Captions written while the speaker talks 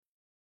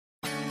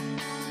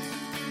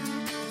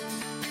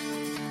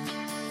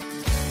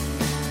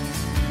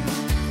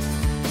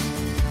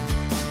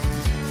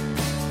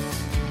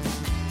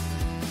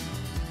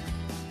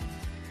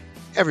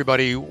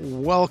Everybody,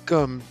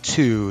 welcome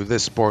to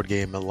This Board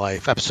Game of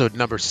Life, episode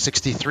number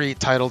 63,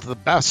 titled The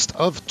Best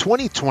of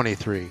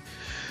 2023.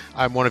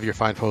 I'm one of your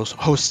fine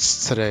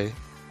hosts today.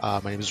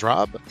 My name is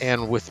Rob,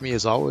 and with me,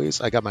 as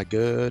always, I got my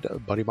good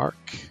buddy Mark.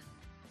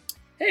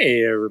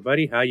 Hey,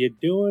 everybody. How you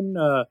doing?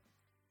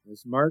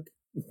 This is Mark.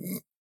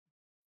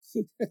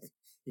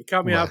 You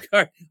caught me off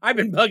guard. I've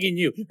been bugging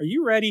you. Are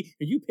you ready?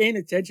 Are you paying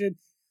attention?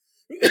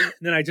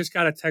 Then I just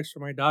got a text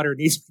from my daughter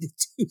needs me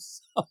to do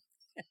something.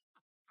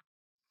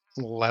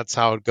 Well, that's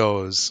how it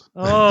goes.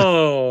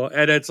 Oh,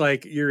 and it's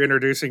like you're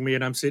introducing me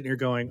and I'm sitting here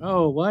going,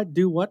 oh, what?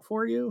 Do what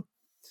for you?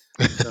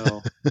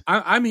 So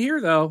I'm here,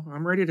 though.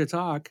 I'm ready to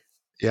talk.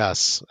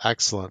 Yes,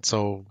 excellent.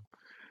 So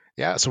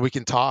we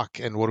can talk.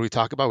 And what do we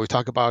talk about? We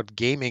talk about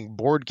gaming,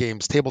 board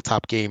games,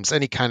 tabletop games,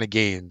 any kind of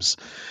games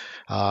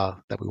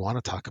that we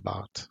want to talk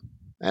about.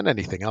 And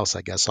anything else,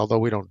 I guess, although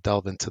we don't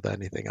delve into the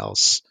anything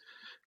else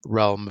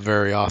realm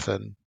very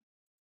often.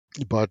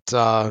 But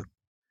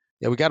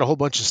we got a whole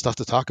bunch of stuff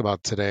to talk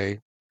about today,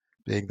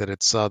 being that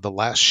it's the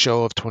last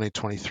show of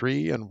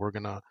 2023, and we're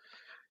gonna,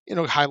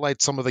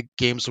 highlight some of the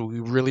games that we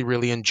really,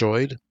 really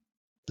enjoyed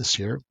this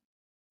year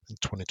in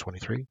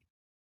 2023.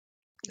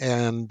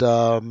 And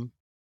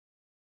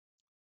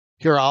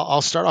here,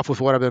 I'll start off with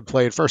what I've been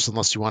playing first,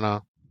 unless you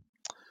want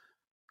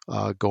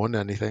to go into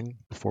anything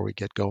before we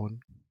get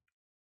going.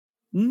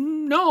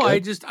 No,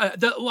 Good.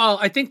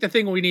 I think the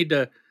thing we need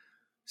to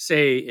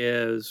say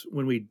is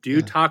when we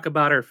do talk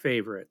about our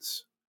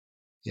favorites,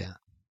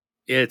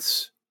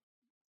 it's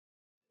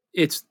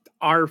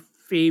our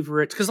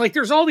favorites, because like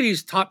there's all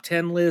these top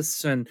 10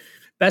 lists and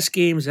best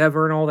games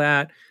ever and all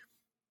that.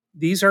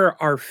 These are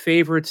our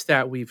favorites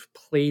that we've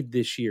played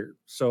this year.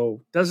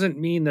 So doesn't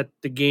mean that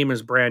the game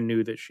is brand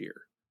new this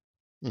year.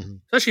 Mm-hmm.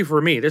 Especially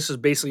for me, this is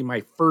basically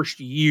my first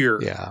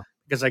year. Yeah.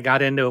 Because I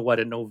got into it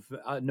in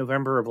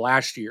November of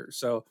last year.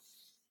 So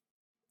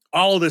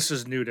all of this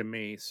is new to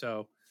me.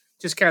 So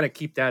just kind of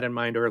keep that in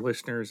mind, our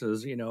listeners,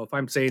 as if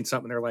I'm saying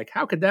something, they're like,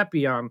 how could that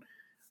be on?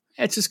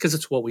 It's just because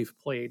it's what we've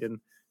played. And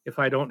if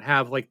I don't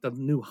have like the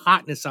new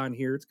hotness on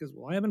here, it's because,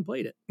 I haven't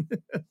played it.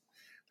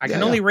 I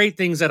can only rate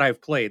things that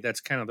I've played. That's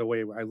kind of the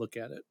way I look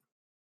at it.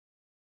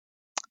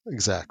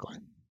 Exactly.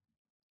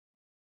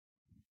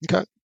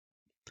 Okay.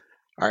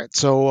 All right.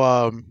 So,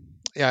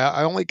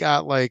 I only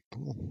got I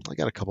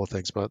got a couple of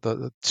things, but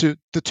the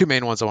two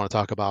main ones I want to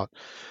talk about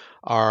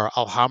are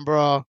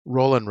Alhambra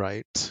Roll and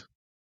Write.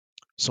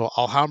 So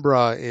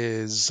Alhambra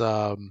is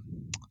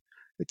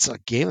it's a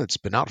game that's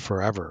been out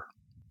forever.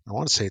 I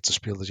want to say it's a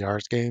Spiel des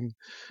Jahres game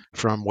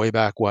from way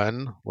back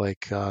when,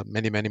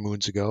 many, many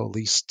moons ago, at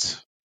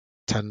least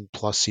 10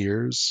 plus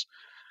years,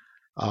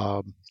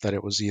 that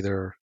it was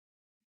either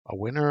a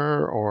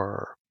winner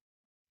or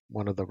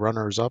one of the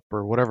runners up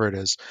or whatever it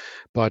is.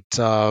 But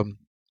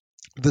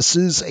this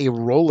is a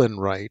roll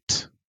and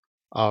write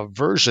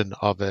version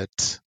of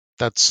it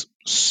that's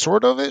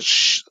sort of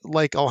ish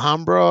like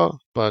Alhambra,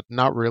 but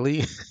not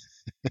really.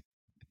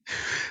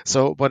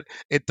 So, but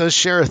it does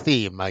share a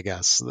theme, I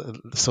guess.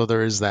 So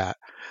there is that.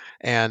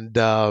 And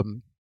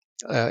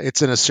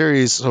it's in a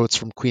series, so it's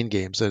from Queen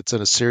Games. It's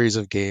in a series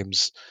of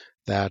games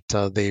that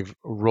they've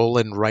roll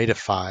and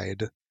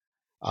write-ified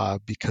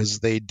because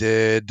they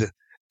did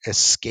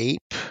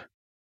Escape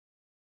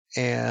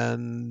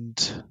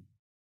and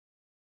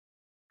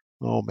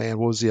oh man,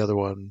 what was the other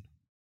one?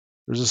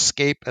 There's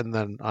Escape and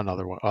then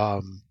another one.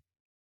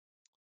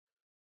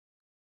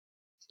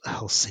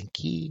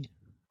 Helsinki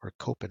or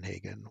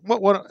Copenhagen.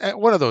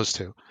 One of those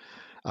two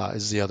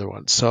is the other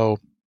one. So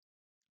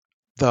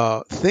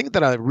the thing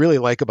that I really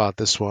like about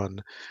this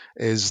one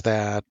is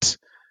that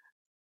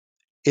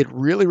it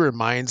really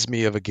reminds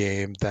me of a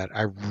game that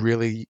I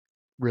really,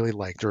 really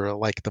liked, or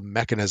like the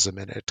mechanism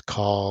in it,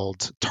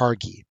 called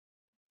Targi,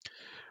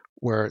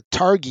 where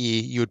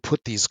Targi, you would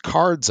put these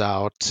cards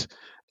out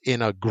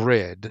in a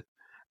grid,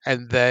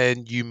 and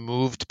then you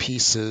moved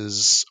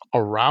pieces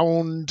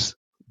around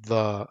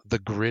the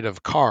grid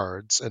of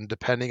cards, and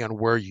depending on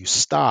where you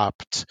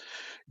stopped,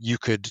 you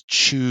could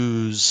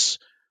choose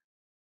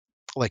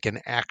like an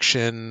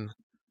action,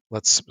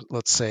 let's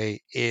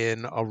say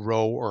in a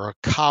row or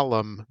a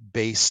column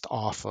based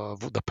off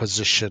of the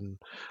position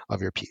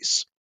of your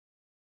piece.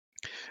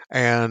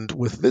 And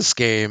with this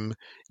game,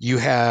 you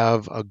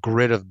have a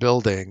grid of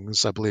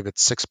buildings, I believe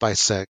it's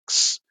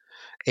 6x6,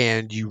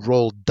 and you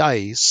roll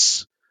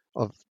dice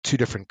of two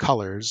different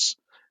colors,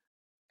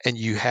 and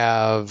you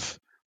have,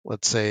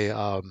 let's say,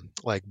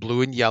 like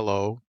blue and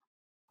yellow,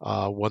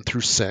 1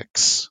 through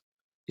 6,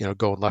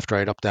 going left,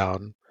 right, up,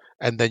 down,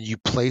 and then you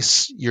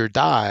place your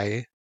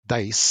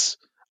dice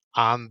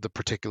on the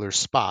particular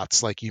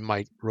spots. Like you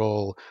might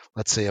roll,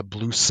 let's say, a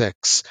blue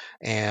 6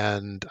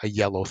 and a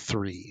yellow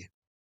 3.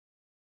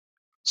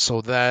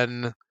 So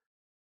then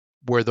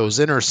where those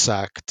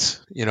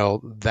intersect,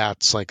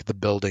 that's like the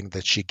building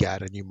that you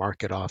get, and you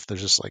mark it off.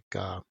 There's just like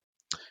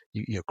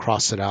you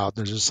cross it out.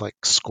 There's just like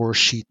score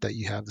sheet that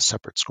you have, the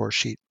separate score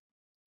sheet.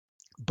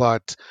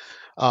 But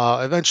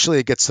eventually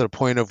it gets to the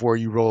point of where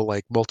you roll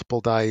like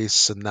multiple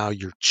dice, and now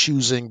you're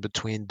choosing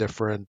between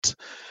different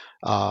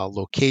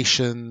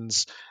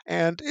locations,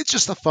 and it's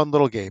just a fun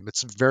little game.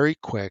 It's very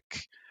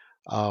quick.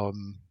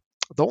 Um,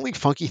 the only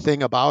funky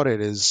thing about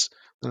it is,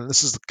 and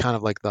this is kind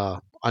of like the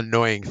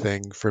annoying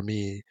thing for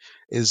me,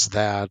 is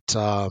that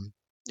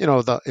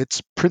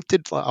it's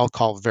printed. I'll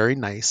call very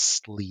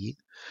nicely,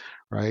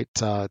 right?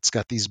 It's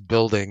got these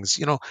buildings.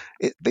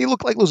 They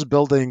look like those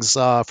buildings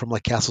from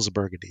like Castles of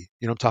Burgundy.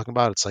 You know what I'm talking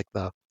about? It's like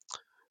the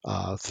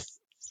uh, th-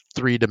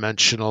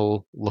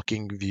 three-dimensional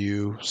looking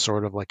view,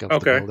 sort of like of the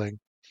Okay. building.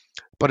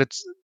 But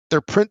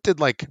they're printed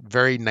like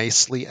very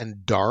nicely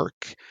and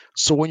dark.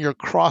 So when you're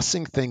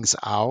crossing things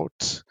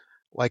out,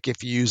 like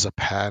if you use a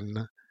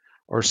pen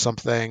or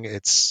something,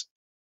 it's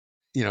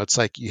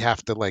like you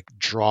have to like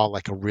draw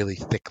like a really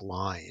thick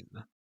line.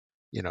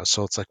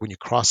 So it's like when you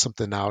cross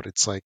something out,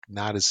 it's like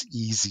not as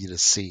easy to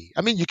see.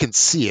 I mean, you can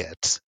see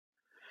it,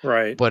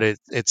 Right. but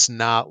it's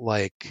not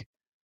like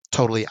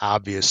totally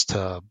obvious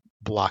to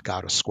block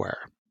out a square.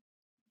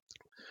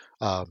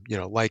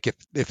 Like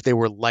if they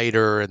were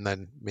lighter, and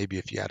then maybe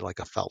if you had like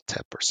a felt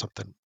tip or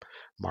something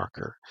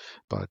marker.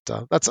 But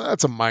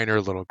that's a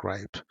minor little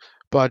gripe.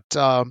 But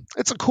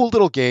it's a cool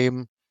little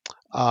game.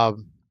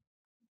 Um,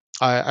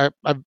 I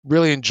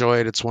really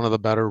enjoyed. It's one of the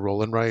better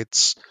roll and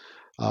writes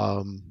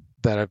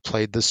that I've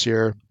played this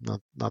year.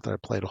 Not that I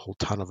played a whole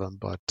ton of them,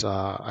 but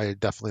I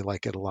definitely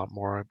like it a lot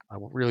more. I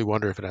really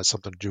wonder if it has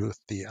something to do with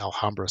the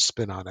Alhambra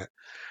spin on it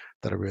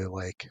that I really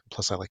like.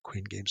 Plus, I like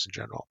Queen games in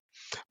general.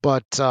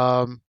 But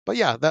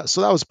yeah, that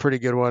was a pretty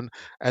good one.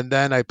 And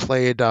then I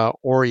played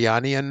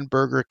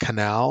Oranienburger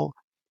Canal.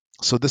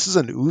 So this is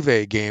an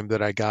Uwe game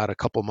that I got a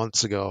couple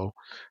months ago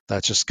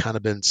that's just kind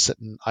of been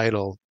sitting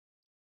idle.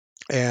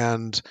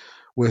 And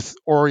with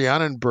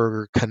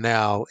Oranienburger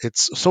Canal,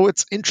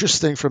 it's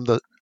interesting from the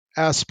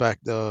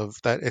aspect of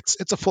that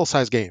it's a full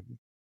size game,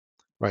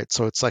 right?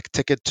 So it's like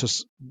ticket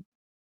to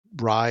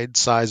ride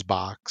size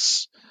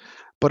box,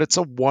 but it's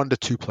a 1 to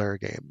 2 player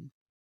game.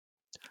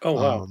 Oh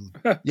wow. Um,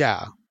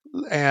 yeah,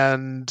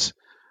 and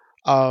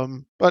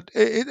but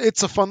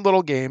it's a fun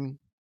little game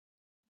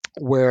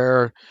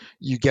where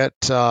you get.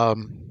 I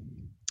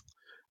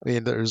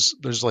mean, there's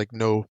like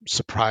no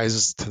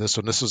surprises to this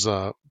one. This was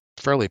a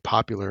fairly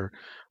popular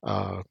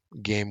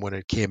game when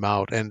it came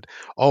out, and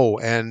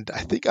and I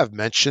think I've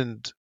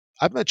mentioned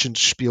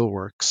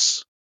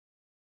Spielworks,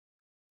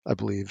 I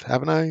believe,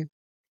 haven't I,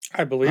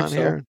 I believe on so.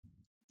 here?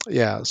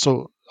 Yeah.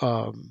 So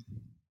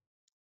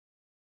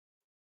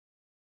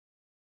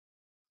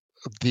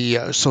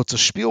so it's a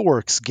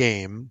Spielworks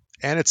game,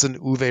 and it's an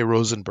Uwe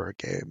Rosenberg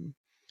game,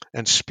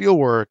 and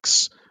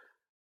Spielworks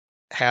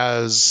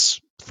has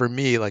for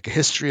me like a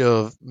history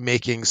of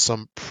making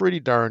some pretty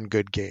darn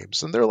good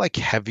games, and they're like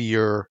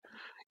heavier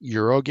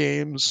Euro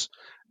games.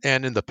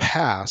 And in the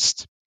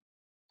past,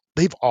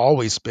 they've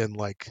always been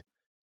they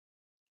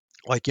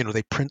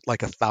print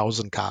like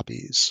 1,000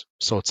 copies,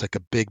 so it's like a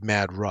big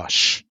mad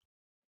rush,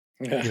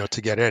 Yeah.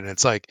 to get in.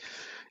 It's like,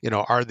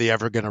 are they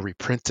ever going to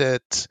reprint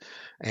it?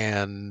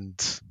 And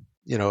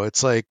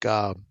it's like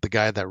the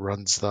guy that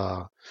runs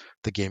the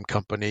game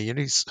company, and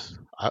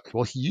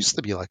he used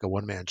to be like a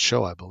one man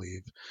show, I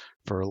believe,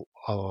 for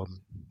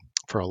um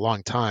for a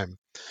long time.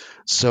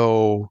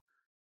 So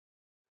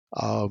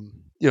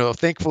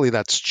thankfully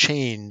that's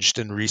changed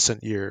in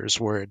recent years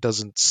where it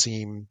doesn't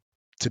seem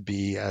to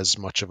be as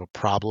much of a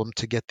problem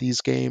to get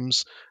these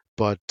games.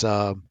 But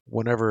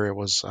whenever it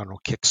was, I don't know,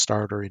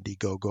 Kickstarter,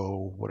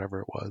 Indiegogo, whatever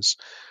it was,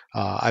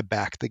 I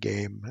backed the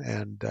game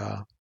and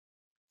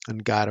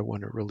got it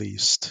when it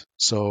released.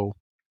 So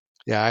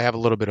yeah, I have a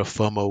little bit of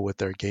FOMO with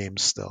their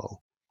games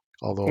still,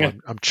 although Yeah.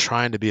 I'm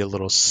trying to be a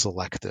little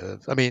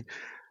selective. I mean,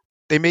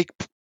 they make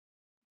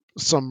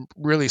some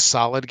really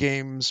solid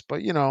games,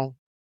 but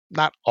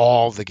not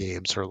all the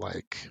games are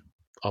like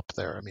up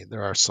there. I mean,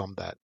 there are some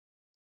that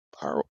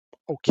are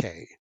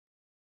okay,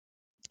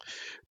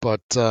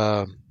 but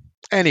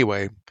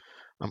anyway,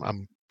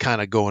 I'm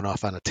kind of going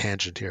off on a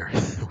tangent here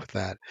with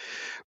that.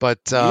 But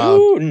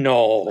You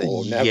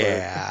no, never.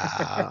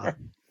 yeah,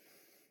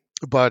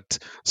 but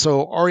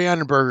so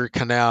Oranienburger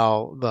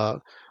Canal,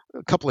 the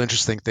a couple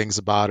interesting things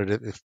about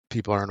it, if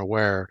people aren't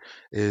aware,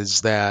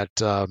 is that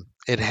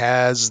it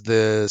has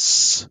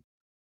this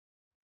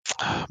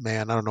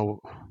man, I don't know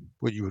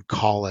what you would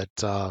call it,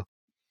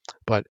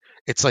 but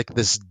it's like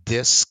this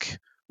disc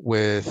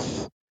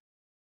with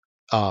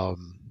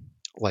um,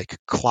 like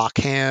clock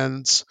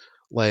hands.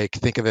 Like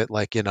think of it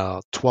like in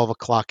a 12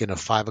 o'clock and a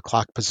 5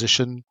 o'clock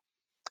position,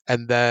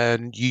 and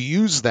then you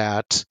use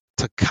that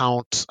to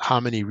count how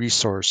many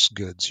resource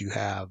goods you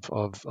have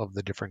of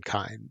the different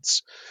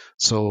kinds.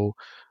 So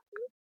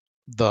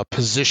the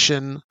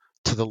position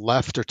to the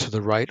left or to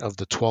the right of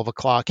the 12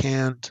 o'clock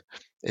hand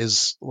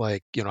is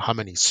like, how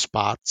many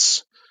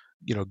spots,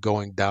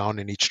 going down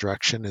in each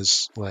direction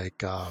is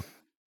like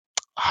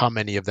how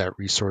many of that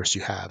resource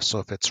you have. So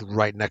if it's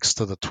right next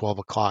to the 12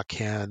 o'clock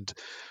hand,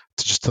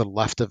 to just to the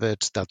left of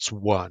it, that's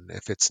one.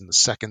 If it's in the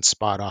second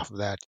spot off of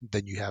that,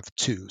 then you have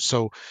two.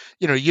 So,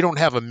 you don't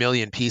have a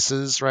million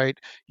pieces, right?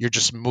 You're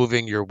just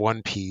moving your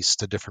one piece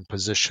to different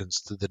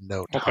positions to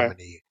denote how Okay.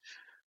 many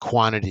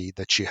quantity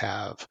that you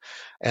have.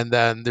 And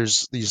then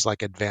there's these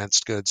like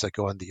advanced goods that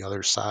go on the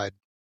other side.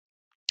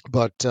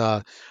 But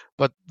the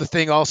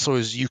thing also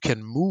is you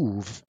can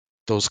move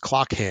those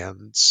clock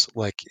hands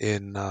like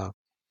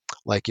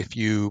if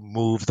you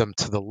move them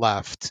to the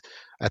left,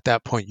 at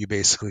that point you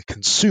basically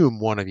consume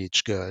one of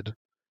each good,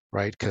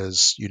 right?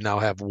 Because you now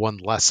have one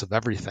less of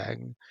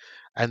everything.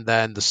 And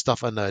then the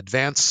stuff on the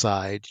advanced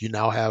side, you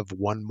now have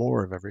one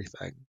more of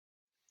everything.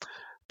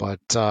 But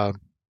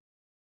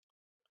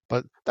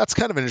but that's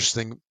kind of an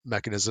interesting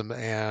mechanism,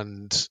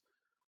 and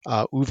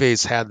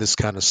Uve's had this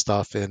kind of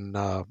stuff in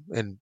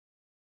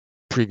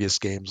previous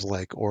games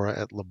like Aura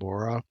et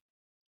Labora,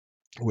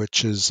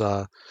 which is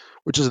uh,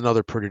 which is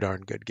another pretty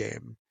darn good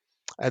game.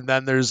 And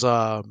then there's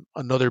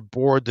another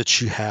board that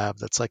you have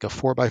that's like a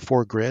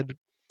 4x4 grid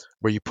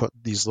where you put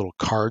these little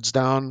cards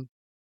down.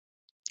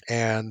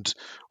 And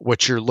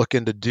what you're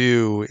looking to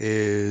do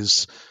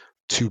is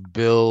to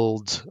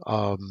build,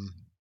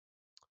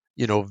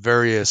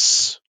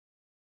 various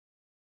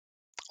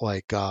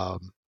like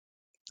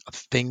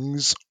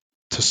things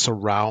to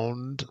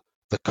surround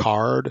the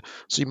card.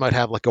 So you might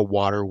have like a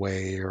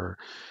waterway or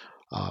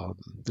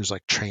there's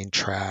like train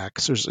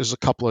tracks. There's a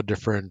couple of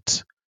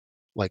different,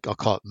 like I'll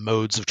call it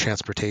modes of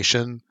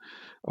transportation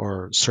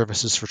or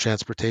services for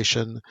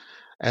transportation.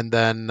 And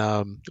then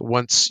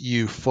once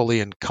you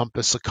fully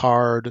encompass a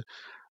card,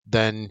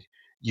 then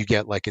you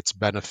get like its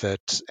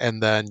benefit.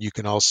 And then you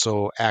can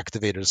also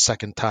activate it a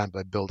second time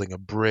by building a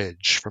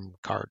bridge from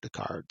card to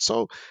card.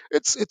 So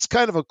it's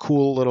kind of a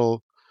cool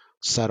little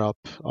setup.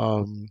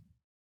 And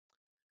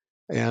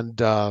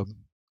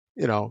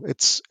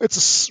it's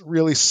a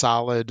really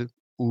solid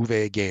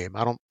Uwe game.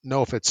 I don't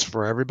know if it's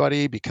for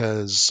everybody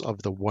because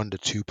of the 1 to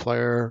 2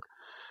 player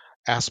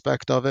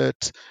aspect of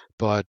it,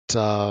 but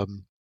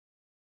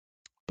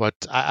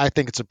I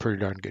think it's a pretty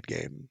darn good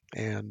game,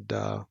 and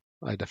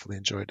I definitely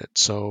enjoyed it.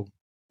 So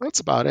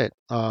that's about it.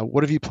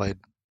 What have you played?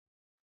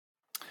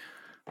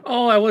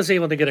 Oh, I was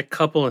able to get a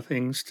couple of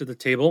things to the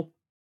table.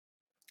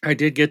 I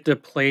did get to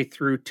play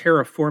through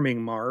Terraforming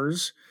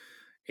Mars,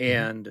 Mhm.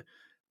 and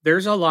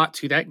there's a lot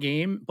to that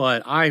game,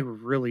 but I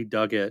really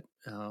dug it.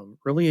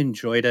 Really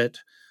enjoyed it.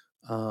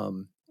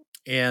 Um,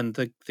 and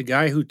the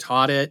guy who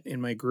taught it in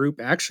my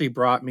group actually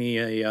brought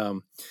me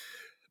um,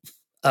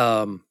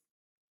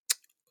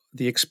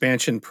 the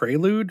expansion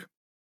Prelude,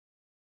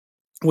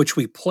 which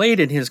we played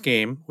in his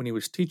game when he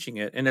was teaching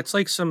it. And it's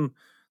like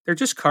they're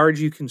just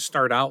cards you can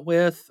start out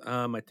with.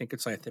 I think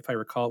it's like, if I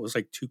recall, it was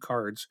like 2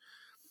 cards.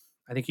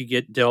 I think you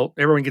get dealt,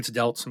 everyone gets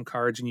dealt some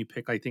cards and you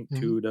pick, I think, Mhm.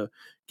 2 to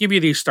give you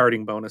these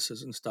starting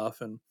bonuses and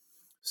stuff. And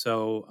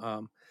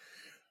so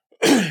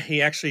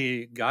he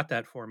actually got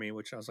that for me,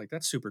 which I was like,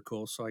 that's super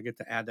cool. So I get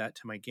to add that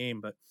to my game.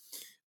 But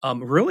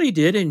really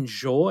did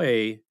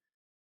enjoy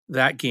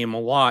that game a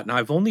lot. And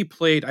I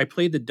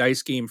played the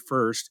dice game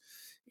first.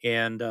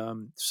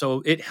 And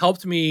so it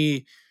helped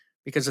me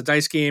because the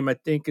dice game, I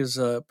think, is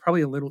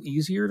probably a little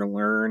easier to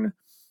learn.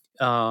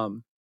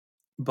 Um,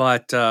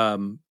 but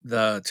the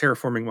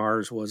Terraforming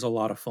Mars was a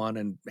lot of fun.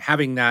 And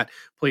having that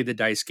played the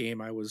dice game,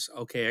 I was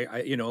okay.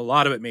 A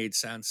lot of it made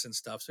sense and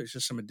stuff. So it's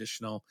just some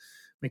additional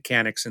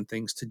mechanics and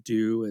things to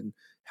do, and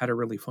had a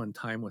really fun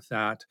time with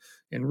that.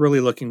 And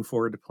really looking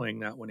forward to playing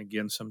that one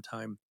again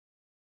sometime.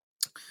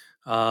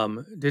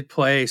 Did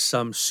play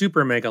some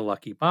Super Mega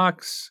Lucky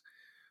Box.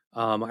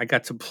 I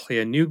got to play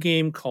a new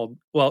game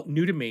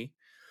new to me,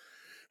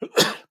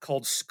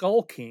 called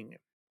Skull King.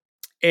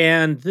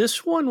 And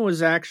this one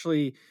was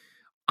actually,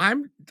 I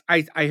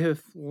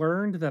have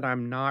learned that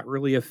I'm not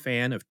really a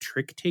fan of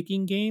trick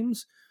taking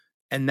games,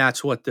 and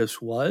that's what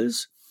this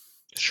was.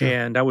 Sure.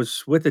 And I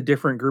was with a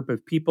different group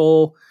of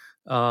people.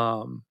 These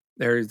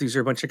are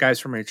a bunch of guys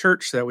from my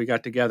church that we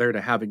got together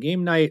to have a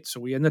game night. So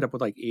we ended up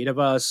with like 8 of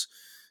us,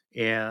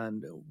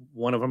 and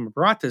one of them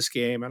brought this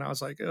game, and I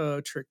was like,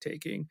 "Oh, trick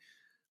taking."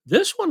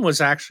 This one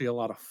was actually a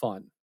lot of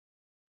fun.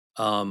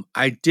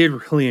 I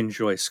did really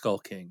enjoy Skull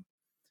King.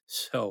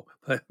 So,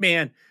 but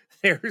man,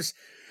 there's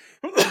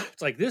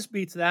it's like this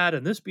beats that,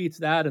 and this beats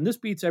that, and this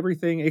beats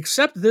everything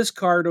except this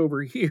card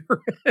over here.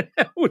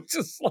 It was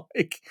just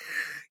like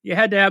you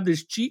had to have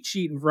this cheat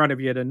sheet in front of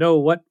you to know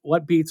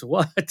what beats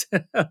what.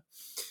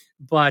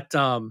 But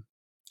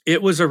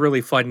it was a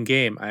really fun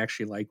game. I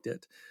actually liked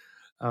it.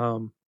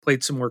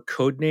 Played some more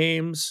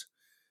Codenames.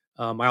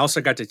 I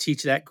also got to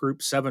teach that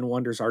group Seven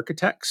Wonders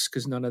Architects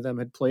because none of them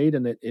had played,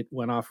 and it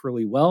went off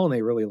really well, and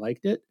they really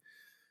liked it.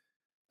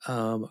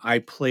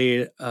 I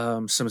played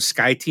some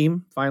Sky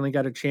Team. Finally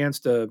got a chance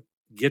to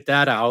get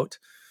that out.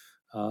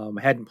 I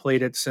hadn't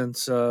played it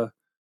since I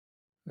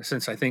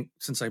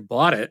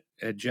bought it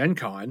at Gen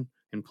Con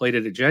and played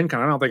it at Gen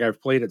Con. I don't think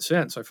I've played it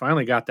since. I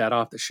finally got that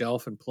off the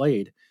shelf and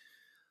played.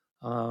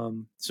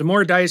 Some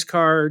more dice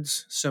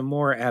cards, some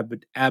more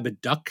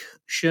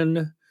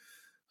Abducktion.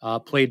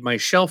 Played my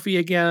Shelfie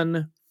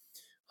again.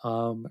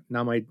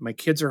 Now my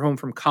kids are home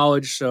from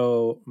college,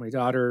 so my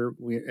daughter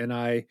and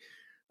I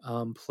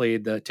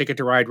played the Ticket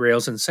to Ride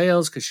Rails and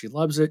Sails because she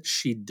loves it.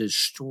 She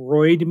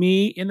destroyed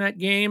me in that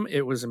game.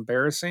 It was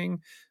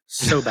embarrassing.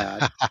 So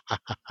bad.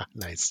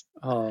 Nice.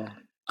 Oh.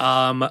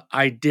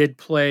 I did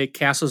play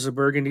Castles of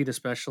Burgundy, the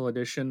special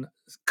edition,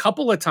 a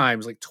couple of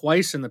times, like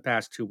twice in the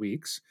past 2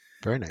 weeks.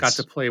 Very Got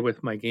to nice. play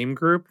with my game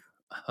group.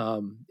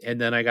 And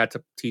then I got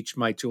to teach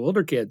my two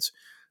older kids.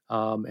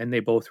 And they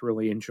both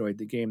really enjoyed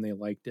the game. They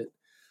liked it.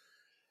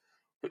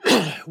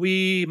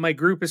 My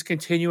group is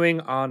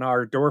continuing on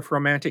our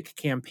Dorfromantik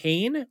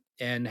campaign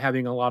and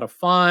having a lot of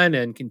fun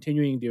and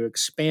continuing to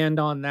expand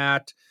on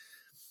that.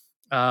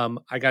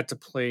 I got to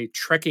play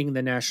Trekking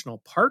the National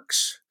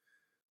Parks,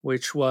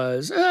 which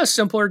was a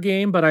simpler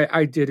game, but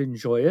I did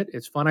enjoy it.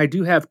 It's fun. I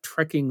do have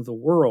Trekking the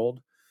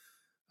World,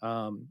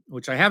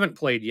 which I haven't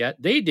played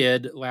yet. They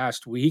did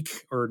last week,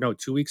 or no,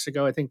 2 weeks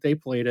ago. I think they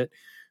played it.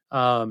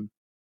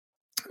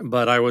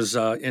 But I was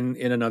in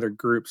another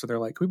group, so they're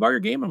like, "Can we borrow your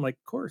game?" I'm like,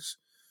 "Of course."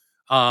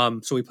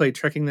 So we played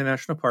Trekking the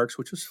National Parks,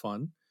 which was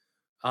fun.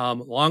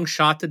 Long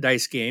Shot, the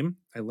dice game.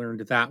 I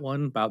learned that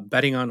one about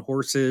betting on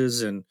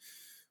horses, and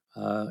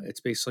it's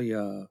basically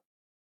a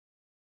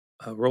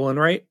roll and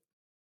write.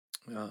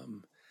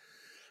 And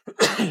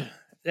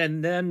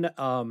then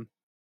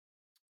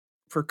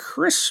for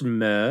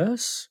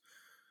Christmas,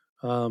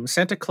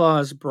 Santa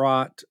Claus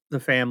brought the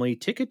family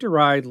Ticket to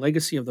Ride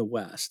Legacy of the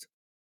West.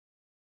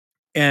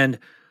 And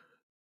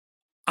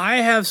I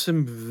have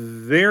some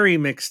very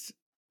mixed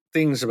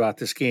things about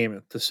this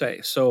game to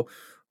say. So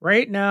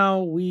right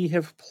now we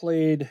have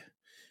played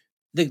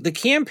the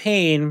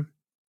campaign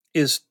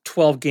is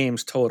 12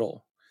 games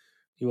total.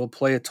 You will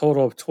play a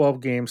total of 12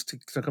 games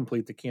to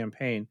complete the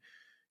campaign.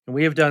 And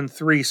we have done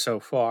 3 so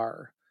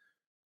far.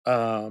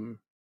 So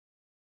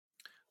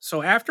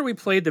after we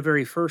played the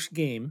very first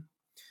game,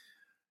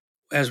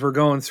 as we're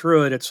going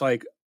through it, it's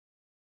like,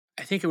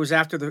 I think it was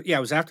after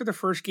the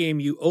first game,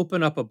 you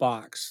open up a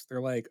box.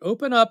 They're like,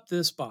 open up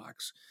this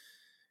box.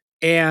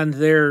 And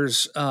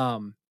there's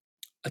a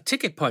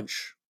ticket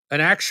punch,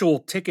 an actual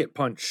ticket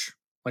punch,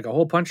 like a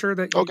hole puncher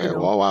that, Okay.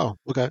 Oh, wow.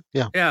 Okay.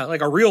 Yeah. yeah,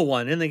 like a real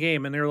one in the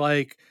game. And they're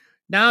like,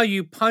 now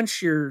you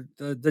punch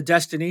the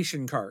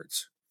destination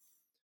cards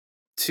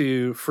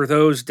for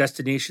those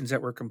destinations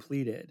that were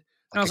completed.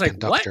 And I Like was a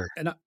like, what?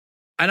 conductor.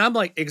 And I'm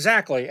like,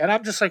 exactly. And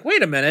I'm just like,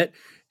 wait a minute.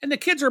 And the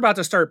kids are about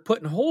to start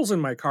putting holes in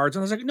my cards.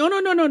 And I was like, no, no,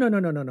 no, no, no, no,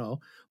 no, no, no. I'm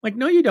like,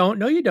 no, you don't.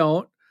 No, you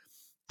don't.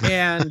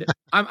 And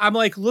I'm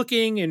like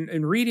looking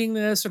and reading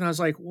this. And I was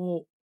like,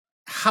 well,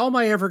 how am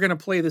I ever going to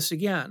play this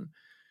again?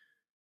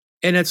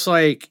 And it's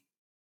like,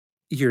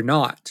 you're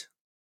not.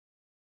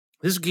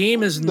 This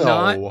game is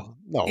not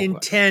No.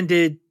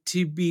 intended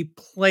to be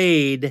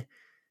played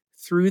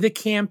through the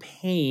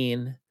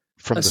campaign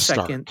From a the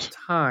second start.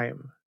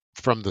 time.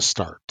 From the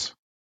start.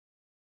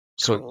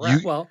 So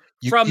Correct. Well,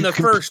 you from the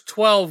first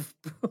 12.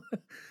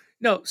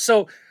 No,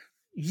 so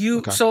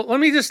okay. so let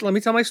me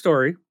tell my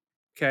story.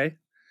 Okay.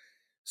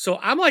 So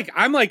I'm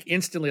like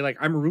instantly like,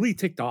 I'm really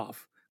ticked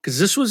off because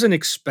this was an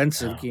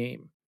expensive Yeah.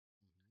 game.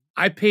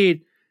 I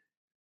paid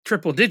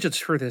triple digits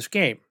for this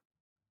game.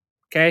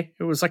 Okay.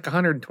 It was like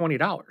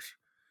 $120.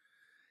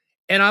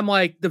 And I'm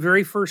like, the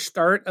very first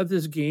start of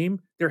this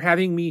game, they're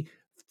having me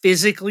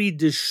physically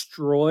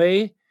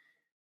destroy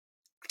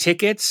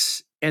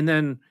tickets, and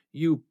then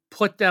you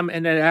put them,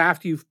 and then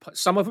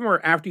some of them are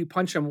after you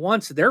punch them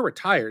once, they're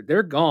retired,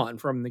 they're gone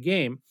from the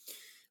game.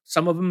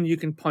 Some of them you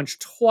can punch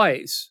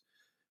twice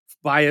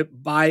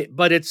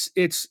but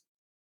it's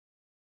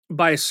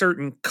by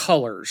certain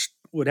colors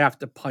would have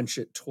to punch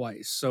it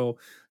twice. So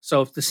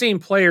if the same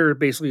player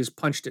basically has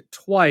punched it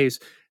twice,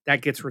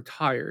 that gets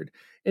retired.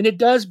 And it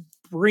does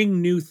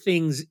bring new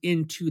things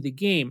into the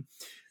game.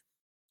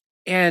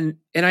 And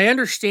I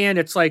understand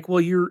it's like,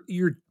 well,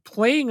 you're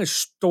playing a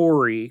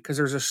story because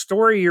there's a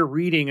story you're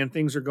reading and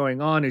things are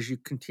going on as you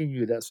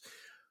continue this.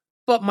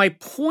 But my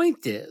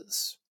point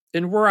is,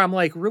 and where I'm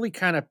like really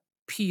kind of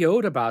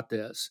PO'd about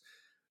this,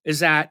 is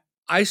that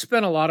I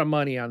spent a lot of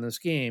money on this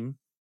game.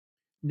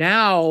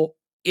 Now,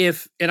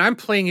 and I'm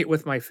playing it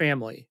with my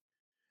family.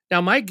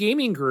 Now, my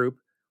gaming group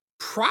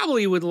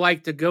probably would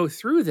like to go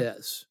through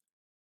this.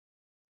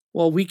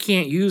 Well, we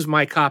can't use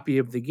my copy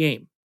of the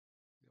game.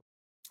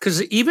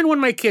 Because even when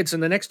my kids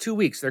in the next 2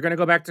 weeks, they're going to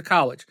go back to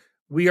college,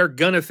 we are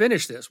going to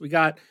finish this. We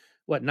got,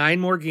 9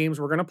 more games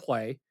we're going to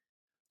play.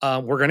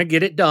 We're going to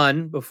get it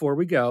done before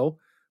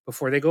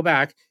they go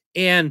back.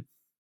 And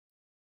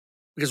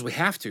because we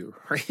have to,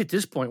 right? At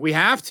this point, we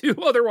have to.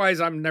 Otherwise,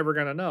 I'm never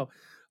going to know.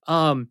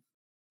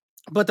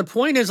 But the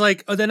point is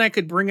like, then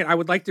I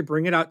would like to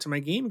bring it out to my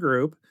game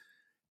group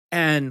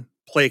and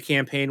play a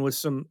campaign with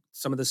some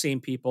of the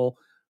same people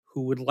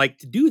who would like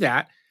to do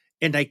that.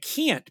 And I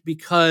can't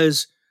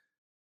because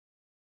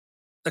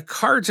the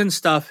cards and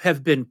stuff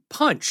have been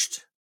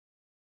punched.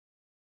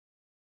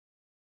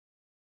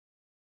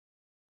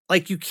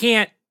 Like you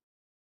can't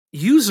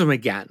use them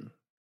again.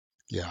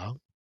 Yeah.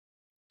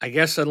 I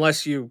guess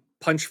unless you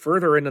punch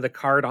further into the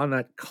card on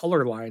that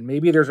color line.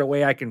 Maybe there's a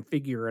way I can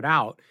figure it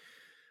out.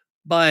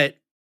 But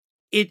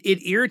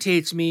it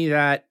irritates me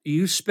that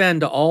you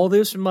spend all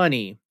this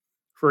money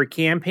for a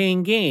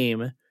campaign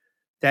game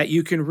that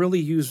you can really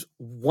use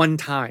one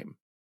time.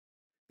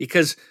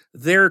 because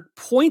their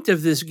point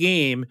of this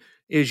game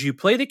is you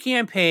play the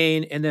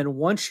campaign, and then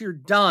once you're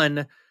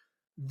done,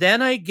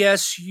 then I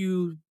guess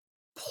you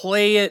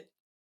play it.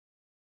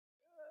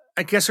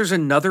 I guess there's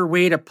another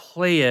way to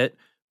play it,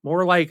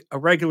 more like a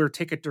regular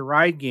Ticket to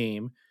Ride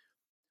game,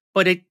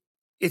 but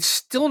it's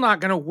still not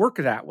going to work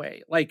that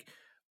way. Like,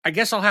 I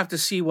guess I'll have to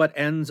see what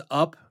ends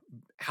up,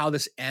 how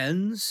this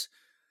ends,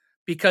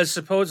 because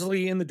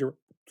supposedly in the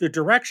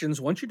directions,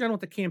 once you're done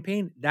with the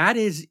campaign, that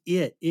is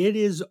it. It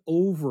is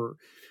over.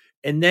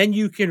 And then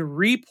you can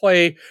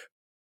replay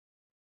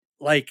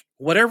like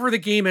whatever the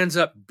game ends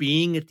up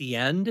being at the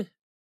end.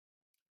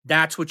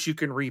 That's what you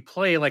can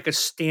replay, like a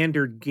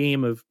standard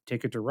game of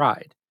Ticket to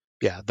Ride.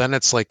 Yeah, then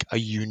it's like a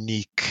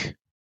unique-ish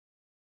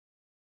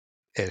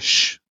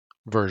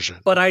version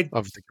But I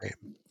of the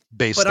game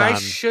based but I on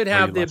should where you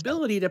have the left off.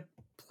 ability to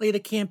play the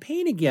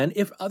campaign again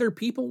if other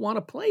people want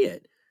to play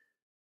it.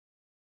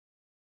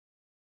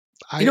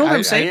 You know what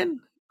I'm saying?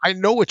 I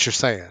know what you're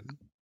saying.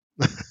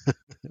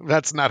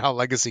 That's not how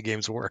legacy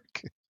games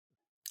work.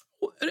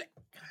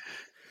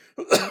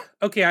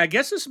 Okay, I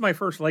guess this is my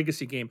first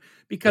legacy game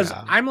because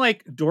Yeah, I'm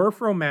like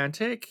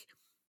Dorfromantik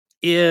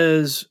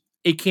is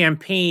a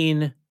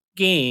campaign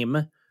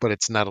game, but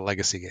it's not a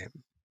legacy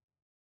game.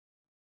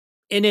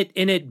 and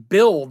it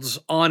builds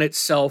on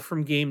itself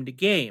from game to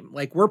game.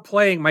 Like, we're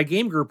playing my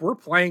game group, we're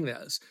playing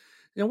this.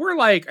 And we're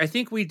like, I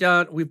think we've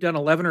done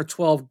 11 or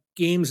 12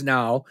 games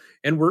now,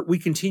 and we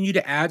continue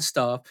to add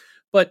stuff.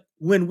 But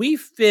when we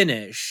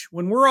finish,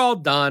 when we're all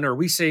done, or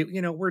we say,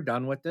 we're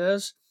done with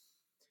this,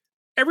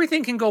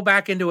 everything can go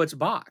back into its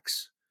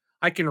box.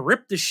 I can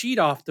rip the sheet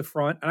off the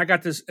front, and I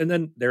got this, and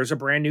then there's a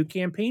brand new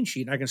campaign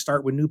sheet, and I can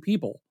start with new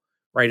people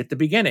right at the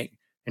beginning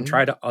and Mhm.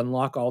 try to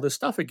unlock all this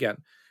stuff again.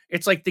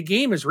 It's like the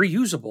game is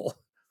reusable.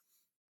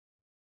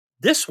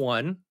 This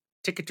one,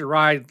 Ticket to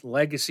Ride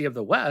Legacy of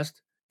the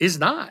West, is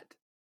not.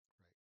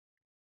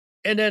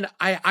 And then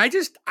I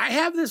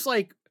have this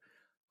like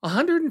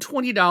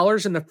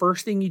 $120, and the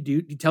first thing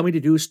you tell me to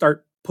do is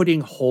start putting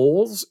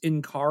holes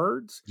in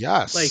cards. Like,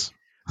 Yes.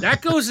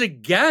 that goes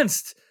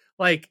against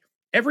like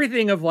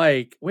everything of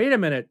like, wait a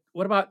minute,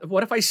 what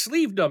if I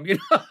sleeved them?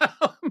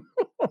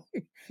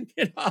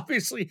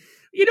 Obviously,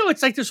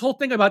 it's like this whole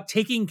thing about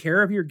taking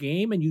care of your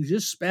game, and you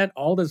just spent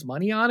all this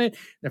money on it.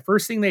 The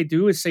first thing they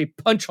do is say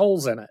punch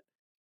holes in it.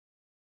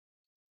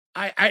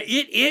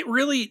 It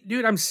really,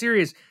 dude, I'm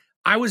serious.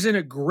 I was in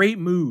a great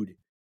mood,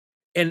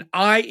 and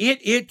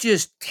it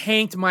just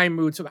tanked my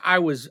mood. So I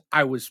was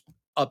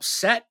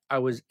upset. I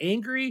was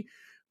angry.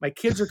 My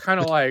kids are kind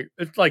of like,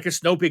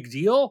 it's no big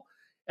deal.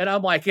 And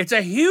I'm like, it's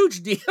a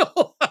huge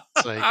deal.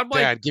 It's like, I'm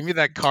like, Dad, give me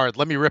that card.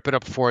 Let me rip it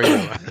up for you. You're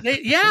like,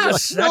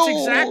 yes, that's no.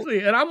 exactly.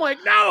 And I'm like,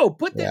 no,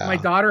 put that. My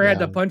Yeah. daughter had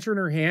Yeah. the puncher in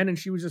her hand, and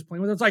she was just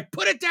playing with it. It's like,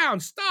 put it down,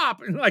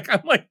 stop. And like,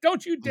 I'm like,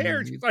 don't you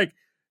dare. Mhm. She's like,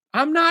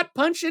 I'm not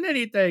punching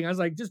anything. I was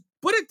like, just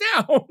put it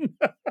down.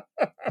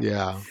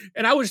 Yeah.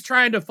 And I was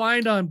trying to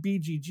find on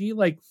BGG,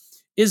 like,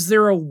 is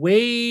there a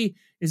way,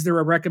 is there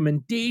a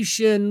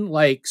recommendation,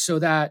 like, so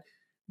that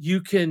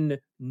you can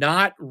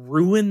not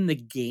ruin the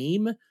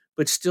game,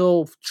 but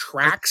still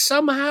track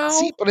somehow?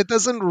 See, but it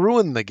doesn't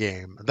ruin the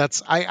game.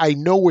 I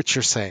know what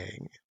you're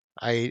saying.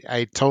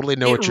 I totally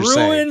know It what you're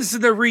saying. ruins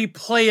the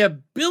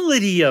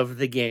replayability of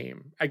the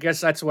game. I guess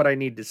that's what I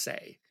need to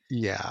say.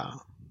 Yeah.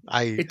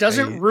 It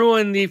doesn't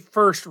ruin the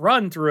first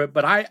run through it,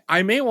 but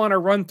I may want to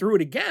run through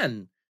it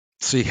again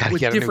So you got to with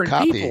get a new different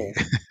copy. people.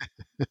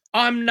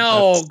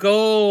 No, That's-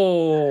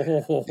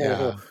 go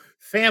Yeah.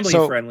 family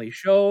So- friendly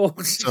show.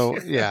 So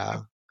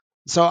yeah.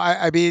 So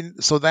I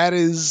mean, so that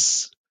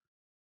is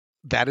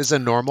a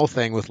normal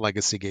thing with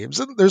legacy games.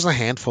 And there's a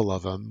handful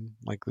of them.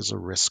 Like there's a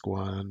Risk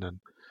one and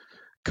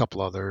a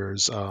couple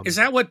others. Is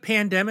that what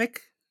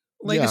Pandemic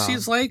Legacy Yeah.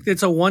 is like?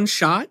 It's a one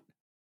shot?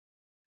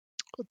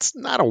 It's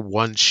not a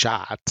one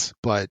shot,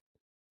 but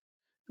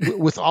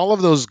with all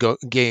of those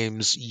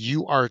games,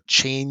 you are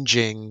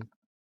changing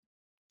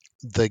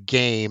the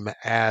game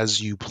as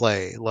you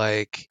play.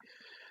 Like,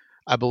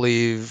 I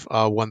believe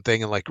one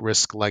thing in like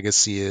Risk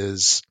Legacy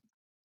is,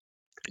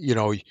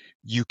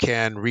 you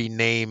can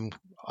rename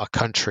a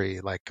country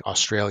like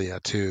Australia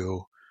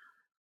to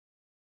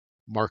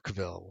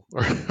Markville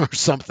or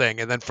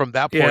something, and then from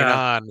that point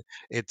Yeah. on,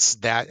 it's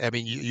that. I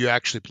mean, you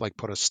actually like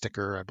put a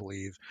sticker, I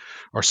believe,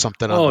 or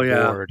something on Oh, the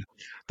yeah. board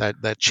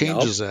that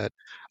changes it.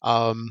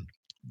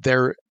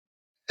 There,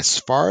 as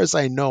far as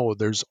I know,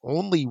 there's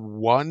only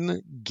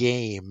one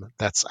game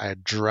that's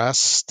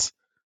addressed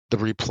the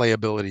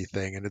replayability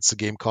thing, and it's a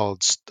game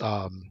called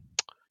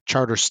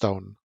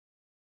Charterstone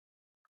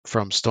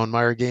from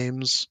Stonemaier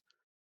Games.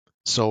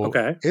 So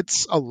Okay.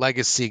 it's a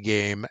legacy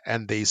game,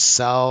 and they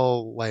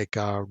sell like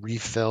a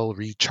refill,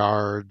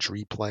 recharge,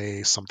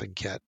 replay something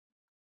kit,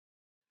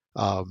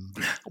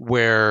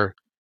 where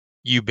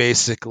you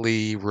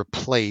basically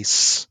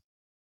replace.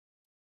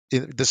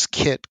 This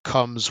kit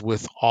comes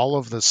with all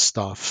of the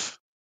stuff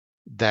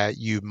that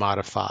you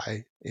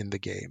modify in the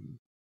game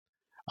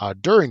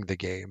during the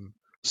game,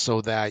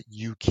 so that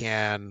you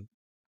can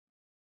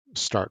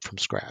start from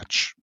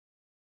scratch.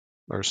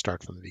 or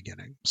start from the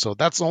beginning. So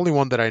that's the only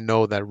one that I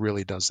know that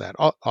really does that.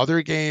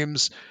 Other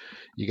games,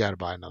 you got to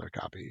buy another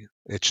copy.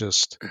 It's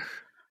just,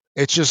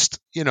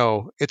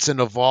 it's an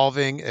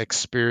evolving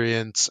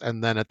experience.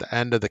 And then at the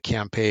end of the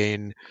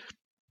campaign,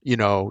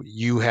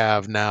 you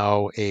have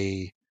now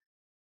a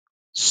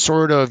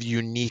sort of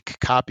unique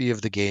copy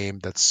of the game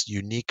that's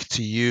unique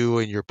to you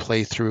and your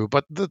playthrough.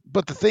 But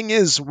the thing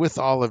is, with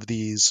all of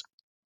these,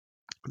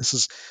 this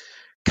is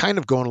kind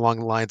of going along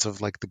the lines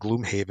of like the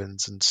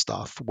Gloomhavens and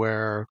stuff,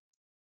 where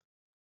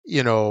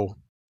you know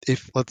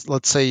if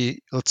let's say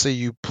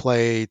you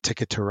play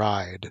Ticket to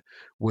Ride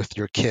with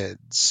your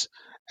kids,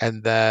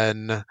 and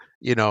then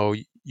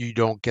you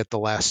don't get the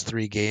last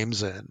three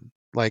games in.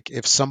 Like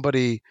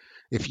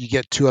if you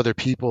get two other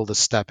people to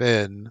step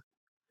in,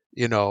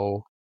 you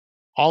know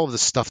all of the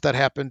stuff that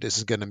happened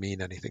isn't going to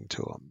mean anything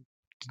to them.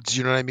 Do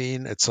you know what I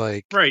mean? It's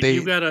like Right.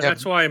 You they gotta. have.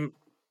 That's why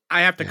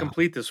I have to Yeah,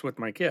 complete this with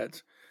my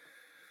kids.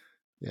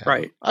 yeah.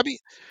 Right. I mean,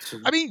 So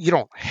you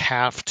don't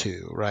have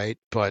to, right?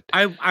 But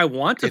I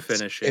want to it's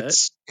finish it.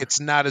 it's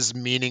not as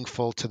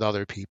meaningful to the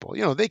other people.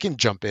 They can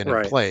jump in and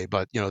Right. play,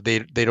 but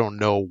they don't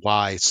know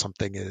why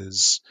something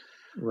is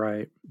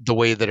Right. the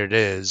way that it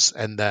is,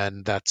 and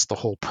then that's the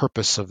whole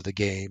purpose of the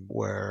game,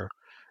 where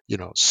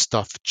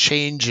stuff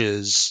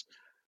changes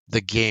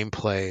the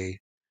gameplay,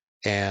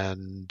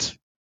 and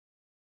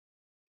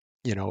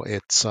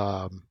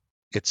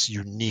it's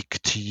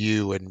unique to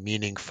you and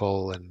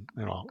meaningful, and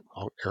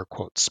I'll air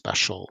quote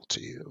special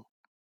to you.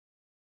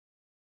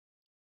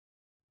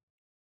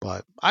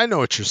 But I know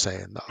what you're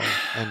saying, though,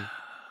 and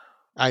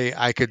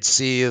I could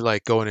see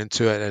like going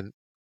into it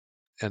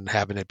and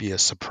having it be a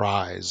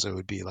surprise. It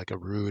would be like a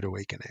rude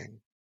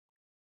awakening,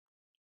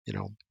 you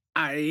know.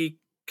 I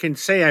can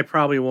say I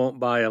probably won't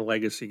buy a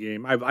legacy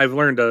game. I've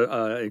learned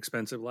a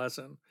expensive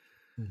lesson.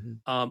 Hmm.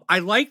 I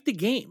like the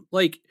game.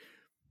 Like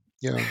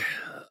Yeah,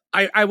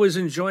 I was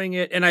enjoying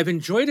it, and I've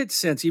enjoyed it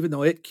since, even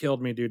though it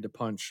killed me, dude, to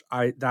punch.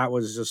 That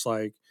was just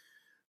like,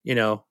 you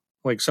know,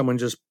 like someone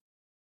just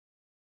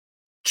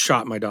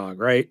shot my dog,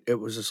 right? It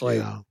was just like,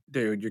 yeah.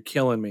 dude, you're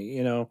killing me,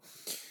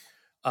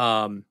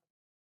 Um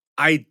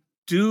I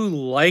do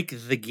like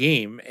the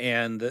game,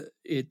 and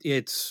it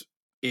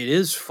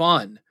is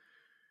fun.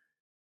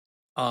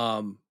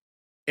 Um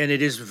and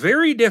it is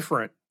very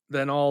different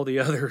than all the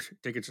other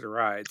Tickets to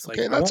Rides. Like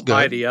Okay, I that's won't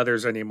buy good. the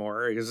others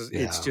anymore because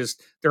it's Yeah,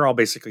 just they're all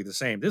basically the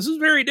same. This is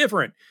very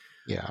different.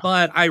 yeah.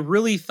 But I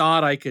really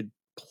thought I could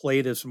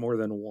play this more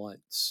than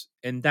once.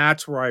 And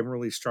that's where I'm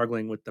really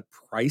struggling with the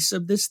price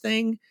of this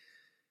thing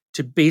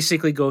to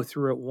basically go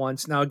through it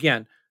once. Now,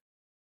 again,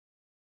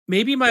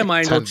 maybe my Like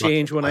mind will 10 bucks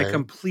change a when I play.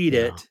 complete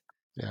Yeah, it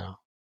yeah.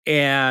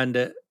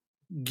 and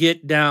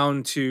get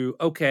down to,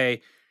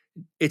 okay,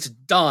 it's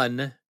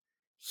done.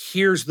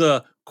 Here's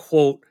the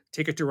quote,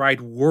 Ticket to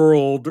Ride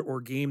world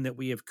or game that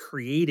we have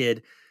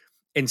created,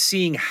 and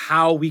seeing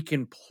how we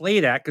can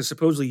play that, because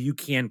supposedly you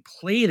can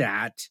play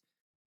that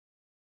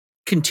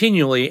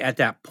continually at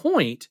that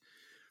point.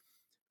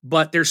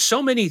 But there's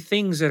so many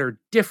things that are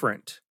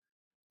different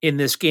in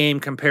this game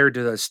compared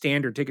to the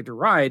standard Ticket to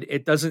Ride.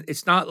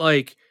 It's not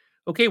like,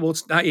 okay, well,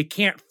 it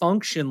can't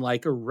function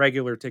like a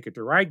regular Ticket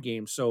to Ride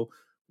game. So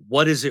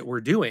what is it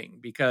we're doing?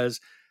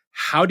 Because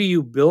how do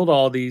you build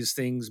all these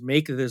things,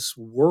 make this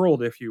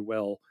world, if you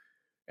will,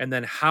 and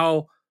then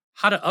how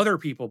do other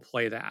people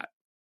play that?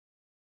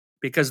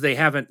 Because they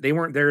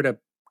weren't there to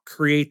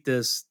create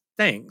this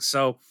thing.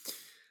 So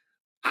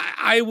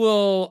I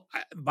will,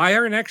 by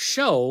our next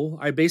show,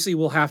 I basically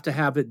will have to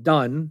have it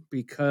done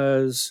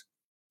because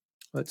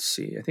let's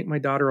see. I think my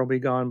daughter will be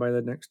gone by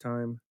the next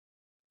time.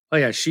 Oh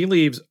yeah, she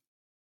leaves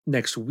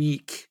next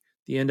week,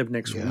 the end of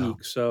next Yeah.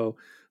 week. So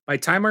by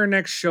the time our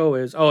next show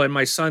is, and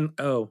my son,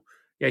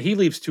 yeah, he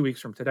leaves 2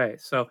 weeks from today.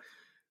 So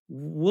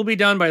we'll be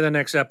done by the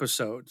next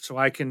episode. So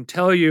I can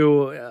tell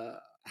you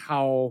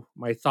how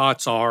my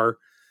thoughts are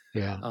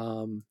Yeah.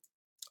 um,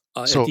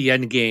 at So the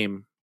end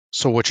game.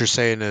 so what you're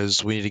saying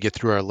is we need to get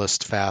through our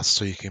list fast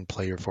so you can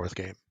play your fourth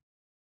game.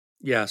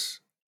 Yes,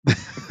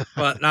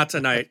 but not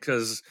tonight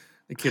because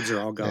the kids are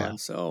all Yeah. gone.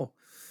 So,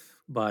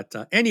 but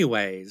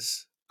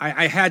anyways,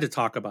 I had to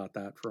talk about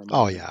that for a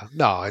Oh moment. yeah.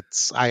 No,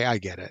 I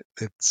get it.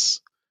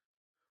 It's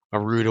a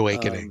rude Um,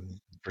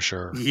 awakening for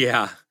sure.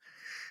 yeah.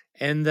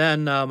 And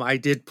then I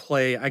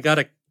got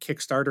a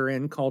Kickstarter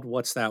in called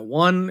What's That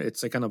One?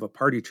 It's a kind of a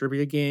party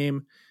trivia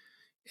game.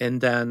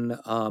 And then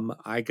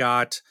I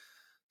got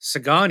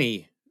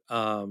Sagani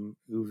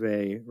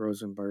Uwe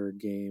Rosenberg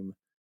game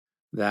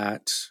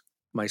that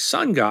my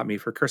son got me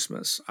for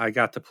Christmas. I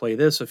got to play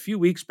this a few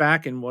weeks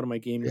back in one of my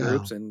game Yeah.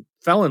 groups and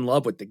fell in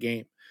love with the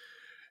game.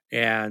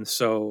 And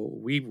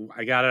so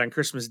I got it on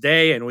Christmas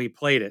Day and we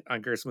played it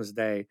on Christmas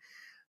Day.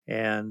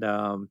 And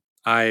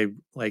I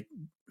like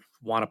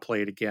want to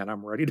play it again.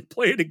 I'm ready to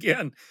play it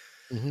again.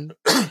 Hmm.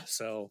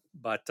 So,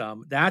 but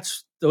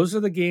those are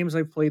the games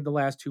I've played the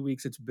last 2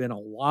 weeks. It's been a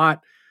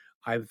lot.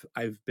 I've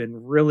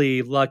been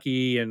really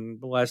lucky and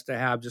blessed to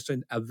have just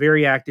a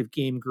very active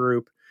game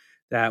group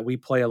that we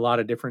play a lot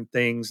of different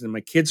things. And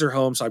my kids are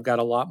home, so I've got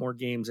a lot more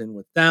games in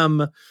with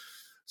them.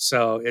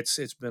 So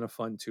it's been a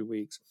fun 2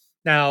 weeks.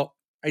 Now,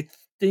 I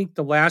think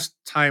the last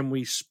time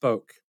we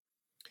spoke,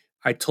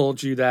 I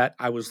told you that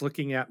I was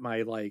looking at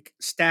my like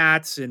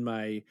stats in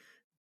my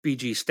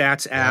BG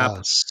Stats app,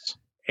 Yes.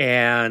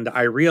 and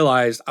I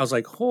realized I was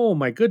like, "Oh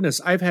my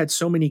goodness, I've had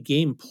so many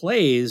game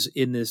plays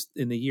in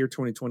the year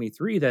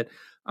 2023 that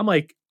I'm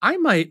like, I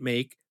might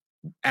make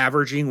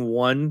averaging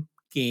one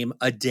game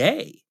a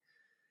day."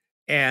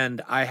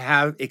 And I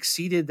have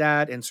exceeded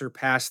that and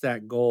surpassed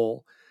that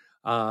goal.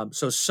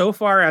 So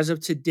far as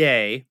of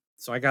today,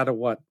 so I got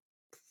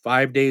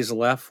 5 days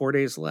left, 4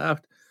 days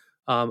left.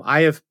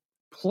 I have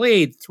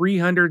played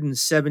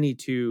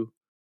 372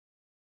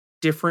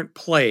 different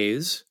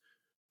plays,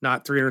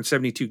 not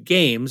 372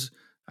 games.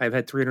 I've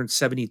had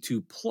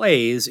 372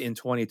 plays in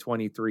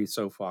 2023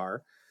 so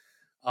far.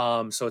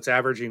 So it's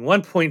averaging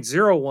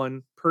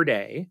 1.01 per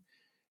day.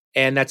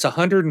 And that's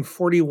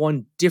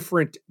 141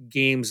 different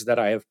games that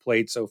I have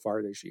played so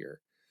far this year.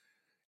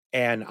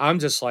 And I'm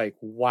just like,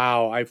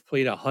 wow, I've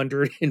played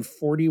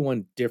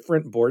 141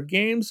 different board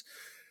games.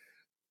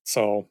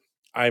 So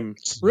I'm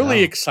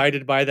really Yeah.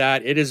 excited by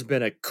that. It has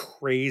been a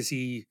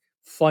crazy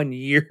fun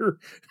year.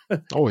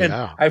 Oh And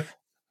yeah. I've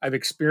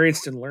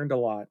experienced and learned a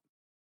lot.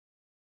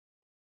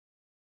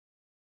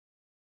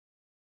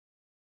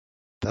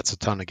 That's a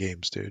ton of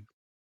games, dude.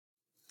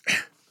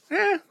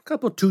 A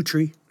couple two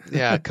tree.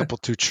 Yeah, a couple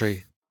two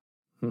tree.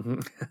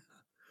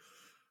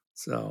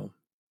 So,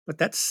 but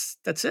that's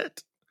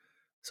it.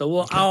 So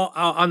we'll Okay. I'll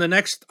on the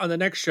next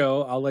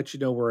show I'll let you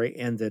know where I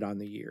ended on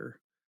the year.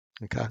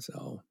 Okay.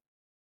 So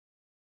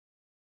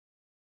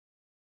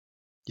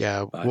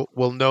Yeah, but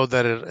we'll know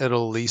that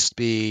it'll at least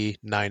be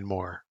 9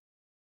 more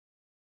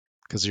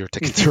because your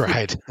ticket to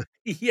ride.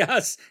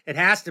 yes, it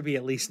has to be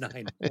at least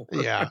 9 more.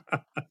 Yeah.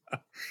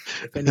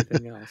 If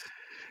anything else.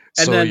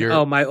 And So then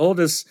you're my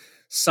oldest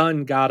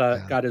son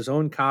yeah, got his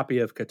own copy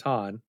of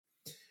Catan,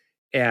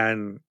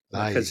 and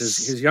because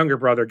nice. his younger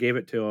brother gave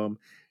it to him,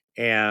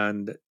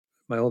 and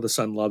my oldest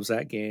son loves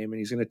that game, and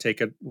he's going to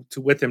take it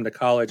with him to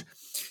college.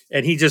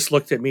 And he just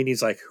looked at me and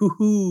he's like, "Hoo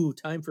hoo,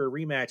 time for a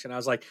rematch." And I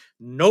was like,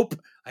 "Nope,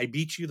 I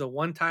beat you the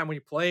one time we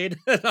played,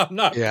 and I'm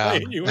not Yeah.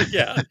 playing you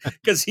again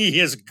because he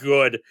is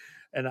good."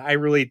 And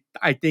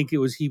I think it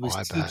was he Oh, was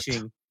I bet.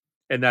 teaching,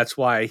 and that's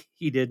why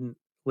he didn't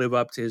live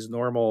up to his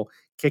normal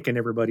kicking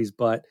everybody's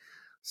butt.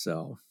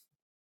 So,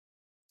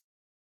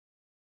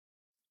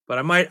 but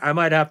I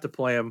might have to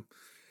play him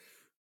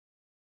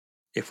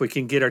if we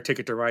can get our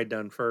ticket to ride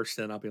done first.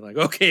 Then I'll be like,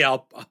 okay,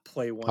 I'll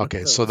play one of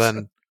Okay, those. so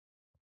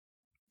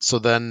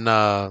then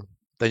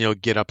you'll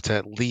get up to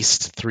at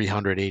least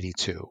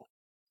 382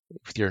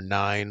 with your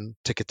 9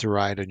 ticket to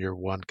ride and your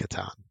 1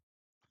 Catan.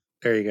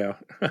 There you go.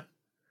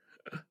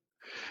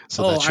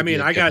 So Oh, that I should be mean,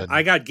 a given.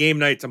 I got game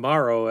night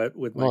tomorrow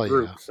with my Well, yeah.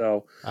 group.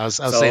 So I was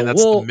saying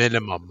that's the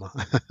minimum.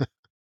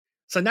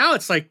 now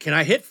it's like, can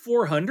I hit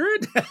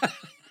 400?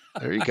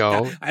 There you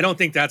go. I don't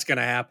think that's going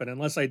to happen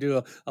unless I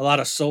do a lot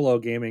of solo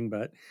gaming,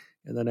 but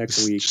in the next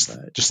Just week. just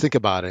But just think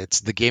about it.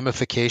 It's the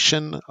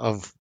gamification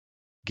of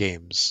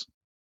games.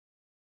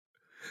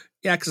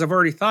 yeah, because I've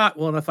already thought,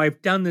 well, if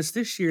I've done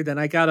this year, then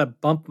I got to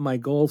bump my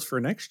goals for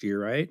next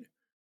year, right?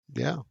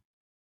 Yeah.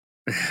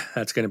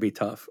 That's going to be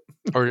tough.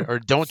 Or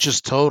don't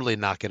just totally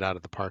knock it out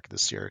of the park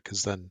this year,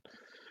 because then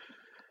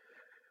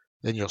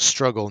you'll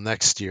struggle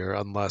next year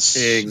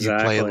unless you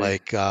play Exactly.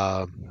 like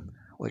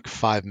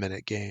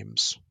 5-minute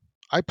games.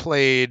 I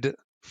played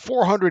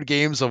 400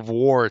 games of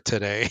War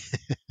today,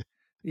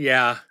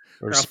 Yeah.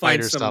 or Or I'll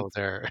find Spider some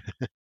Solitaire.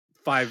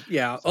 five.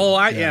 Yeah. So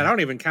I yeah, don't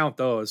even count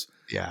those.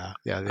 yeah,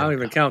 they I don't don't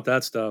even count. count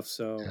that stuff.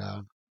 So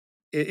Yeah,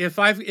 if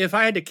I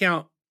had to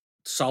count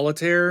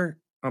solitaire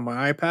on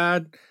my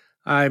iPad,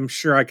 I'm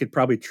sure I could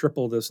probably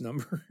triple this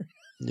number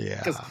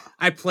because yeah,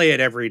 I play it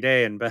every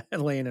day in bed,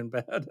 laying in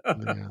bed.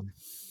 yeah,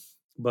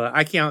 But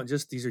I count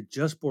just these are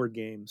just board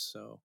games.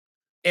 So,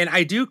 and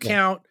I do yeah.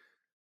 count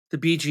the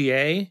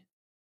BGA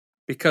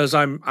because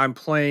I'm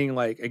playing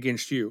like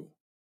against you.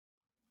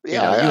 You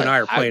Yeah, know, you and I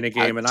are playing a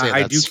I'd game, and say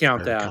I do that's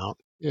count fair to that. count.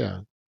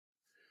 Yeah,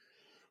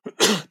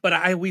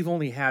 But we've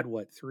only had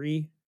what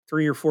three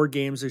or four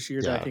games this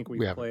year that I yeah, think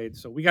we we've haven't. played.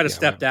 So we got to Yeah,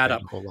 we step haven't that played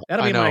up. a whole lot.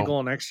 That'll I be my know.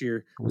 goal next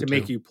year We to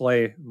make too. you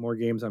play more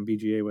games on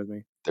BGA with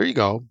me. There you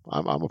go.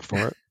 I'm up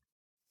for it.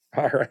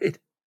 All right.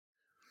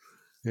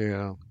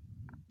 Yeah.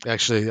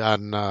 Actually,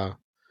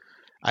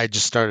 I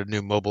just started a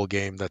new mobile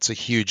game that's a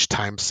huge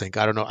time sink.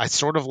 I don't know. I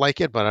sort of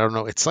like it, but I don't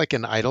know. It's like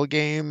an idle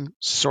game,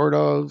 sort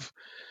of,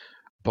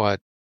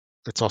 but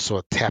it's also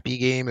a tappy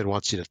game. It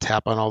wants you to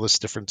tap on all this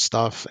different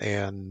stuff,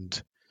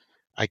 and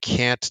I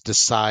can't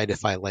decide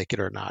if I like it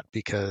or not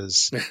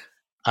because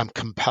I'm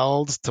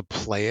compelled to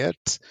play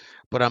it,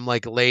 but I'm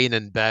like laying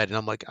in bed and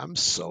I'm like, I'm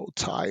so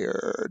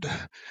tired,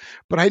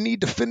 but I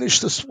need to finish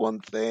this one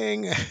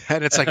thing,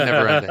 and it's like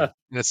never ending.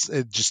 And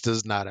it just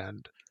does not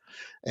end.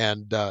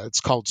 And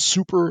it's called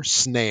Super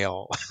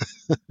Snail,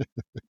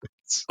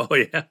 Oh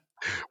yeah.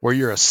 where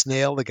you're a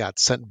snail that got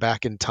sent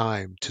back in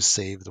time to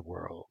save the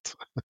world.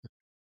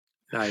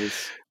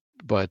 Nice.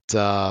 But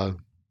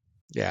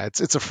Yeah,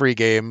 it's a free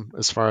game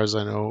as far as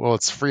I know. Well,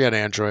 it's free on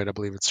Android. I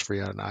believe it's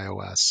free on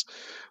iOS.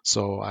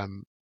 So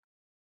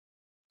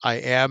I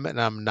am and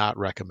I'm not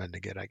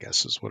recommending it, I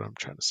guess is what I'm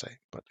trying to say.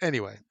 But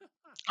anyway.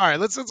 All right,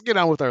 let's get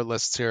on with our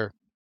lists here.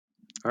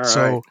 All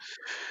right.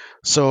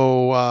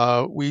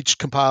 So we each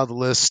compiled a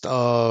list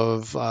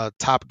of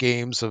top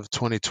games of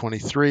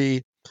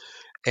 2023,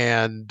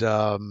 and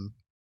um,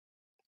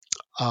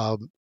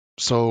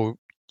 so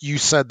you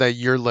said that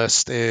your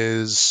list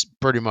is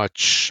pretty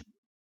much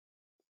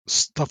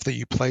stuff that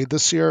you played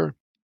this year.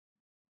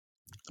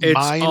 It's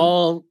Mine,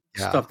 all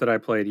yeah, stuff that I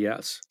played,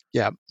 yes.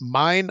 yeah,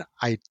 mine.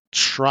 I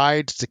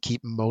tried to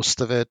keep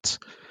most of it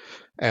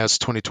as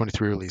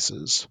 2023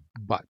 releases,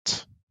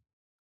 but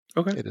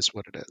Okay. it is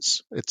what it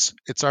is.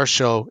 It's our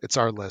show. It's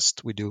our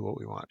list. We do what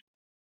we want.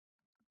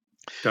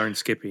 Darn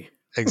Skippy.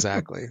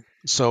 Exactly.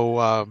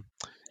 So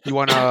you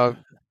wanna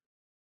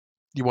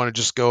you wanna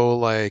just go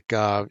like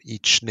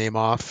each name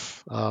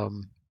off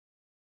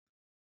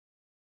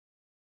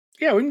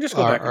Yeah, we can just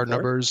go back and our forth.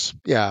 numbers?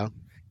 Yeah,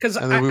 Because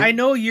and then I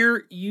know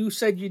you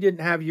said you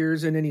didn't have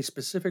yours in any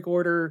specific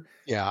order,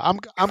 yeah, I'm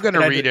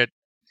gonna and read it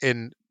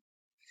in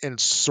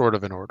sort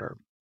of an order.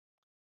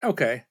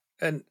 okay,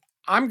 and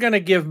I'm gonna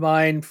give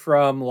mine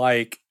from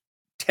like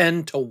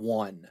 10 to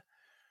 1,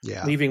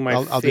 Yeah, leaving my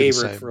I'll do the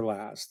favorite same. for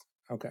last.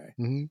 Okay,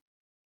 hmm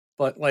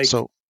but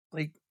So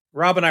like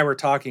Rob and I were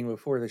talking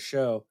before the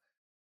show,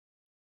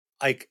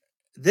 like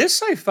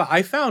this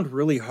I found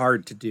really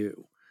hard to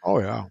do oh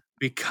yeah.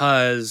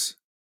 because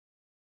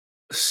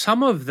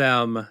some of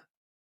them,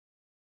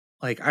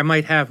 like I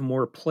might have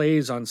more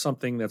plays on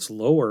something that's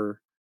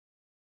lower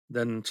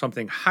than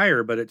something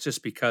higher, but it's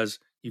just because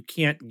you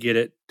can't get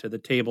it to the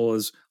table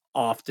as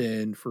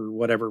often for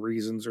whatever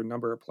reasons or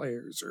number of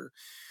players or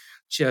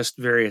just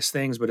various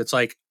things. But it's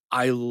like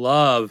I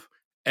love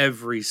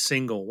every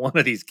single one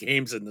of these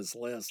games in this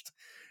list.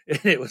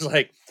 And it was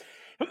like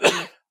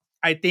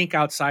I think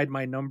outside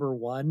my number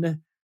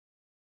one,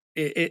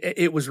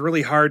 it was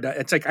really hard.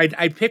 It's like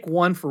I'd pick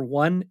one for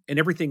one, and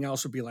everything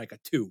else would be like a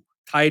two,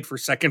 tied for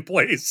second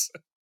place.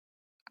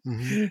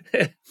 hmm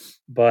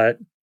But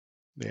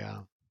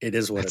Yeah, it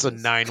is what it's it a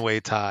is. nine-way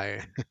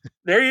tie.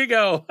 There you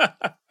go.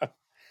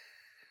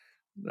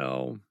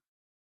 No,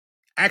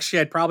 actually,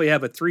 I'd probably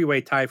have a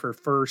three-way tie for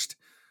first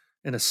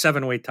and a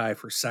seven-way tie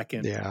for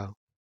second. Yeah.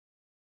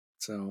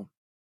 So,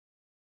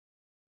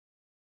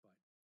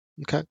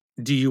 Okay.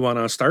 do you want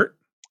to start?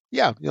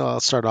 Yeah. I'll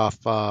start off.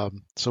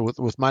 So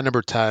with my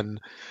number 10,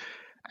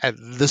 and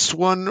this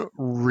one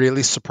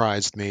really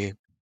surprised me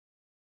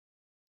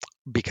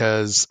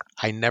because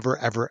I never,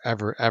 ever,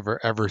 ever, ever,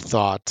 ever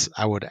thought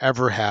I would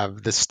ever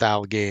have this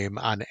style game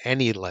on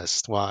any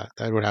list. Well,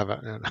 I would have it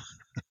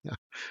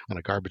on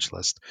a garbage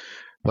list.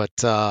 But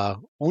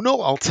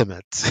Uno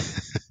Ultimate.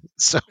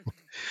 So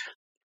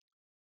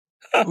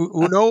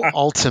Uno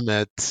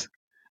Ultimate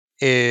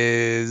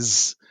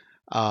is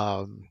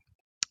um,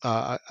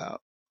 I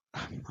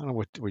don't know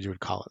what you would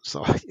call it.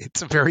 So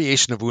it's a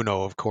variation of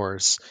Uno, of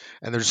course,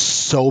 and there's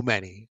so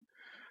many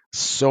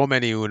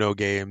Uno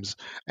games,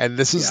 and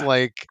this is Yeah.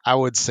 like I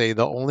would say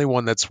the only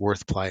one that's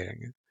worth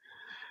playing.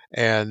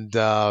 And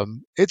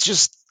it's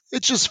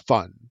just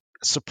fun,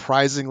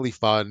 surprisingly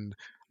fun.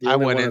 The I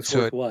only went one that's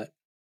into worth it what?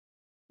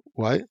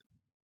 what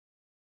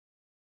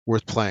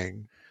worth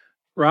playing.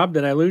 Rob,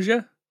 did I lose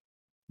you?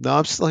 No,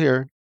 I'm still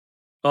here.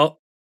 Oh,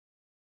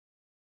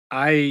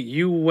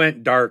 you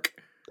went dark.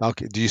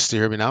 Okay, do you still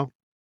hear me now?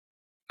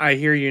 I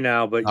hear you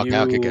now, but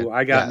Okay, good.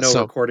 I got Yeah, no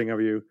so recording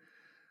of you.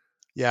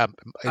 yeah,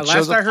 it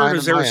shows Last up I heard fine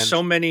was on there my was end.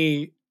 so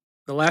many.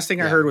 The last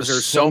thing I Yeah, heard was there's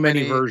there's so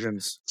many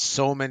versions.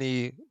 so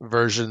many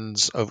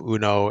versions of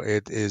Uno.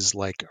 It is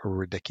like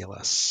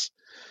ridiculous.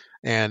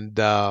 And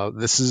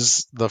this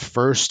is the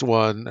first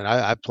one, and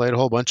I played a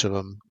whole bunch of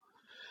them.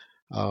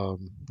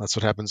 That's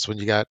what happens when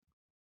you got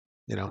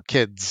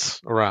kids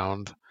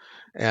around,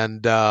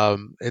 and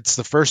it's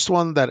the first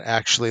one that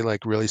actually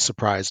like really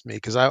surprised me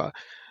because I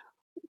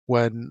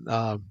when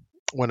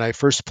I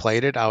first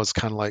played it, I was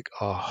kind of like,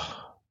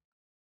 oh,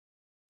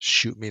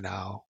 shoot me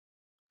now.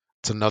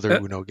 It's another Uh,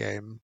 Uno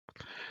game,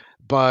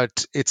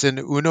 but it's an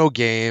Uno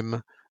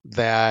game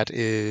that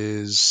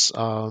is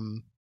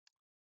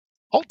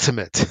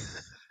ultimate.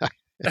 I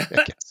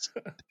guess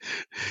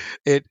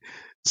it.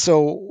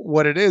 So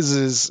what it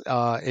is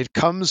it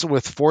comes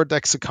with four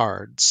decks of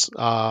cards.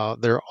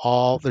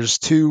 There's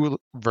two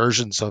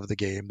versions of the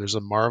game. There's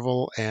a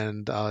Marvel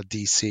and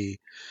DC.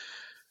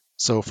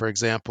 So for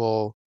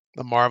example,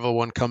 the Marvel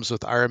one comes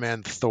with Iron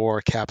Man,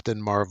 Thor,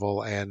 Captain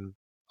Marvel, and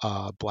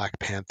Black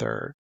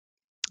Panther.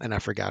 And I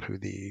forgot who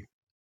the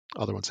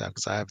other ones have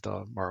because I have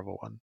the Marvel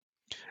one.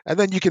 And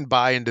then you can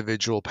buy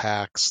individual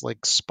packs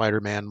like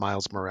Spider-Man,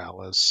 Miles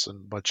Morales,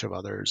 and a bunch of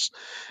others.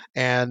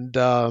 And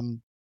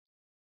they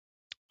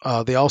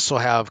also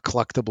have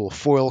collectible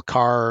foil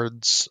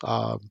cards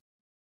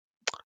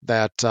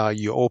that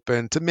you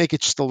open to make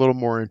it just a little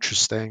more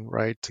interesting,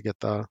 right? To get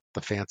the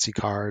fancy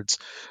cards.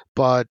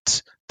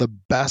 But the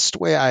best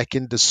way I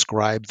can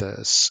describe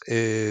this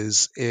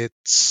is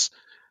it's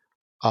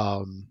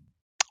um,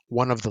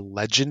 one of the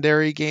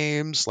legendary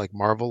games, like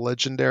Marvel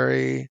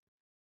Legendary,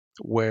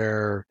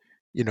 where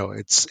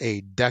it's a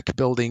deck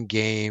building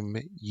game.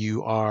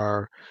 You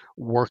are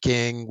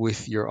working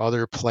with your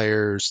other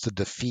players to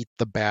defeat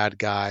the bad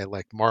guy.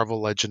 Like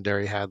Marvel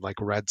Legendary had like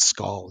Red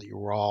Skull. You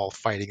were all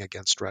fighting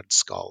against Red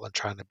Skull and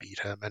trying to beat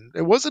him, and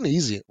it wasn't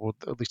easy. Well,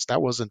 at least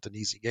that wasn't an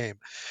easy game.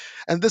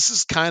 And this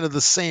is kind of the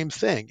same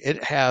thing.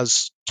 It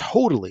has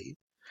totally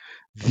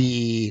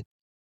the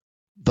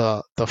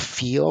the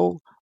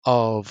feel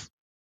of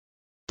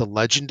the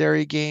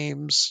legendary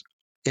games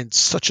in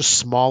such a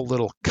small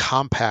little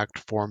compact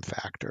form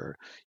factor.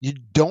 You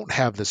don't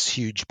have this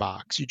huge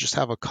box. You just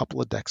have a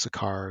couple of decks of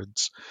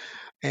cards,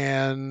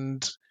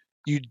 and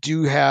you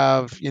do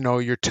have,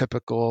 your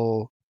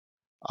typical,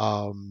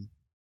 some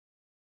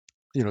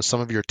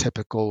of your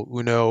typical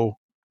Uno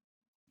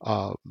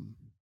um,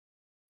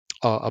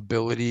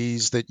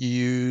 abilities that you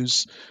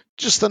use,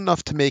 just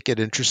enough to make it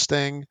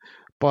interesting.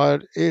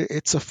 But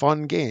it's a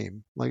fun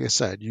game. Like I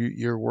said,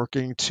 you're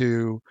working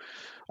to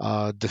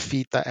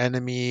defeat the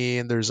enemy,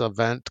 and there's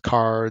event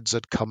cards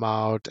that come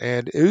out,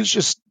 and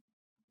it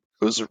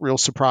was a real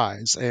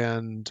surprise.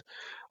 And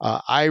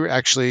I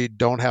actually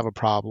don't have a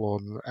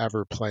problem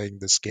ever playing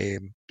this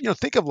game.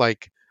 Think of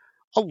like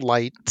a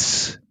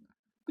light,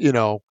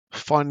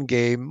 fun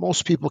game.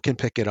 Most people can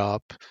pick it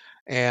up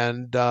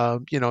and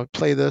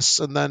play this,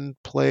 and then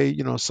play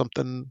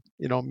something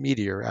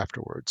meatier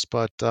afterwards.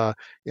 But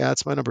yeah,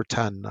 it's my number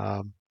 10,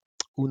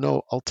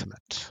 Uno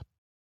Ultimate.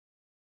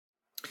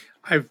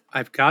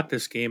 I've got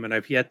this game and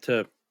I've yet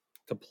to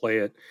play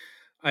it.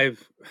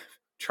 I've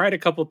tried a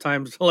couple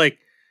times to like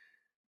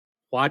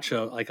watch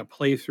a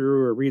playthrough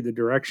or read the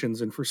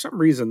directions, and for some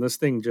reason this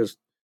thing just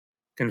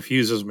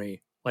confuses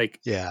me. Like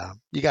Yeah,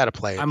 you got to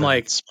play it, I'm then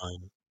like it's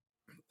fine.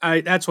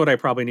 I that's what I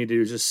probably need to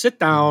do is just sit Hmm.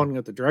 down,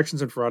 get the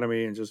directions in front of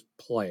me, and just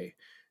play,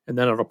 and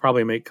then it'll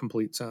probably make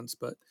complete sense.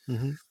 But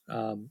Hmm.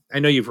 I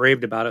know you've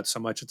raved about it so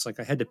much; it's like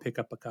I had to pick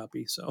up a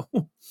copy. So,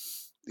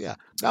 Yeah.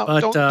 Now,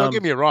 but don't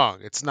get me wrong.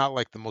 It's not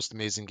like the most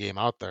amazing game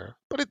out there,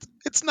 but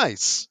it's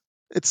nice.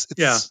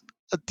 yeah, It's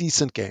a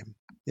decent game.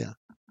 Yeah.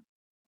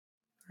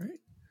 all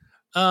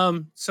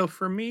right. So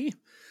for me,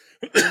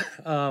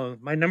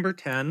 my number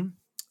 10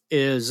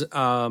 is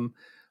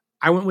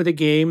I went with a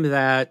game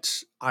that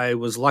I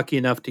was lucky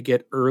enough to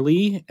get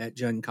early at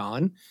Gen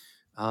Con.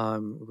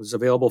 It was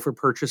available for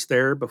purchase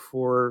there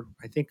before,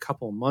 I think, a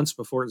couple of months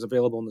before it was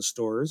available in the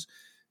stores.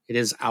 It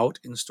is out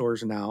in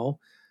stores now.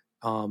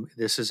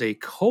 This is a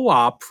co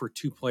op for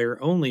 2 player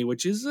only,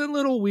 which is a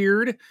little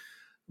weird,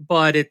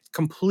 but it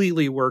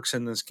completely works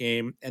in this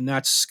game, and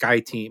that's Sky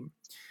Team.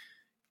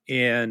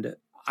 And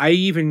I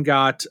even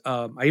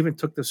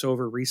took this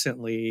over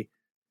recently,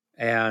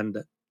 and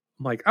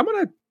I'm like, I'm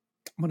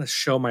gonna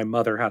show my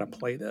mother how to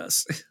play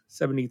this.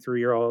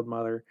 73-year-old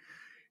mother.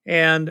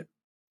 And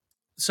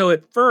so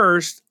at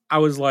first I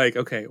was like,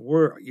 okay,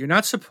 you're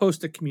not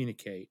supposed to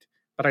communicate.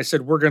 But I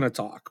said, we're gonna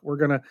talk.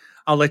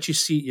 I'll let you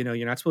see,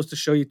 you're not supposed to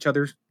show each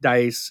other's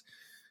dice.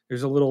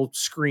 There's a little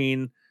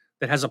screen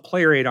that has a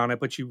player aid on it,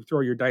 but you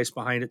throw your dice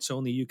behind it so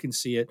only you can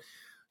see it.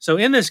 So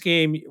in this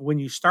game, when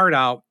you start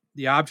out,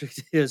 the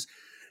object is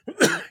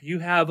you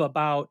have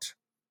about,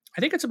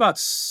 I think it's about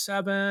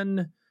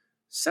 7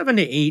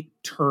 to 8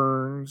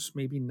 turns,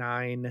 maybe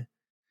 9,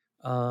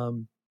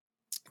 um,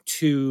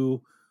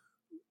 to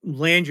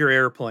land your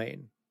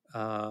airplane.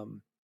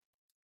 Um,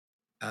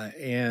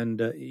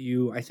 and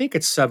I think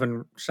it's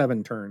seven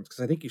turns because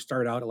I think you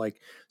start out at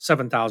like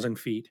 7,000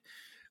 feet.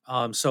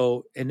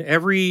 So in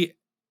every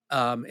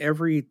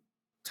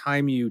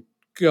time you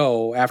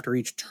go after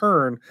each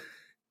turn,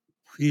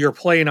 your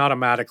plane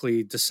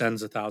automatically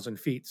descends 1,000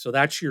 feet. So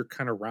that's your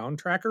kind of round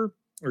tracker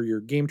or your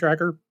game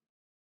tracker.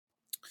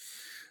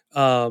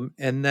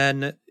 And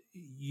then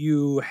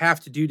you have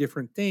to do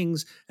different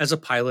things as a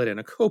pilot and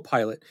a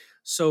co-pilot.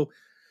 So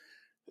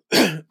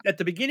at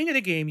the beginning of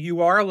the game,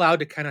 you are allowed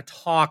to kind of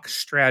talk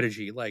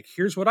strategy, like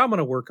here's what I'm going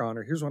to work on,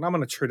 or here's what I'm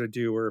going to try to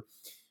do, or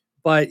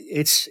but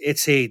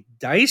it's a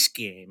dice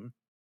game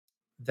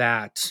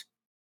that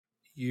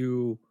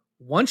you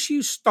once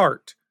you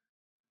start,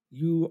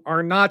 you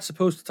are not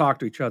supposed to talk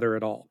to each other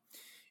at all.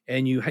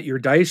 And your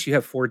dice, you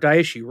have 4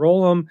 dice, you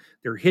roll them,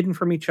 they're hidden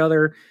from each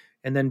other,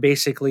 and then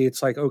basically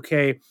it's like,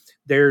 okay,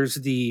 there's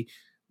the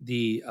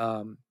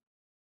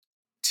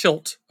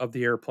tilt of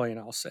the airplane,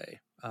 I'll say,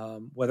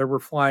 whether we're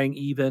flying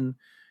even,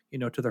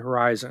 to the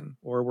horizon,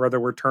 or whether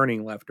we're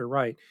turning left or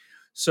right.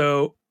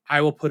 So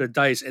I will put a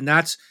dice, and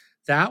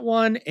that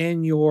one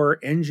and your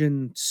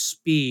engine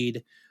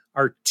speed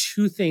are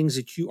 2 things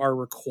that you are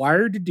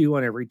required to do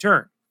on every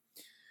turn,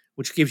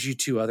 which gives you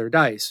 2 other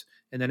dice.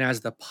 And then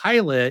as the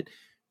pilot,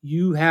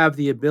 you have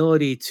the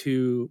ability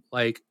to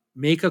like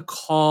make a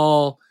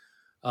call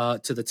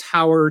to the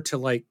tower to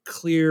like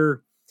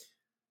clear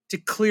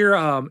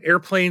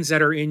airplanes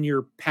that are in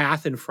your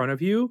path in front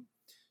of you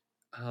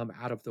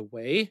out of the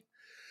way,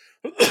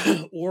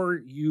 or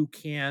you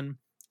can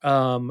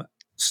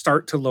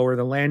start to lower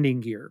the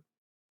landing gear,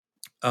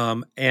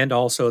 and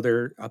also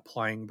they're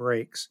applying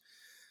brakes.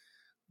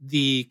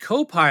 The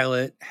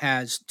co-pilot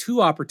has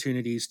two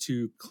opportunities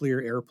to clear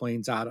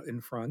airplanes out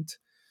in front,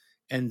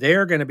 and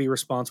they're going to be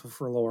responsible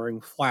for lowering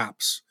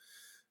flaps.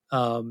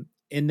 And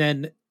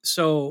then,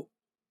 so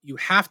you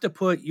have to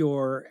put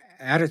your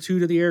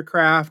attitude of the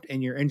aircraft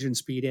and your engine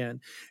speed in.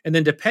 And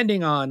then,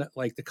 depending on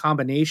like the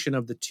combination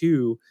of the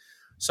two,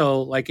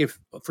 so like if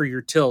for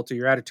your tilt or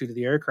your attitude of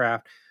the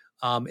aircraft,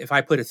 if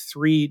I put a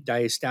 3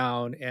 dice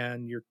down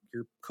and your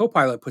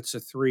co-pilot puts a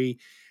 3,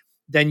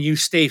 then you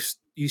stay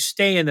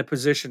in the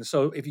position.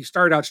 So if you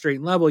start out straight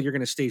and level, you're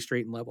going to stay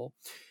straight and level.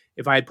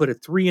 If I had put a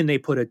 3 and they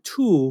put a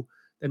 2,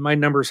 then my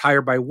number is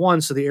higher by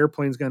 1, so the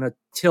airplane's going to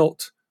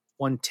tilt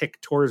 1 tick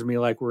towards me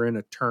like we're in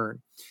a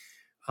turn.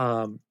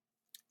 Um,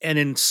 and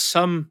in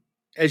some,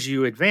 as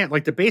you advance,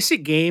 like the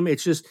basic game,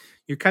 it's just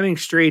you're coming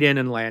straight in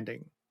and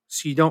landing,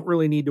 so you don't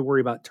really need to worry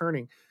about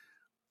turning.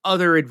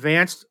 Other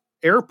advanced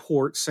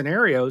airport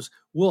scenarios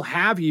will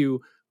have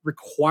you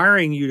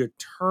requiring you to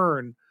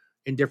turn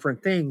in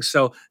different things.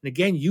 So, and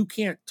again, you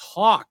can't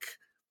talk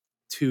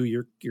to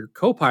your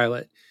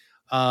co-pilot.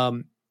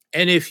 Um,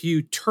 and if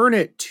you turn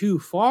it too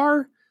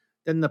far,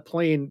 then the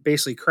plane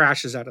basically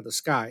crashes out of the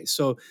sky.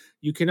 So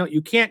you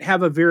can't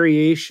have a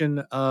variation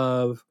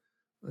of,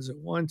 was it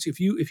once, if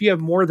you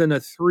have more than a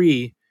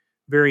 3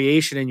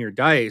 variation in your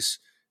dice,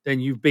 then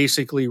you've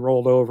basically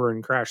rolled over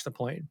and crashed the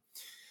plane.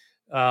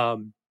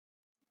 Um,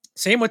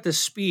 Same with the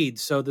speed.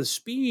 So the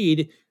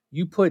speed,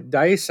 you put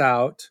dice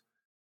out,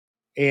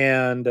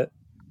 and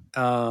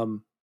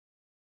um,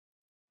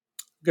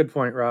 good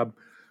point, Rob.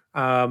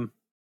 Um,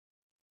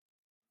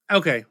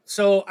 okay,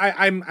 so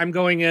I'm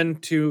going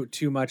into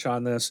too much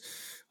on this.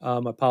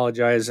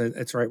 Apologize.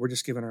 It's right. We're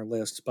just giving our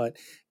lists, but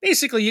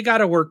basically, you got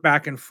to work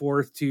back and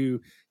forth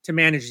to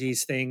manage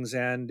these things,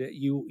 and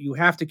you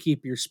have to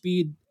keep your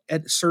speed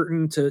at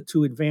certain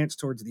to advance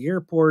towards the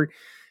airport.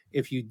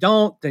 If you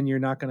don't, then you're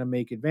not going to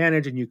make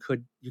advantage, and you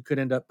could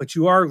end up. But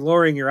you are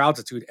lowering your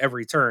altitude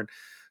every turn.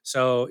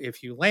 So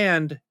if you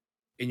land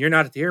and you're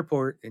not at the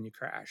airport, then you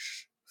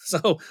crash.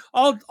 So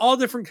all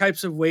different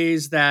types of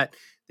ways that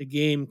the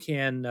game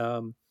can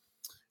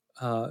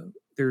uh,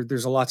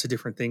 there's a lots of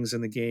different things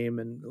in the game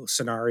and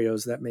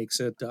scenarios that makes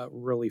it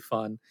really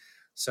fun.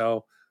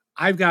 So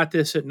I've got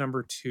this at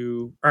number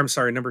 2, or I'm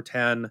sorry, number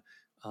 10.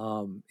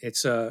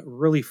 It's a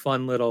really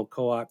fun little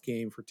co-op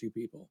game for 2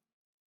 people.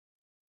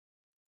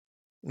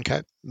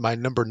 Okay. My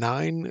number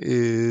 9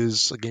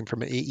 is a game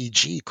from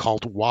AEG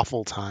called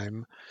Waffle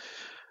Time.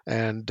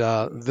 And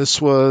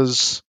this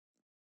was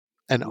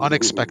an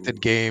unexpected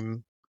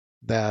game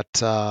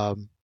that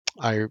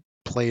I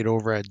played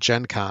over at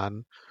Gen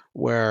Con,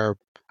 where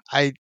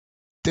I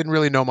didn't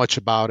really know much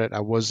about it. I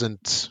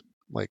wasn't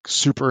like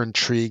super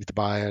intrigued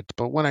by it,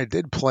 but when I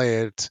did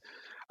play it,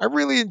 I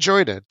really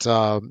enjoyed it.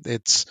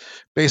 It's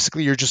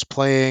basically you're just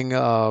playing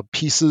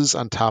pieces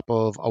on top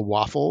of a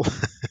waffle,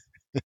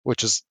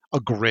 which is a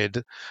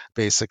grid,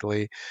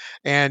 basically,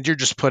 and you're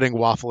just putting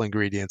waffle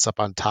ingredients up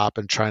on top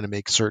and trying to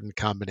make certain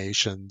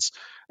combinations.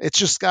 It's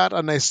just got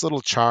a nice little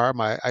charm.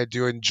 I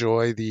do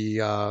enjoy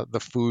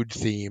the food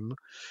theme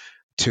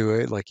to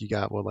it. Like you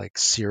got with like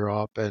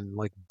syrup and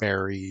like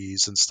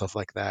berries and stuff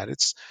like that.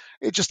 It's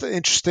just an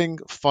interesting,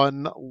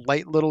 fun,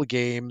 light little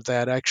game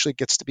that actually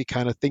gets to be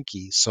kind of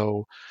thinky.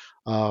 So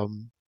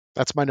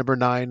that's my number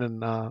 9,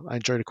 and I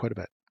enjoyed it quite a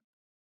bit.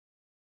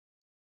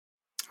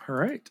 All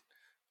right.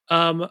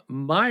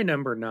 My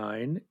number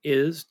 9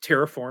 is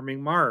Terraforming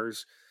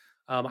Mars.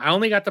 I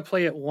only got to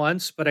play it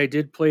once, but I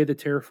did play the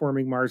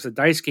Terraforming Mars, the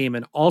dice game,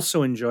 and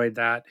also enjoyed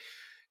that.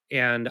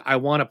 And I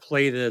want to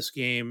play this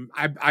game.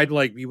 I'd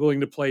like be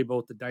willing to play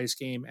both the dice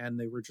game and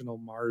the original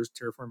Mars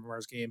Terraforming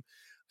Mars game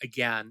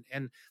again.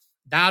 And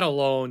that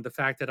alone, the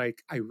fact that I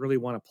really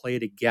want to play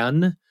it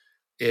again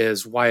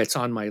is why it's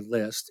on my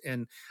list.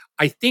 And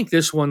I think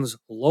this one's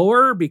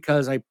lower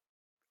because I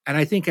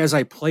think as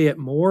I play it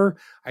more,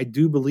 I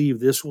do believe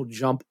this will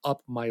jump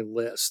up my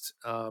list.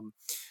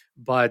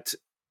 But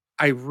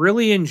I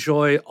really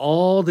enjoy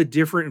all the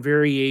different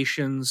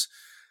variations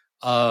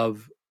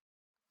of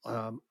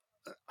um,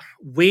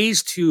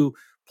 ways to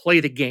play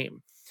the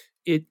game.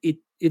 It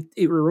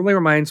really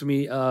reminds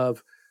me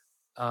of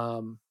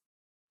um,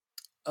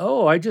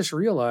 oh, I just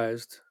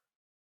realized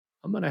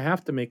I'm gonna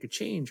have to make a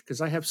change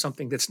because I have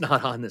something that's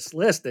not on this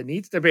list that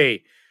needs to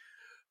be.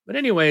 But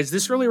anyways,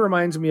 this really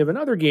reminds me of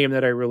another game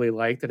that I really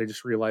like that I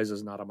just realized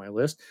is not on my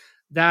list.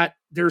 That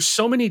there's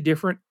so many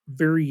different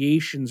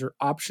variations or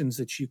options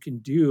that you can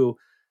do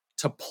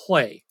to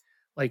play.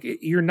 Like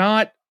you're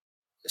not,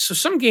 so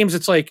some games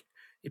it's like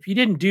if you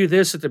didn't do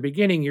this at the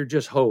beginning, you're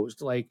just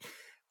hosed. Like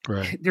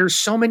Right. there's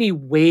so many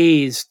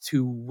ways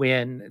to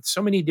win,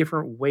 so many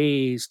different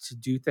ways to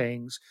do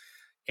things.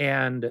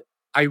 And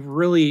I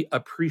really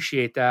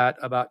appreciate that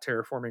about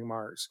Terraforming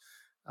Mars.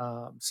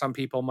 Some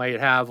people might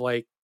have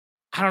like,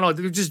 I don't know,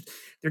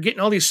 they're getting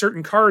all these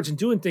certain cards and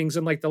doing things.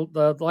 And like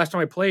the last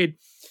time I played,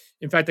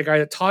 in fact, the guy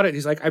that taught it,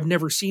 he's like, I've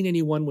never seen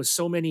anyone with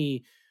so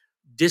many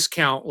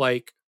discount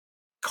like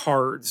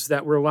cards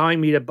that were allowing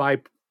me to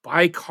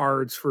buy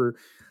cards for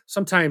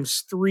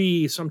sometimes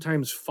 3,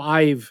 sometimes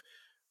 5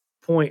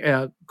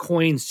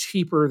 coins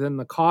cheaper than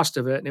the cost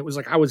of it, and it was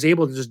like I was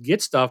able to just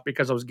get stuff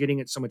because I was getting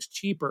it so much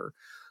cheaper.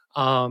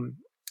 Um,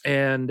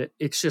 and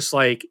it's just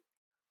like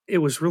it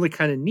was really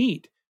kind of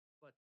neat.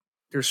 But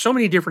there's so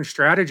many different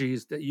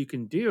strategies that you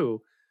can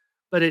do.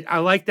 But I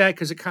like that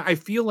because I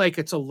feel like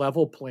it's a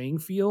level playing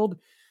field,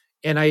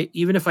 and I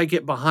even if I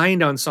get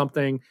behind on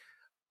something,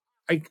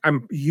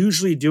 I'm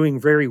usually doing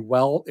very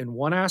well in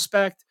one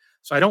aspect,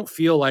 so I don't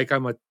feel like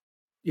I'm a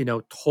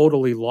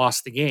totally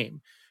lost the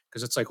game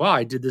because it's like, wow,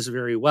 I did this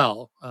very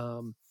well.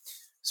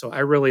 So I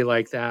really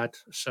like that.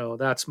 So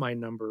that's my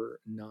number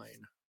 9.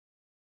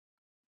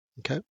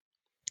 Okay.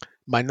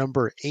 My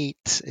number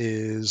 8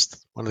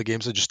 is one of the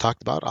games I just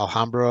talked about,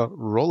 Alhambra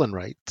Roll and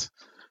Write.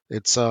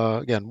 It's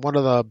again one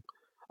of the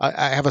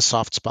I have a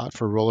soft spot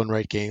for roll and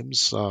write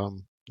games.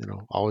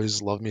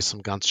 Always love me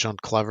some Ganz schön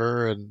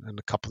clever and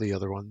a couple of the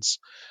other ones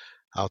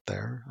out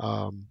there.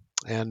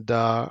 And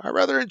I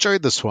rather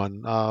enjoyed this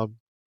one.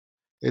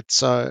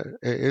 It's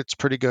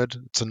pretty good.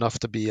 It's enough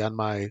to be on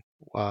my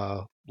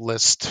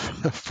list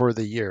for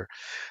the year.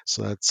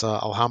 So that's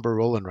Alhambra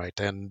Roll and Write,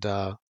 and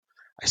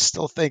I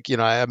still think,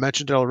 I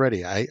mentioned it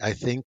already. I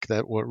think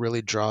that what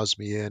really draws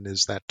me in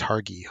is that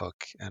Targi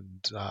hook,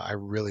 and I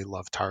really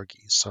love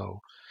Targi.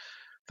 So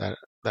that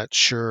that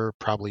sure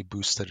probably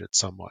boosted it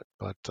somewhat.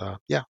 But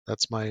yeah,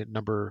 that's my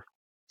number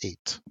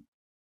 8.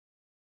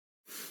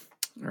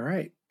 All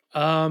right.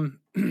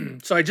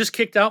 So I just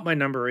kicked out my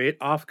number 8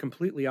 off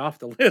completely off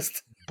the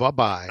list. Bye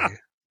bye.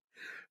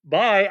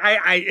 Bye.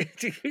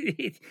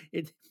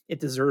 It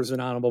deserves an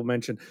honorable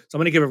mention. So I'm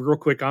going to give a real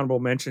quick honorable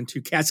mention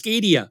to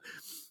Cascadia.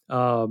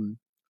 Um,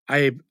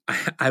 I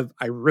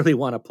I really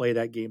want to play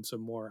that game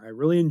some more. I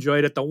really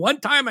enjoyed it the one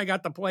time I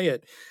got to play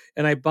it,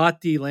 and I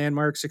bought the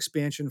Landmarks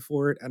expansion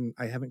for it, and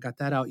I haven't got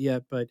that out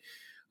yet. But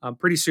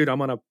pretty soon I'm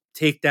gonna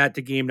take that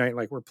to game night,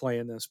 like we're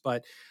playing this.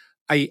 But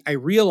I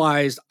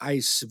realized I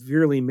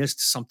severely missed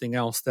something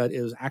else that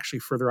is actually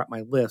further up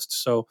my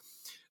list.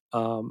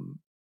 Um,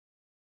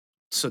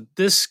 so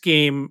this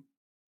game,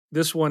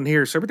 this one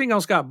here, so everything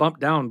else got bumped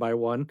down by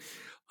one.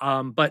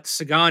 But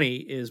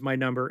Sagani is my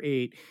number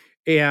 8.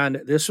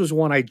 And this was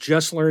one I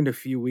just learned a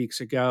few weeks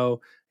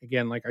ago.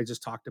 Again, like I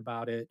just talked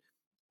about it.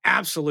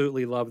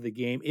 Absolutely love the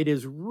game. It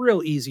is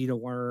real easy to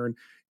learn.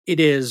 It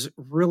is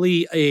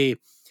really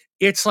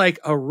it's like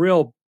a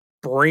real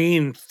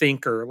brain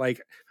thinker.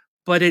 Like,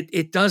 but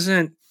it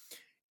doesn't,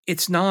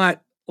 it's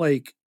not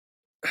like,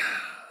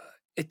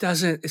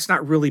 it's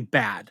not really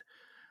bad.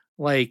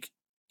 Like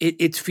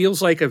it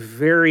feels like a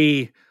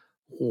very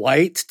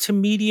light to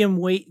medium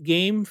weight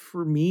game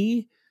for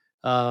me.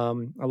 A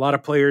lot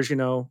of players,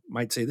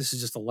 might say this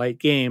is just a light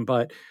game,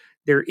 but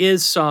there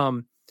is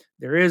some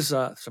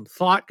some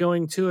thought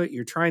going to it.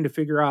 You're trying to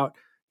figure out,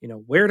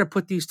 where to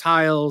put these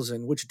tiles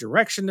and which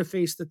direction to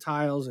face the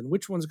tiles and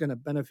which one's going to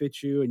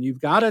benefit you. And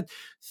you've got to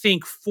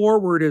think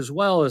forward as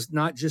well as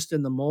not just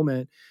in the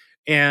moment.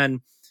 And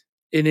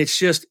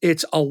it's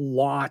a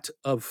lot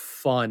of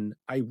fun.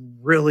 I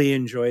really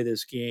enjoy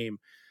this game.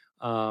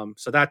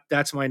 So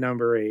that's my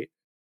number 8.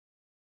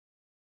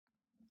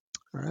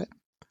 All right.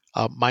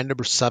 My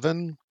number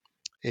 7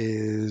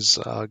 is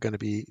going to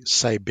be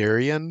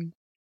Siberian.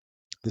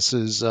 This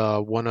is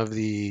one of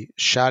the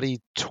Shadi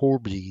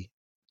Torbe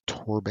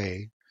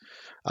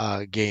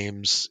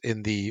games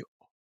in the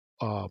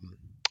um,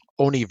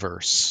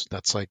 Oniverse.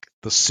 That's like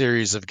the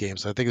series of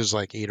games. I think there's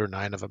like 8 or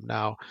 9 of them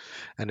now,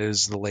 and it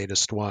is the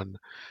latest one.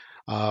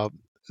 Uh,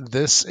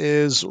 this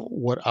is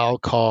what I'll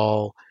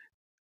call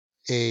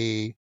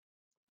a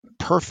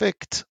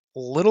perfect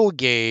little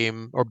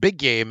game or big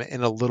game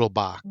in a little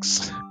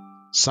box.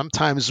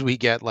 Sometimes we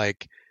get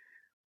like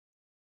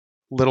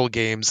little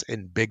games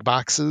in big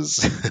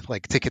boxes,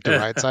 like ticket to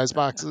ride size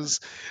boxes.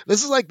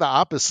 This is like the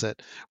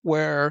opposite,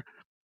 where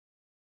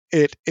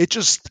it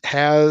just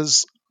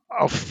has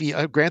a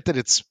feel. Granted,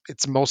 it's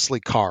mostly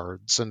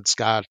cards and it's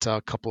got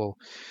a couple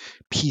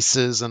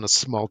pieces and a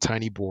small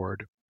tiny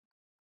board,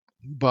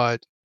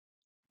 but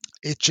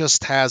it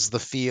just has the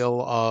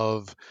feel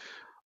of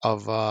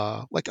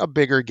like a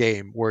bigger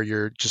game where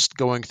you're just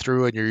going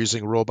through and you're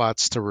using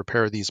robots to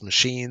repair these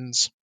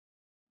machines.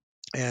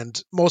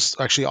 And most,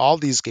 actually, all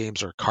these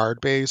games are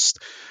card based.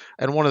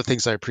 And one of the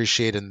things I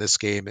appreciate in this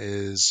game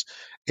is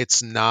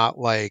it's not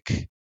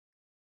like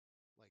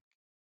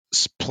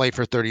play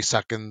for 30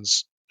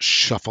 seconds,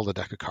 shuffle the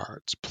deck of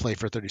cards, play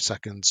for 30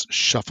 seconds,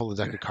 shuffle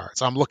the deck of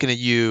cards. I'm looking at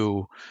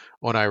you,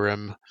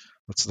 Onirem.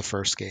 What's the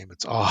first game?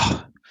 It's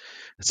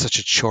such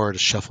a chore to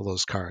shuffle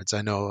those cards.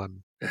 I know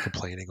I'm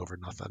complaining over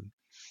nothing,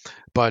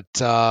 but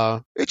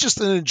it's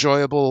just an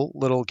enjoyable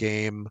little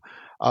game.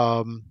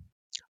 Um,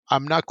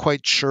 I'm not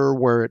quite sure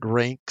where it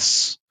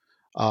ranks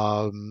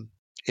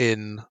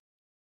in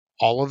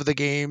all of the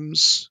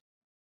games.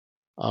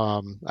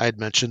 I had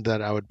mentioned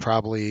that I would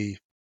probably,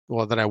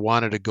 well, that I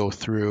wanted to go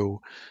through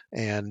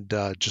and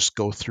just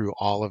go through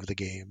all of the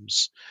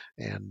games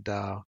and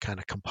kind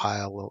of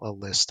compile a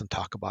list and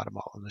talk about them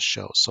all on the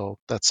show. So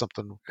that's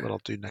something that I'll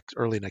do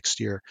early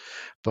next year.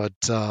 But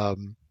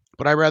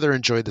But I rather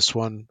enjoyed this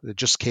one. It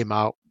just came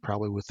out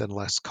probably within the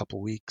last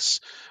couple weeks.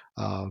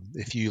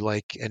 If you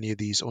like any of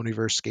these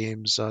Oniverse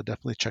games,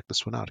 definitely check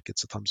this one out. It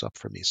gets a thumbs up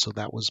from me. So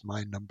that was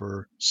my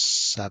number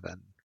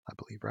 7, I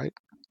believe, right?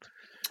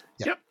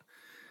 Yeah. Yep.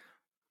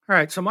 All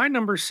right. So my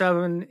number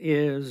 7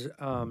 is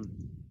a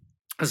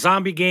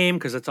zombie game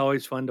because it's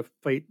always fun to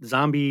fight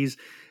zombies.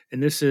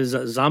 And this is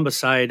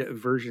Zombicide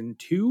version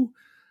 2.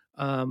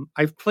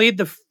 I've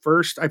played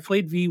I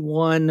played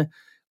V1,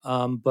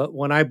 but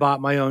when I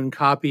bought my own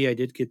copy, I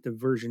did get the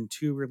version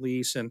 2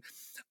 release. And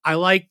I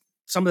like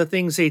some of the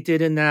things they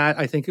did in that.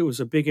 I think it was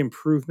a big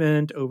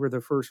improvement over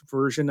the first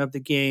version of the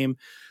game.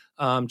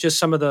 Just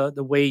some of the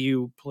way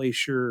you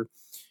place your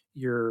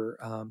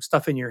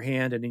stuff in your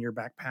hand and in your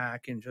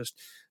backpack, and just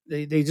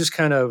they just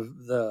kind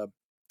of the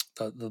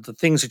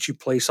things that you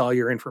place all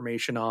your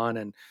information on,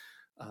 and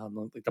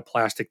like the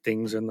plastic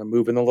things and the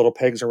moving the little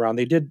pegs around.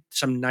 They did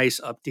some nice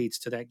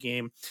updates to that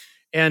game,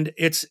 and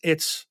it's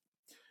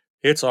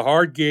a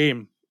hard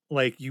game.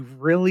 Like, you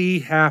really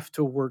have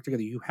to work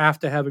together. You have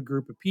to have a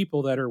group of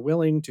people that are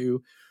willing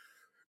to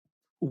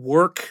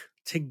work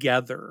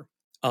together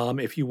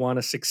if you want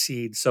to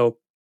succeed. So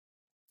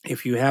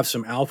if you have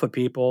some alpha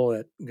people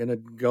that are going to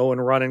go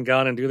and run and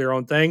gun and do their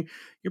own thing,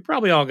 you're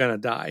probably all going to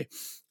die.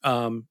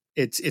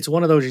 It's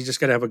one of those, you just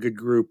got to have a good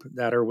group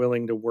that are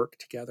willing to work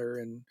together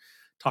and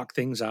talk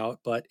things out.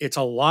 But it's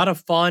a lot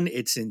of fun.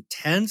 It's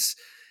intense,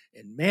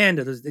 and man,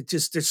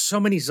 there's so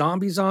many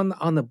zombies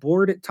on the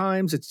board at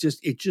times. It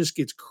just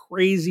gets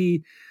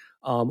crazy,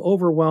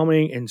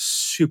 overwhelming, and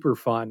super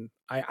fun.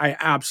 I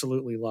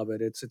absolutely love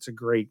it. It's a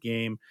great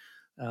game.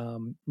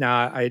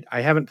 Now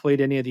I haven't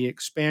played any of the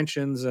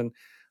expansions, and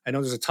I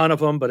know there's a ton of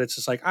them, but it's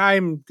just like,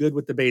 I'm good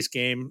with the base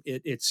game.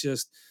 It's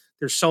just,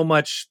 there's so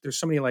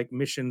many like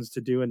missions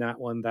to do in that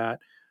one that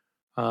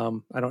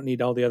I don't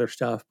need all the other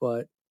stuff,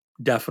 but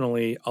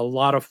definitely a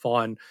lot of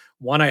fun.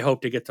 One I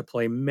hope to get to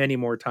play many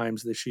more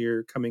times this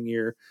coming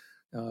year.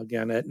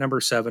 Again, at number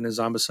 7 is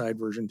Zombicide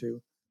version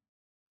 2.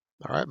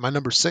 All right, my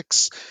number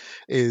 6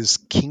 is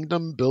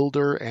Kingdom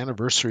Builder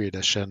Anniversary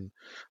Edition.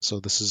 So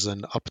this is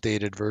an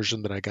updated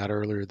version that I got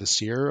earlier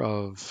this year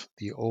of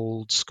the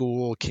old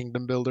school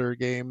Kingdom Builder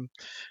game,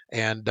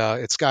 and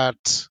it's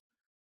got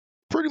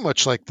pretty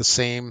much like the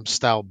same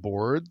style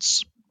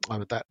boards.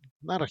 That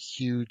not a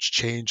huge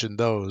change in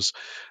those,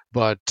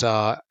 but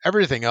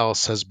everything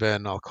else has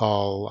been, I'll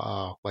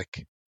call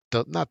like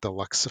not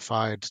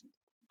deluxified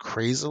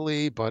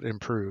crazily, but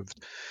improved.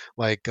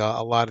 Like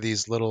a lot of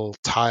these little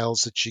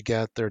tiles that you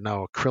get, they're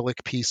now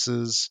acrylic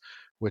pieces,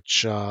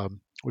 which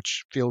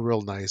feel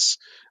real nice.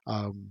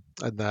 And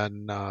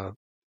then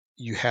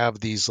you have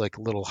these like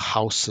little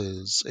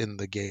houses in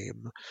the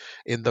game.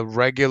 In the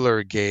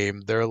regular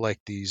game, they're like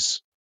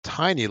these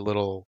tiny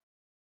little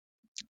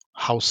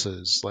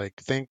houses. Like,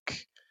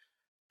 think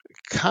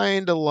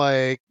kind of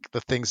like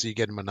the things that you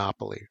get in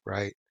Monopoly,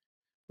 right?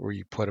 Where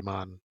you put them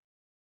on,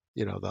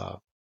 the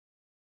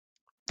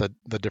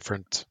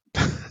different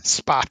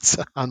spots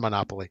on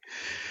Monopoly.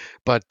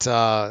 But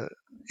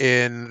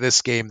in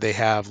this game, they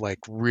have like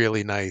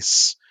really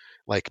nice,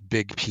 like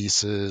big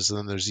pieces, and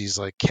then there's these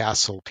like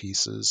castle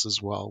pieces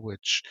as well,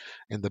 which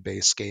in the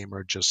base game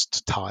are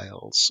just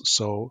tiles.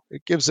 So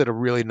it gives it a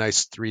really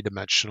nice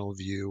 3-dimensional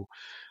view,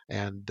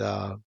 and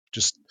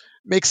just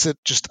makes it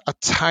just a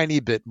tiny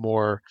bit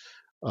more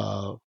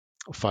uh,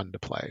 fun to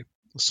play.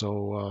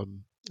 So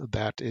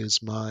that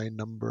is my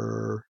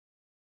number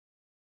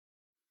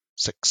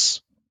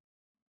 6.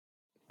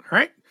 All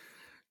right.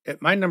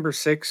 At my number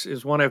 6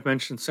 is one I've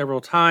mentioned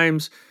several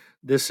times.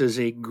 This is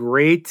a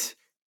great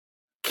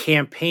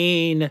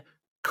campaign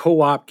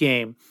co-op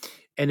game,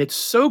 and it's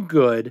so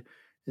good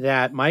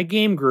that my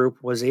game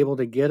group was able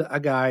to get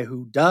a guy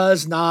who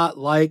does not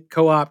like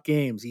co-op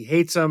games. He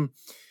hates them.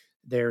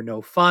 They're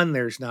no fun.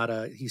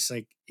 He's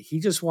like, he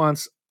just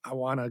wants, I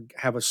want to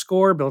have a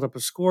score, build up a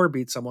score,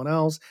 beat someone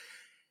else.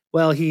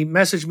 Well, he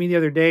messaged me the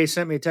other day,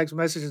 sent me a text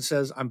message and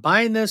says, I'm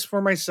buying this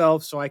for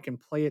myself so I can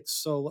play it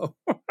solo.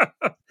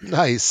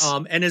 Nice.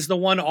 And is the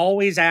one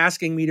always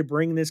asking me to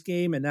bring this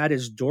game, and that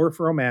is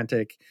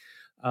Dorfromantik.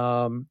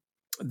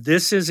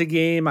 This is a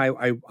game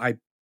I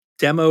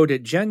demoed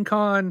at Gen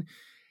Con,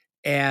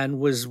 and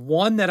was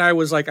one that I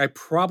was like, I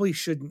probably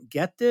shouldn't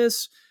get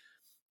this.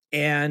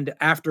 And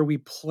after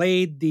we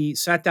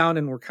sat down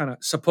and were kind of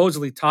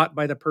supposedly taught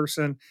by the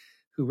person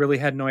who really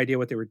had no idea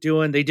what they were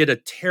doing, they did a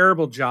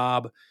terrible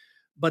job.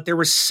 But there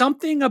was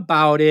something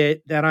about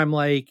it that I'm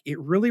like, it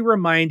really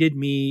reminded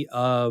me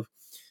of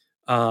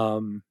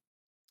like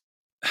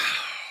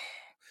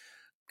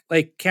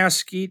not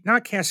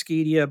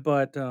Cascadia,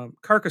 but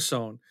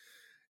Carcassonne.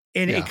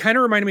 And it Yeah. kind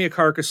of reminded me of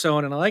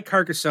Carcassonne, and I like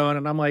Carcassonne.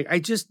 And I'm like,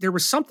 there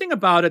was something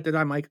about it that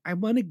I'm like, I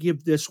want to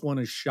give this one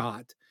a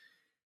shot.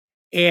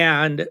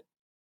 And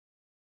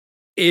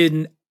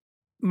in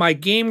my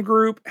game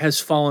group has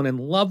fallen in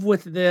love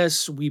with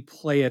this. We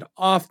play it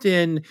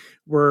often.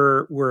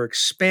 We're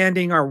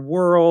expanding our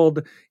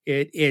world.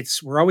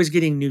 We're always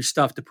getting new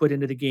stuff to put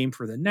into the game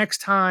for the next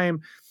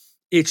time.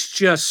 It's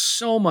just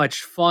so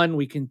much fun.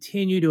 We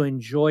continue to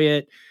enjoy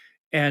it.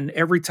 And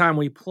every time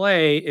we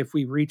play, if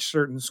we reach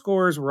certain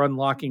scores, we're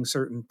unlocking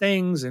certain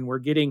things and we're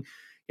getting,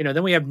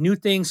 then we have new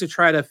things to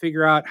try to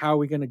figure out how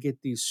we're going to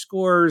get these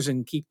scores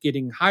and keep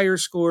getting higher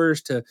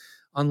scores to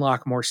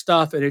unlock more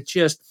stuff. And it's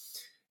just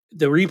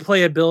the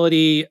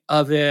replayability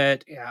of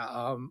it,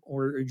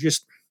 or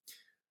just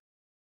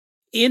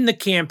in the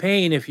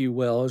campaign, if you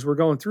will, as we're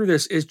going through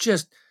this, is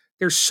just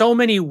there's so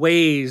many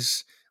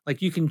ways.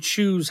 Like you can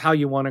choose how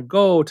you want to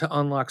go to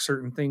unlock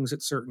certain things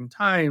at certain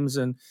times.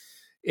 And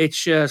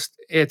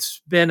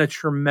it's been a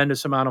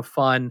tremendous amount of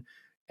fun.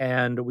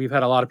 And we've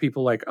had a lot of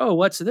people like, oh,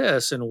 what's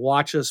this? And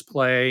watch us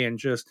play. And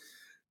just,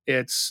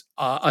 it's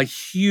a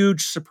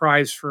huge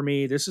surprise for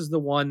me. This is the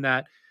one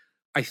that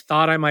I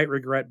thought I might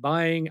regret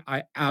buying.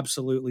 I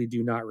absolutely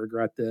do not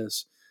regret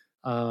this.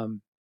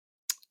 Um,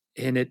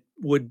 and it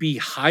would be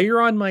higher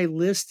on my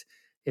list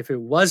if it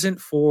wasn't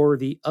for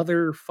the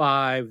other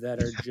five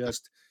that are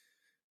just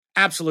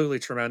absolutely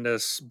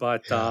tremendous.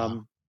 But Yeah.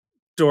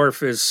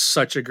 Dorf is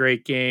such a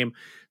great game.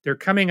 They're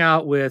coming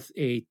out with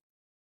a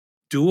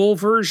dual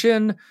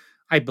version.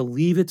 I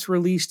believe it's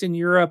released in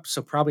Europe,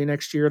 so probably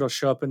next year it'll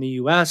show up in the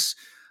US.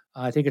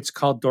 I think it's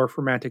called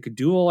Dorfromantik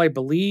Duel, I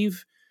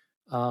believe.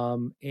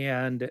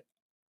 And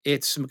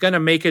it's going to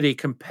make it a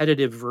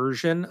competitive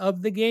version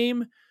of the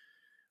game.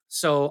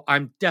 So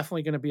I'm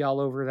definitely going to be all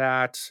over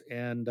that.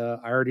 And I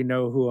already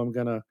know who I'm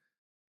gonna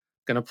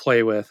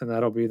play with, and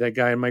that'll be that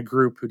guy in my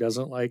group who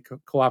doesn't like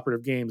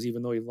cooperative games,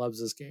 even though he loves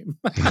this game.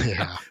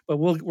 Yeah. But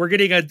we're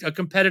getting a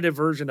competitive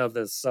version of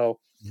this. So,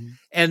 Mhm.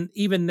 and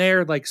even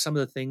there, like some of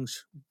the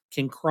things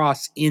can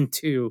cross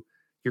into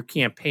your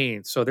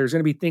campaign. So there's going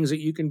to be things that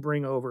you can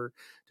bring over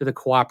to the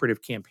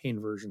cooperative campaign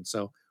version.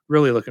 So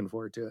really looking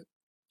forward to it.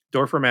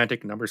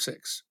 Dorfromantik number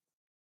 6.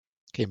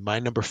 Okay, my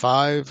number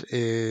 5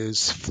 is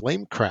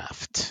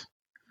Flamecraft.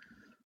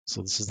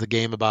 So this is the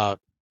game about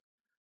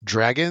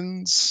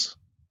dragons.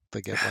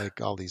 They get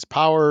like all these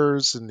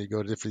powers, and they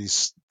go to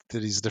these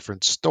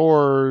different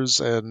stores.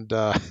 And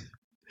the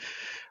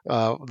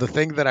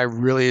thing that I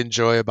really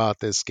enjoy about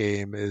this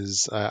game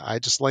is I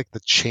just like the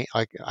chain.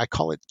 Like I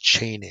call it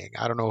chaining.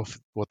 I don't know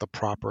what the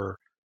proper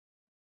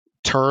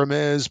term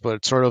is, but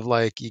it's sort of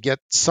like you get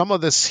some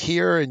of this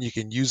here, and you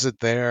can use it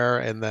there,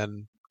 and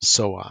then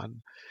so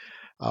on.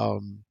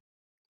 Um,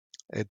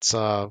 it's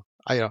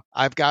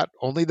I've got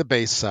only the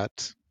base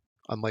set,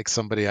 unlike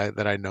somebody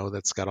that I know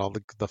that's got all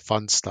the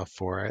fun stuff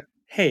for it.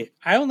 Hey,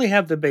 I only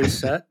have the base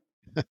set.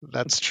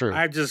 That's true.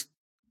 I just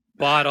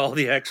bought all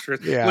the extras,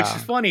 which is Yeah,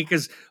 funny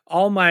because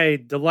all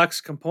my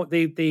deluxe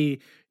component they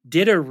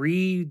did a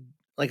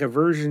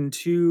version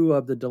 2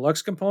 of the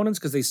deluxe components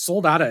because they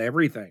sold out of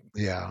everything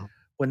yeah,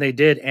 when they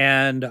did,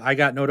 and I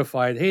got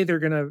notified, hey,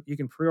 you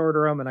can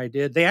pre-order them, and I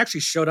did. They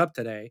actually showed up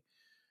today,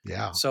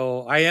 yeah.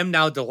 so I am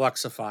now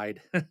deluxeified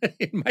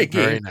in my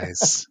Very game.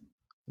 nice,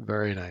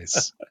 very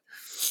nice.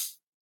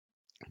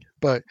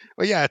 But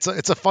yeah,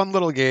 it's a fun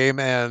little game,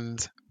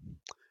 and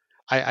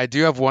I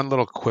do have one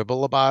little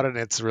quibble about it, and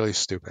it's really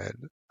stupid.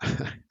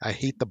 I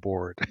hate the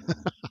board.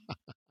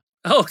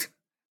 Oh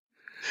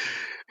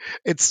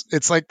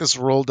It's like this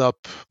rolled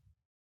up.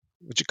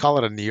 Would you call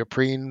it a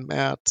neoprene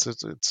mat?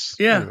 It's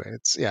yeah, anyway.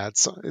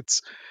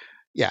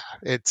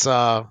 It's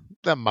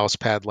that mouse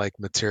pad like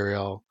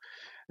material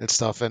and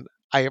stuff. And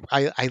I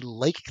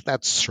like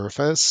that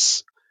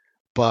surface,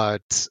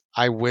 but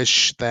I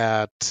wish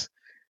that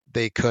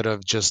they could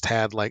have just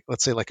had like,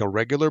 let's say, like a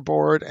regular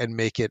board and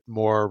make it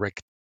more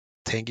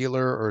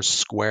rectangular or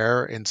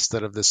square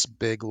instead of this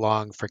big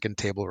long freaking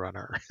table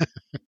runner.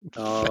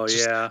 oh That's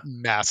just yeah.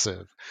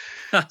 massive.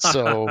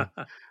 So,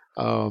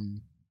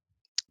 um,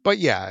 but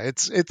yeah,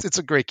 it's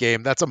a great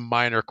game. That's a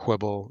minor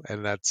quibble,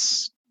 and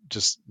that's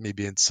just me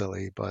being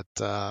silly. But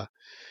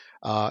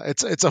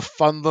it's a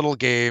fun little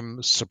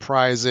game,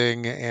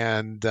 surprising,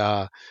 and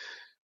um,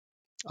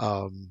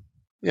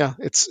 yeah,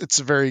 it's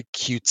very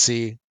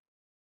cutesy.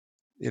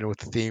 With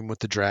the theme with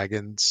the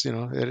dragons.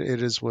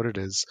 It is what it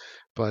is.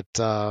 But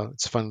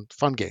it's a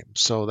fun game.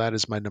 So that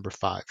is my number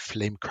 5,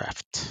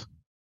 Flamecraft.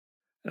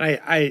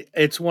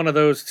 It's one of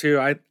those too.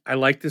 I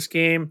like this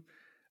game.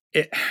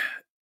 It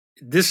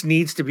This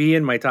needs to be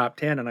in my top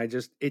 10, and I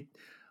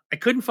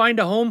couldn't find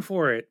a home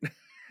for it.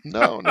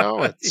 No,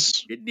 it,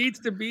 it's it needs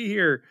to be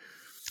here.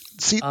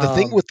 see, the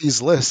thing Um with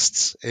these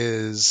lists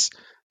is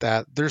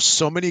that there's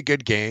so many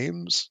good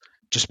games.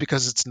 Just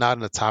because it's not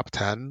in the top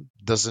 10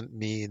 doesn't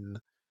mean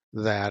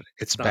that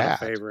it's it's not a bad.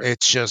 favorite.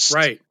 It's just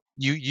Right.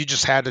 you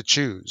just had to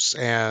choose,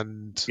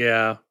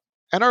 Yeah.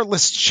 and our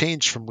lists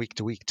change from week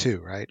to week too,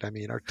 right? I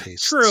mean, our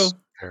tastes True.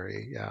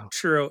 vary. Yeah,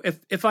 True.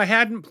 If I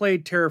hadn't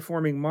played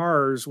Terraforming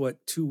Mars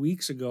 2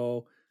 weeks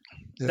ago,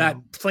 yeah,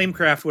 that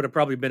Flamecraft would have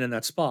probably been in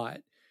that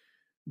spot.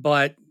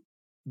 But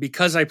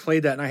because I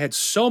played that and I had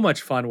so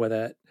much fun with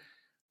it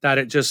that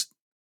it just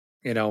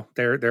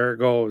there it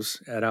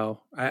goes.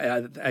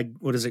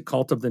 What is it?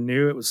 Cult of the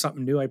New. It was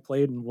something new I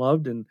played and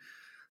loved, and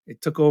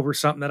it took over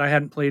something that I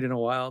hadn't played in a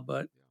while.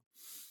 But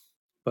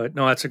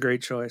no, that's a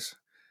great choice.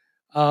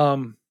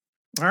 All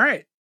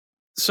right.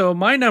 So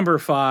my number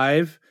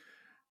 5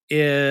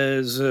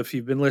 is, if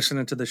you've been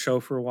listening to the show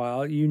for a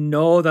while, you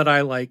know that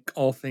I like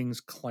all things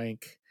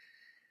Clank.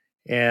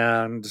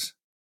 And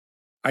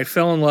I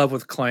fell in love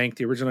with Clank,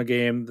 the original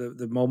game,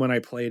 the moment I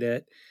played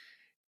it.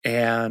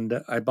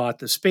 And I bought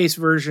the space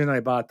version. I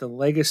bought the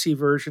legacy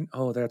version.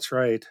 Oh, that's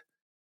right.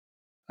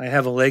 I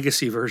have a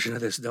legacy version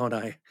of this, don't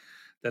I?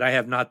 That I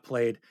have not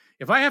played.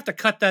 If I have to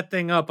cut that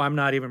thing up, I'm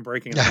not even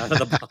breaking it out of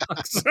the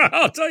box.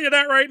 I'll tell you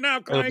that right now,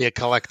 It'll be Clank. a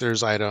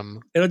collector's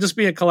item. It'll just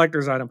be a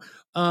collector's item.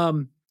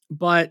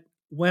 But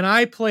when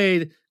I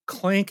played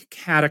Clank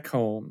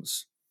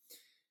Catacombs,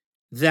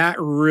 that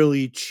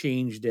really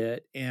changed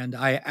it. And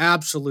I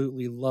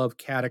absolutely love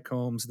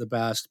Catacombs the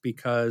best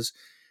because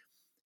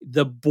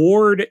the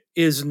board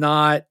is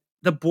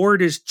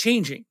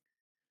changing.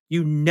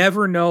 You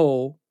never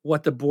know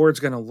what the board's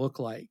going to look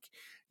like.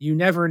 You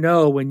never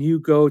know when you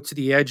go to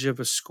the edge of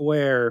a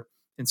square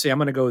and say, I'm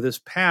going to go this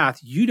path.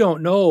 You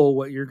don't know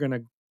what you're going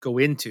to go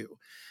into.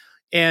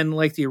 And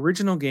like the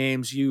original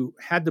games, you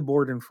had the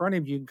board in front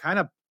of you and kind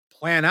of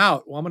plan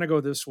out, well, I'm going to go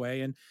this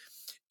way. And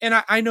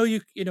I know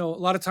you know, a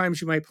lot of times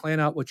you might plan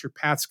out what your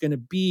path's going to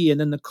be, and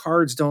then the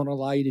cards don't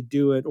allow you to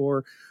do it,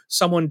 or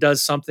someone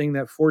does something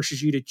that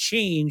forces you to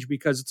change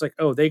because it's like,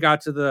 oh, they got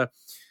to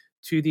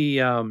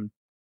the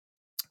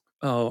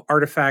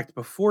artifact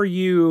before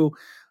you,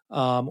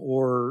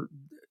 or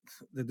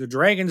the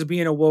dragon's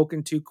being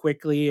awoken too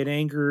quickly and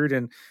angered,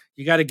 and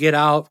you got to get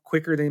out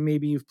quicker than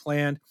maybe you've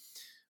planned.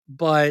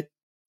 But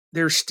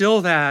there's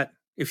still that,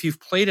 if you've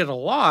played it a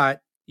lot,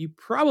 you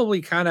probably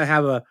kind of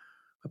have a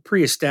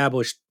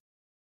pre-established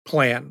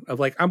plan of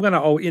like, I'm going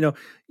to, you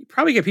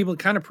probably get people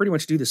to kind of pretty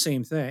much do the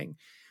same thing.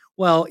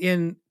 Well,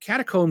 in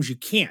Catacombs, you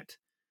can't,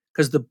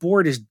 because the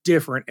board is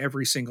different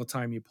every single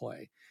time you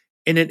play.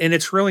 And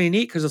it's really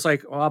neat because it's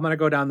like, well, I'm going to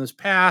go down this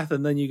path,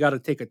 and then you got to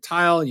take a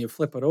tile and you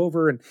flip it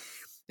over, and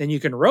then you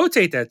can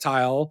rotate that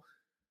tile,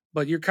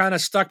 but you're kind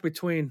of stuck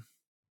between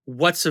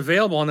what's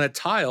available on that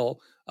tile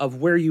of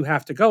where you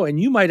have to go. And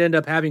you might end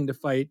up having to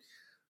fight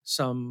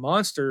some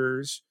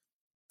monsters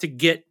to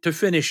get to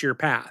finish your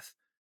path.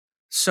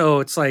 So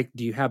it's like,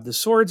 do you have the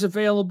swords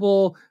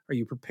available? Are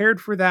you prepared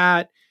for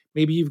that?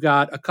 Maybe you've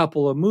got a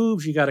couple of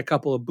moves, you got a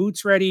couple of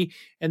boots ready,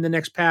 and the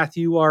next path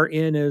you are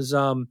in is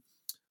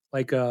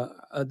like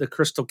the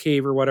crystal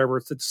cave or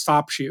whatever that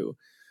stops you.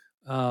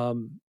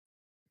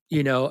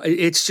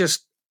 It's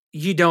just,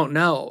 you don't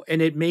know,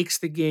 and it makes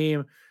the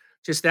game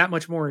just that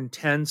much more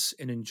intense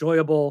and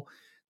enjoyable.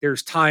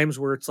 There's times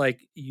where it's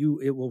like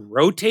it will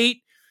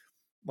rotate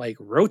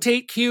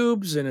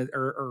cubes and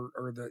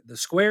or the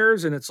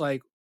squares, and it's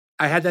like,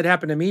 I had that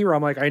happen to me where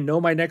I'm like, I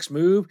know my next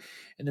move,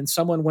 and then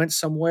someone went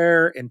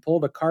somewhere and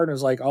pulled a card and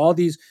was like, all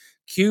these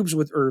cubes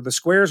or the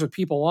squares with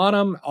people on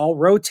them all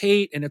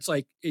rotate, and it's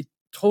like, it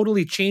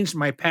totally changed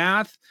my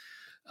path.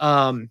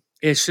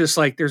 It's just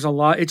like, there's a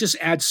lot, it just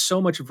adds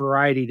so much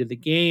variety to the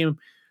game,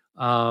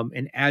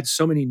 and adds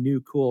so many new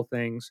cool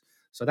things.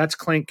 So that's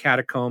Clank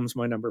Catacombs,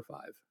 my number 5.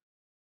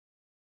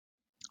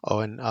 Oh,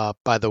 and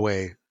by the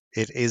way,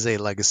 it is a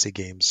legacy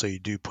game, so you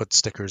do put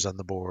stickers on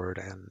the board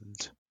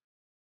and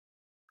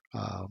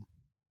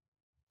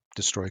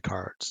destroy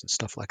cards and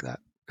stuff like that.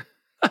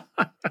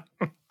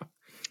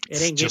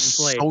 It ain't getting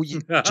played.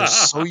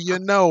 Just so you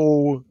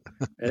know.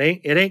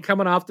 It ain't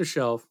coming off the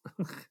shelf.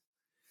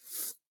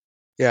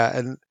 Yeah,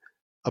 and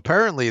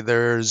apparently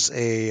there's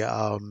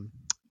a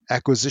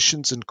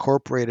Acquisitions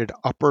Incorporated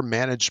upper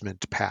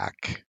management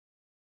pack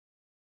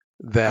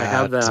that I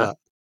have that.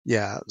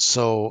 yeah,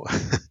 so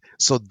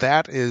so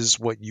that is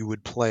what you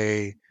would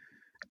play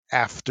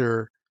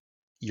after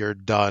you're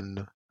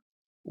done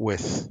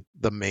with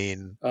the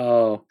main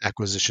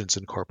Acquisitions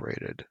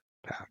Incorporated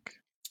pack.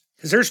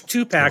 Because there's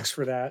 2 packs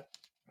for that.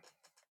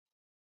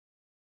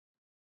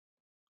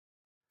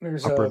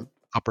 There's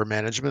upper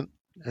management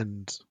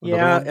and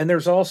and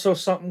there's also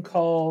something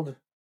called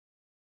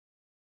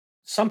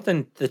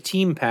the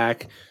team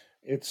pack.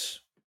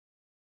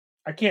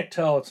 I can't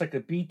tell. It's like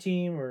a B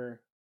team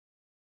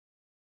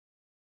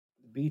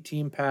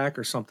pack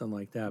or something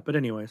like that. But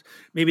anyways,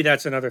 maybe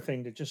that's another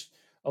thing that just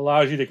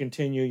allows you to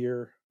continue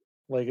your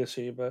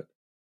legacy. But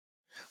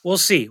we'll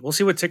see. We'll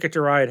see what Ticket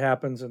to Ride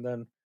happens, and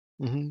then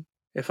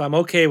if I'm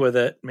okay with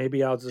it,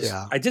 maybe I'll just.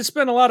 Yeah. I did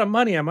spend a lot of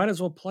money. I might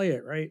as well play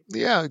it, right?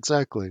 Yeah,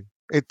 exactly.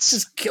 It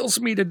just kills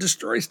me to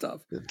destroy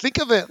stuff. Think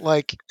of it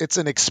like it's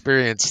an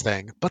experience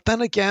thing. But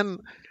then again,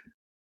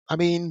 I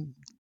mean,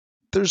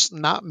 there's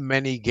not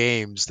many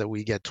games that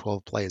we get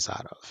 12 plays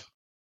out of.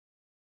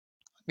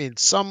 I mean,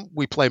 some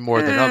we play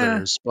more than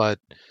others, but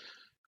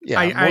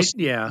yeah,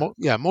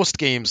 most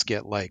games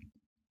get like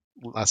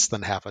less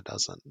than half a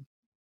dozen.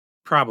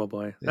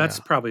 Probably. Yeah. That's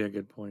probably a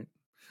good point.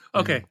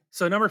 Okay,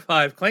 so number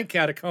 5, Clank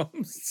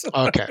Catacombs.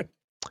 Okay.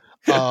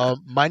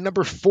 My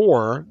number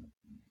 4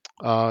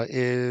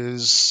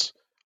 is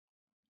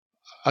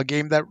a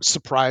game that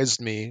surprised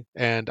me,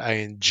 and I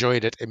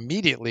enjoyed it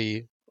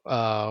immediately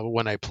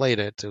when I played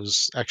it. It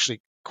was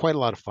actually quite a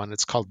lot of fun.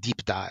 It's called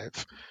Deep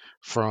Dive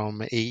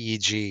from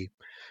AEG.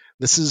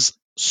 This is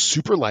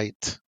super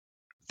light.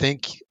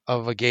 Think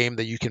of a game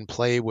that you can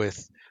play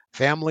with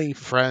family,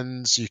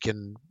 friends. You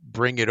can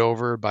bring it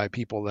over by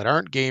people that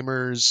aren't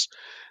gamers,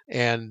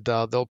 and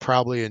they'll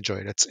probably enjoy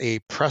it. It's a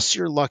press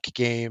your luck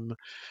game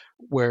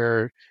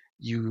where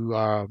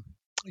you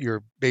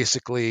you're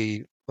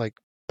basically like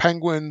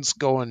penguins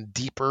going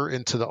deeper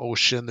into the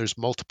ocean. There's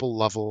multiple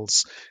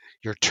levels.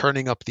 You're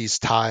turning up these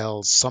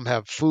tiles. Some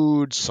have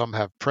food, some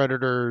have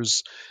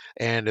predators,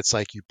 and it's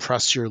like you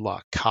press your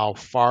luck. How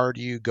far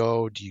do you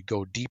go? Do you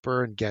go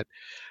deeper and get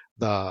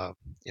the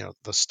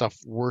the stuff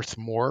worth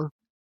more,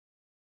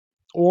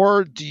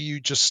 or do you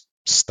just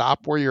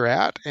stop where you're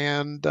at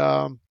and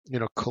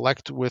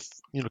collect the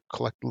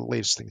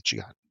latest thing that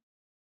you got?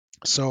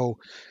 So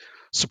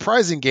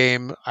surprising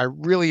game. I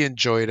really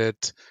enjoyed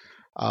it.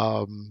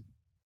 Um,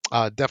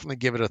 Definitely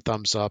give it a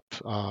thumbs up.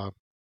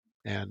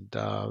 And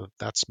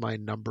That's my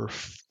number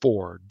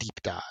 4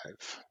 deep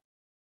dive.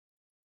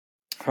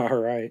 All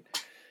right.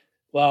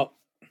 Well,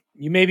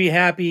 you may be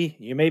happy,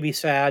 you may be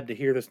sad to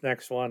hear this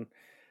next one.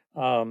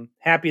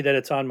 Happy that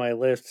it's on my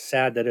list,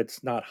 sad that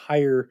it's not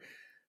higher.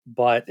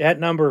 But at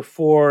number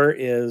 4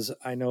 is,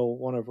 I know,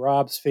 one of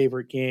Rob's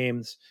favorite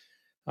games.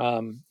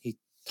 He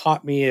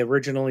taught me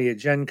originally at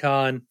Gen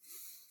Con.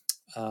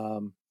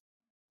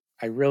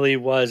 I really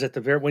was at the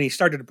very when he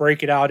started to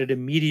break it out, it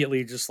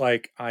immediately just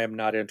like I am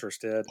not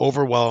interested.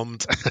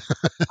 Overwhelmed.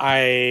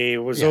 I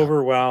was Yeah.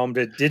 overwhelmed.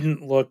 It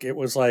didn't look. It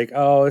was like,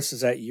 oh, this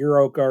is that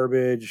Euro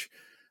garbage.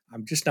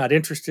 I'm just not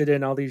interested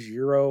in all these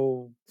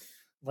Euro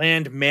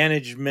land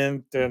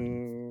management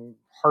and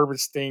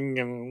harvesting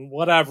and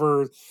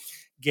whatever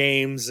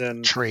games.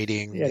 And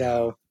Trading.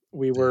 Yeah.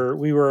 we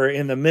were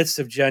in the midst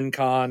of Gen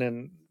Con,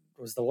 and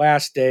it was the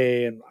last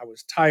day, and I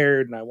was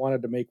tired, and I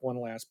wanted to make one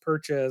last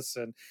purchase.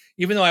 And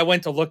even though I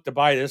went to look to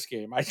buy this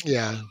game,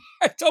 Yeah.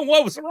 I don't know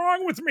what was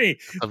wrong with me.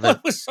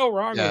 What was so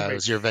wrong with Yeah, me? it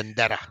was your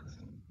vendetta.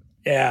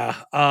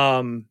 Yeah.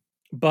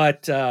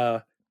 But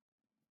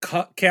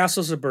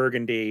Castles of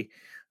Burgundy,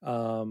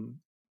 um,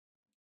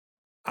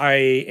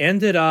 I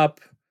ended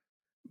up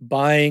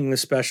buying the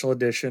special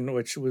edition,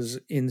 which was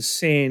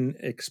insane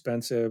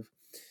expensive.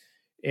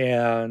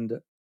 And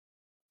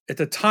at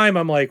the time,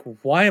 I'm like,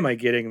 why am I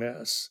getting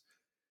this?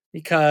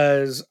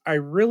 Because I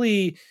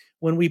really,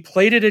 when we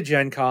played it at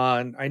Gen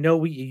Con, I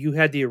know you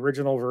had the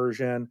original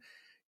version,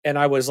 and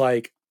I was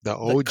like, The the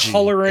OG.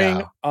 coloring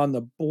Yeah. on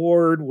the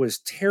board was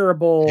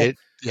terrible.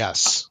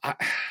 Yes.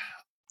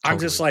 I'm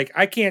just Totally. like,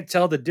 I can't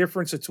tell the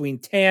difference between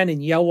tan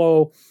and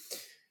yellow.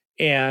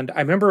 And I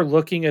remember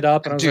looking it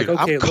up, and And I was like, dude,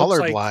 I'm okay, it looks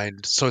like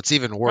colorblind, so it's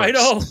even I worse.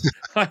 know,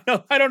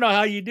 I don't know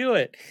how you do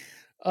it.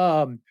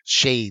 Um,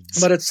 Shades.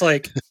 but it's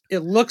like it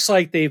looks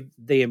like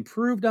they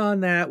improved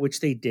on that, which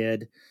they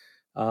did.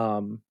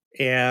 And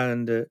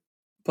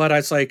but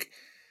it's like,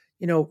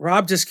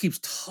 Rob just keeps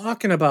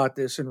talking about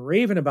this and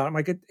raving about it. I'm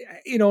like,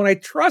 and I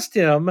trust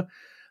him.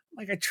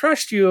 Like, I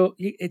trust you.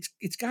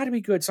 It's got to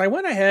be good. So I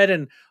went ahead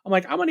and I'm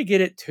like, I'm going to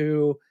get it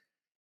too.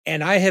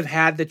 And I have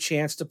had the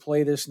chance to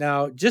play this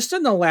now. Just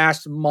in the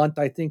last month,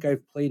 I think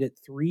I've played it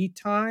 3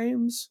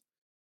 times.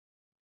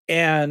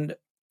 And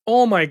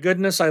oh my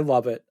goodness, I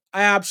love it.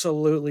 I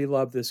absolutely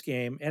love this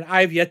game. And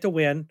I've yet to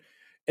win.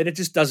 And it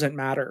just doesn't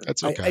matter.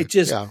 That's I okay.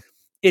 just, Yeah.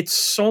 it's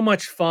so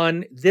much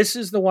fun. This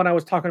is the one I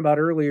was talking about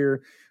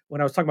earlier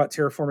when I was talking about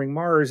Terraforming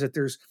Mars, that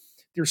there's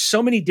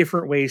so many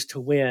different ways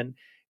to win.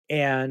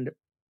 And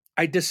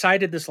I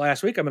decided this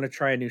last week I'm going to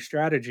try a new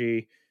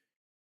strategy,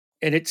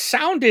 and it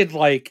sounded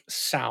like a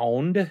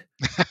sound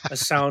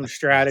Yes.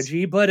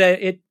 strategy, but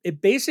it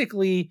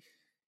basically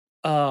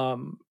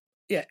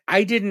yeah,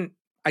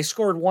 I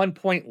scored 1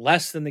 point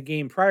less than the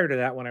game prior to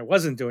that when I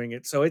wasn't doing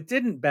it. So it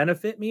didn't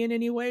benefit me in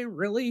any way,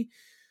 really,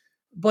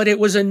 but it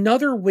was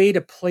another way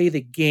to play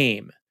the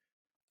game.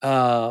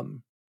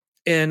 Um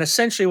and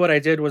essentially what I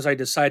did was I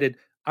decided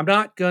I'm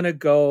not going to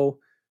go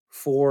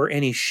for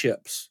any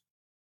ships.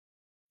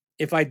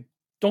 If I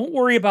don't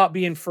worry about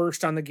being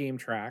first on the game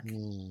track,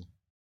 Mm.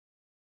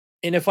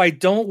 and if I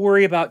don't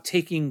worry about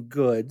taking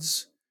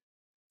goods,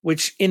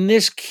 which in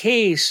this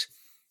case,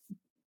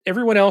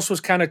 everyone else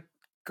was kind of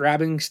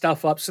grabbing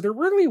stuff up. So there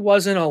really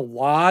wasn't a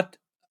lot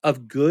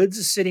of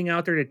goods sitting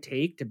out there to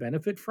take to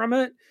benefit from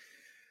it.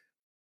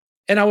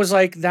 And I was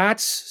like,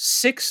 that's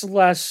 6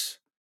 less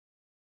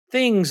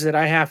things that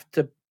I have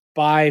to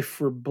buy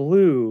for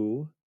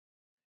blue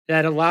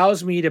that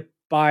allows me to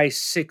buy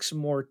 6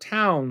 more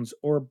towns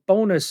or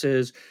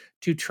bonuses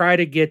to try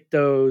to get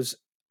those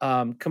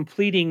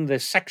completing the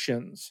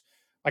sections.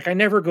 Like I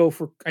never go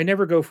for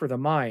the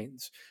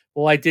mines.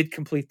 Well, I did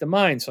complete the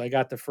mine, so I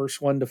got the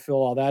first one to fill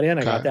all that in.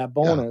 I got Okay. that Yeah.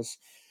 bonus.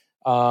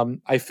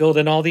 I filled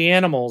in all the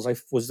animals. I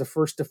was the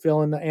first to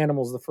fill in the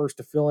animals, the first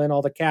to fill in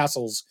all the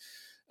castles.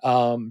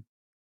 Um,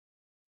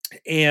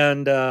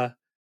 and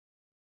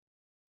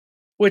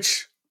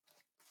Which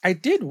I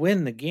did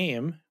win the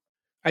game.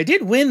 I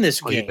did win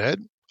this Oh, you game,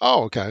 did?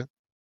 Oh, okay.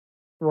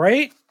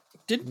 right?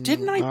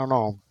 Didn't I I? don't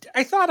know.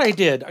 I thought I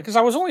did because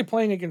I was only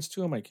playing against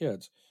 2 of my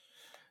kids.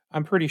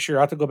 I'm pretty sure.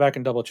 I have to go back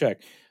and double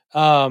check.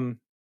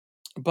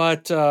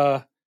 But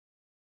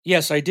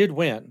Yes, I did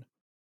win.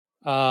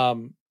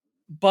 Um,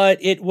 but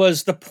it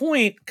was the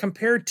point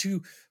compared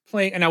to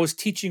playing, and I was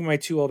teaching my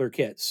two older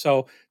kids,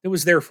 so it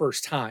was their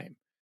first time.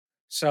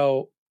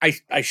 So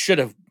I should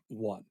have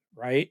won,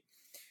 right?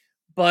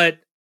 But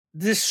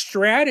this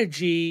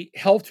strategy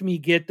helped me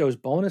get those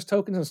bonus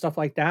tokens and stuff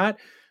like that.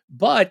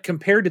 But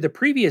compared to the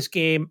previous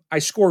game, I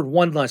scored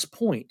one less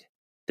point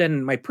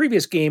than my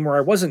previous game where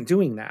I wasn't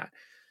doing that.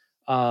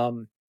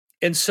 Um,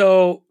 and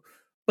so,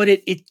 but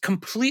it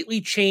completely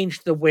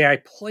changed the way I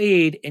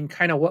played and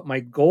kind of what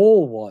my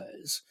goal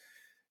was.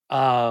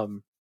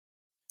 Um,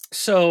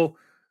 so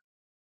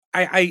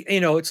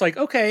it's like,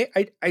 okay,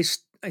 I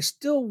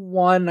still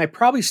won. I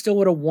probably still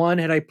would have won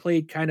had I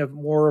played kind of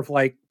more of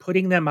like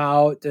putting them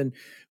out and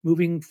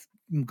moving,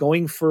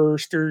 going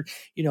first, or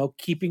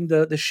keeping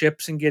the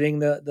ships and getting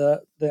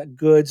the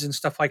goods and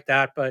stuff like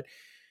that. But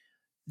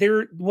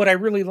what I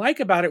really like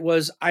about it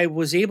was I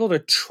was able to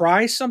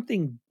try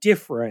something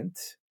different,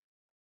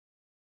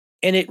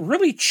 and it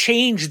really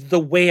changed the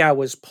way I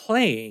was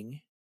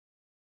playing,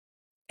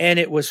 and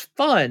it was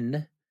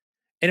fun.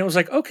 And it was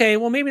like, okay,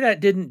 well, maybe that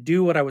didn't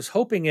do what I was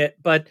hoping it,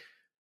 but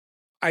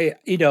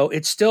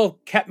it still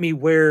kept me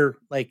where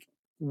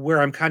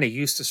I'm kind of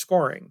used to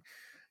scoring.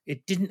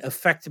 It didn't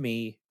affect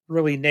me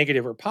really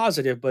negative or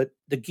positive, but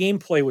the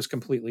gameplay was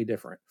completely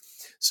different.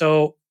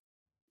 So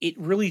it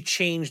really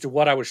changed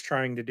what I was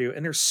trying to do.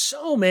 And there's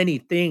so many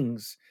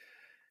things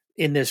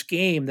in this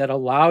game that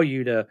allow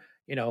you to,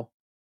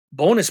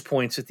 bonus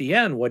points at the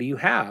end. What do you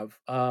have?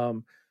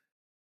 And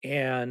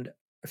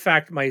in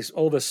fact, my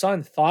oldest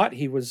son thought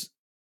he was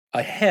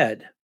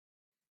ahead,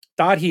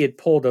 thought he had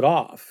pulled it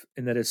off,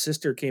 and that his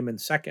sister came in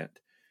second.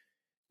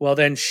 Well,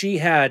 then she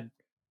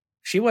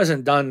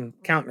wasn't done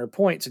counting her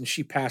points, and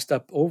she passed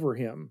up over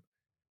him,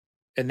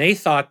 and they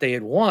thought they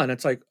had won.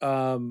 It's like,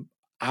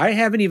 I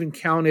haven't even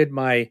counted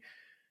my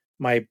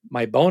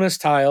bonus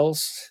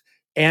tiles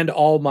and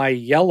all my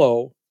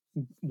yellow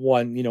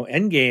one,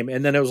 end game.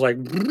 And then it was like,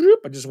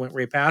 I just went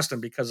right past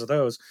him because of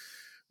those.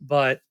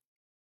 But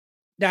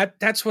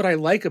that's what I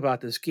like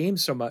about this game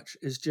so much,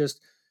 is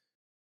just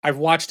I've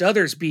watched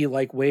others be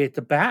like way at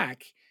the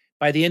back.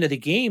 By the end of the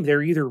game,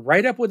 they're either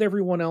right up with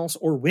everyone else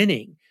or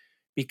winning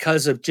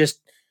because of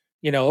just,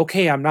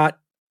 okay,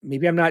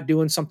 maybe I'm not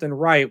doing something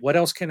right. What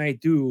else can I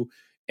do?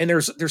 And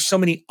there's so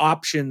many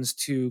options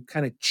to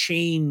kind of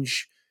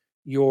change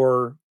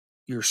your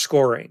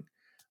scoring.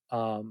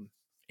 Um,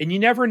 and you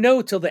never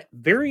know till the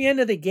very end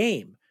of the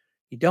game.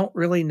 You don't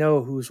really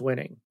know who's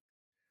winning.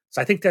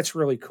 So I think that's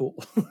really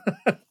cool.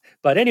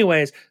 But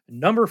anyways,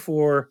 number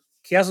 4,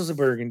 Castles of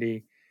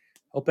Burgundy.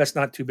 Hope that's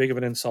not too big of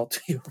an insult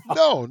to you,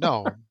 No,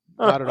 no,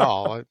 not at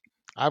all.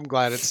 I'm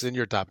glad it's in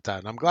your top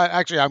 10. I'm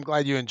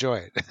glad you enjoy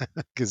it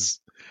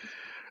because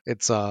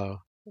it's a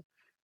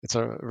it's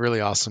a really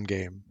awesome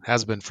game.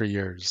 Has been for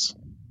years.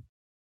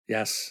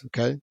 Yes.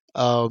 Okay.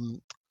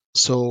 Um,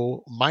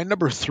 so my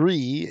number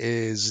 3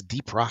 is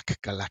Deep Rock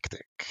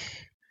Galactic.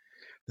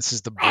 This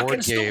is the Rock board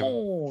and game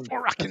Stone.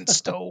 for Rock and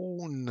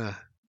Stone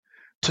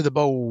to the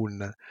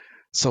bone.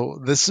 So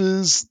this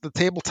is the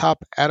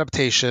tabletop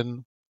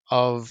adaptation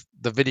of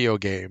the video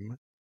game.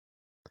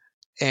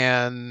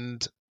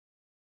 And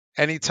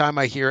anytime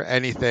I hear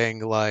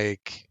anything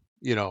like,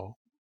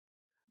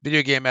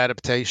 video game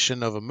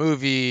adaptation of a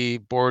movie,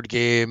 board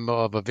game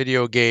of a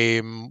video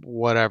game,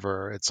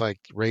 whatever, it's like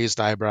raised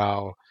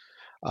eyebrow.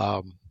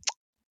 Um,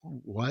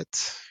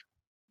 what?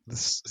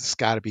 This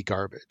got to be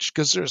garbage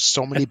because there's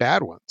so many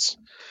bad ones.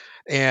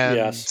 And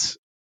Yes.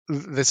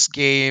 this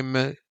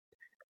game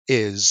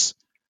is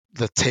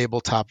the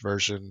tabletop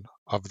version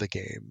of the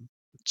game.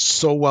 It's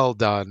so well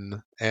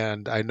done.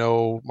 And I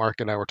know Mark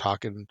and I were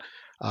talking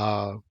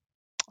uh,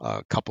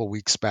 a couple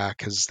weeks back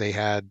because they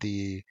had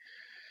the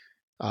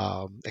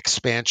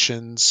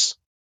expansions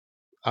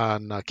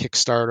on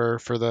Kickstarter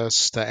for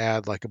this to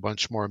add like a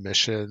bunch more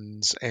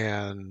missions,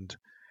 and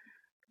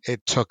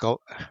it took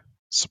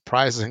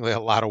surprisingly a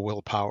lot of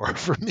willpower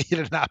for me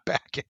to not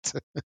back it.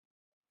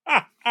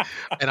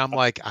 And I'm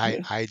like,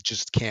 I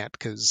just can't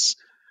because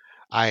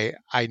I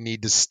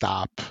need to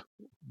stop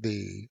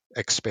the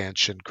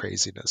expansion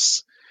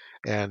craziness.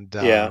 And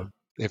Yeah.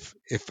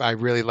 if I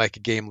really like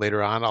a game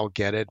later on, I'll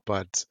get it.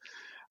 But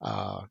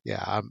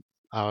yeah,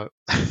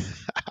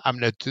 I'm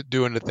not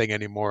doing the thing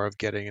anymore of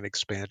getting an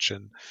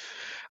expansion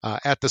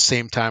at the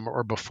same time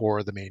or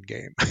before the main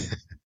game.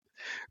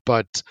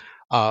 But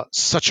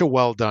such a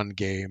well done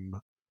game.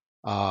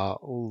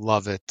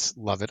 Love it,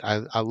 love it.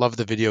 I love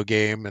the video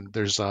game, and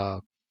there's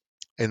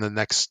in the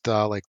next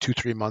like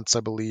 2-3 months,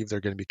 I believe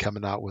they're going to be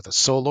coming out with a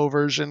solo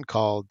version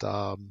called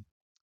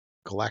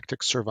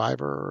Galactic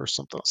Survivor or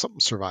something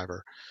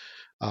Survivor.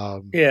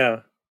 Um,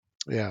 Yeah.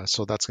 yeah,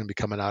 so that's going to be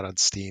coming out on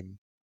Steam.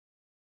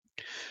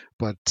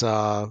 But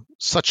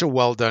such a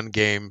well done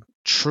game,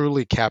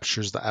 truly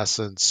captures the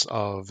essence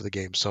of the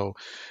game. So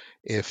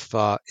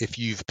if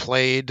you've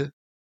played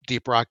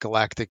Deep Rock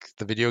Galactic,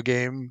 the video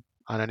game,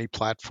 on any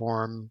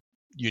platform,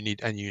 you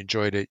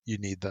enjoyed it, you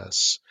need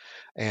this.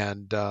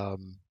 And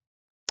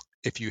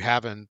if you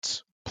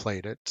haven't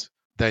played it,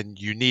 then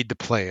you need to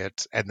play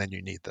it, and then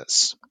you need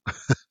this.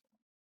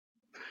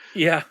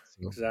 Yeah.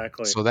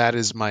 exactly. So that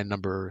is my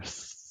number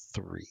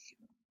 3.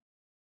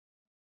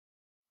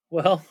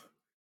 Well,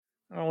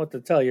 I don't know what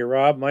to tell you,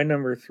 Rob. My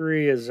number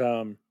 3 is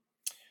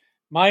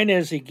mine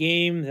is a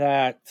game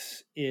that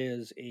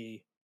is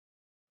a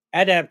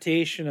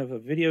adaptation of a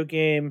video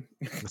game.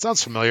 It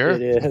sounds familiar.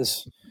 It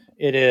is.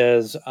 It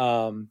is.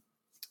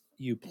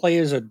 You play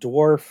as a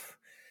dwarf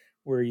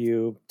where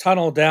you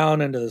tunnel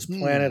down into this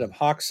planet of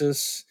Hmm.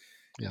 Hoxus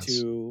Yes.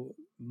 to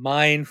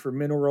mine for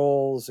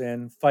minerals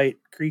and fight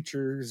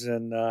creatures.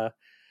 And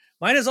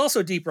mine is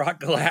also Deep Rock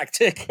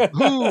Galactic.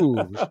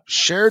 Ooh,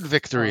 shared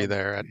victory um,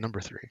 there at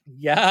number 3.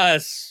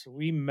 yes,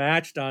 we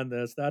matched on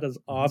this. That is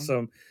Hmm.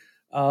 awesome.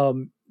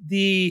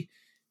 The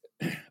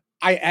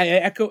I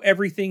echo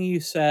everything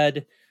you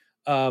said.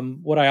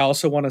 What I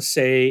also want to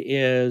say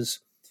is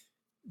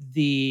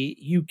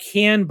you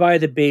can buy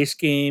the base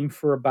game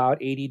for about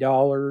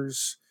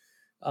 $80,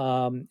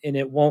 and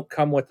it won't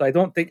come with. I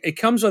don't think it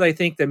comes with. I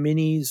think the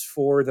minis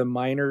for the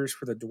miners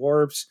for the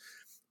dwarves,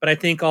 but I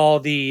think all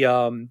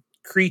the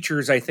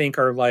creatures I think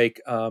are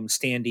like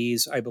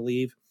standees. I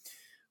believe.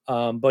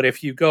 But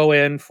if you go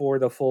in for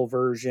the full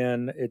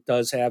version, it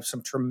does have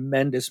some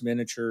tremendous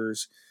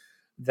miniatures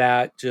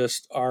that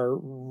just are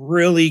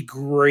really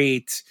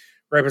great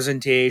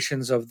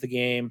representations of the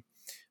game,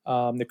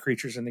 the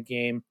creatures in the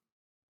game.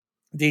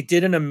 They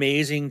did an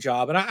amazing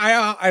job, and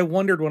I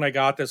wondered when I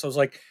got this. I was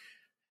like,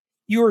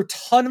 you are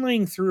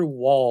tunneling through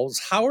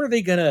walls. How are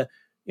they gonna,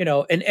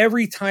 And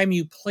every time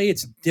you play,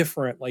 it's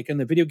different. Like in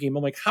the video game,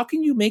 I'm like, how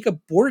can you make a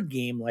board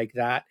game like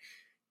that?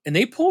 And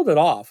they pulled it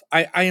off.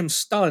 I am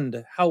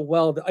stunned how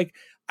well. Like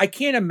I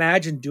can't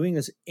imagine doing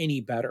this any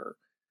better.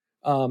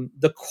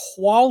 The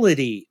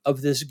quality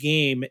of this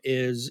game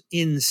is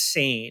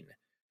insane.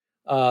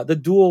 The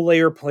dual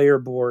layer player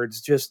boards,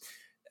 just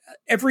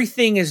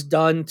everything is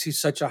done to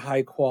such a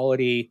high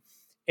quality,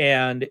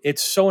 and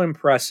it's so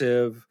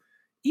impressive.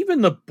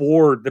 Even the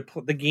board,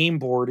 the game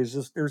board is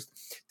just there's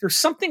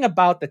something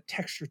about the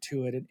texture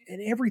to it,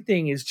 and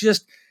everything is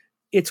just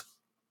it's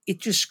it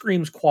just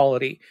screams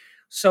quality.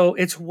 So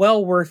it's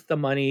well worth the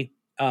money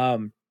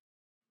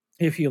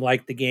if you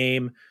like the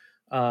game.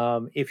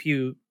 If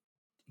you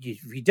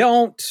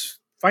don't,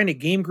 find a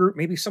game group,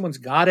 maybe someone's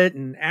got it,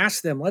 and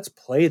ask them, let's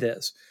play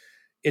this.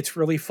 It's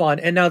really fun.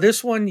 And now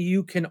this one,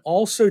 you can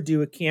also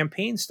do a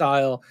campaign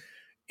style.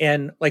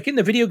 And like in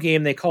the video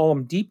game, they call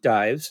them deep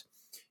dives.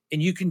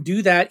 And you can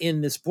do that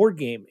in this board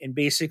game. And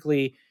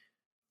basically,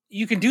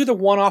 you can do the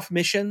one off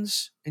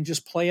missions and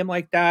just play them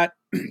like that.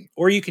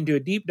 Or you can do a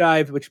deep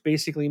dive, which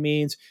basically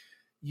means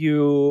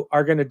you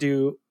are going to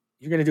do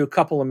you're going to do a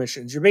couple of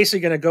missions. You're basically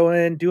going to go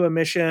in, do a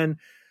mission,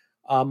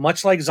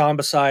 much like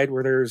Zombicide,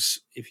 where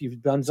if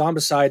you've done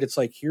Zombicide, it's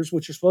like, here's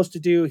what you're supposed to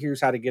do, here's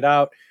how to get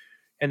out.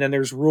 And then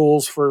there's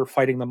rules for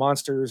fighting the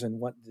monsters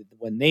and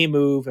when they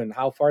move and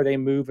how far they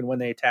move and when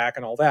they attack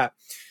and all that.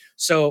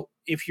 So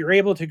if you're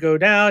able to go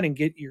down and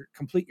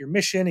complete your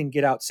mission and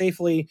get out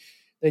safely,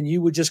 then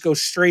you would just go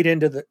straight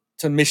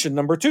to mission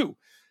number 2.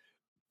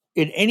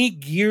 In any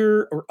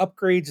gear or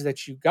upgrades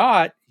that you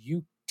got,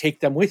 you take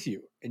them with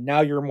you, and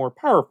now you're more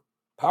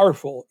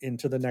powerful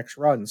into the next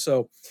run.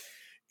 So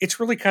it's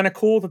really kind of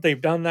cool that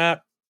they've done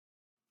that.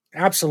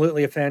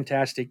 Absolutely a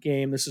fantastic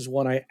game. This is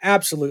one I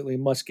absolutely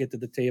must get to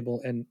the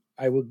table, and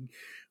I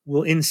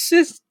will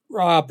insist,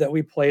 Rob, that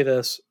we play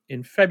this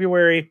in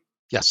February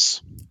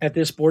Yes. at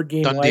this board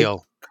game Done light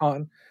deal.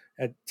 con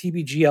at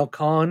TBGL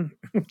Con.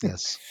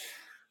 Yes.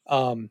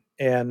 And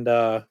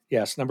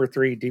yes, number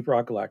 3, Deep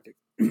Rock Galactic.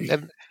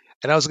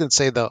 And I was going to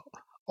say the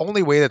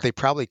only way that they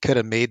probably could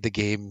have made the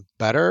game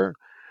better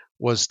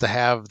was to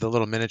have the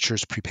little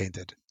miniatures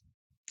pre-painted.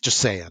 Just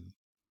saying.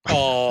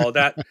 Oh,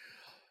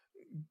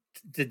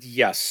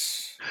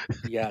 yes,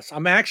 yes.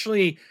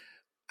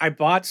 I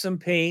bought some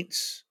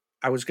paints.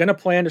 I was going to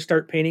plan to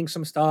start painting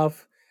some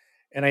stuff,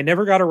 and I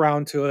never got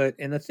around to it.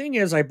 And the thing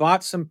is, I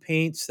bought some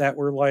paints that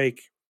were like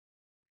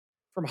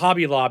from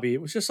Hobby Lobby.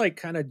 It was just like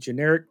kind of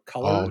generic Oh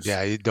colors.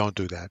 yeah, you don't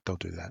do that. Don't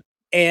do that.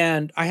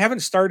 And I haven't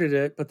started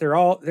it, but they're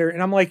all there.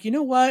 And I'm like, you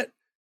know what?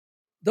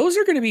 Those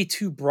are going to be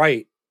too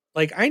bright.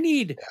 Like I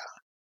need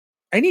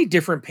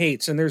different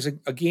paints. And there's a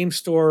game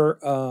store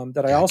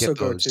that I Yeah, also get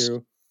go those.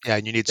 to Yeah,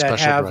 and you need that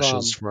special have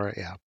brushes for it.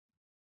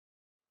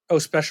 Yeah.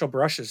 special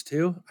brushes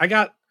too. I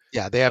got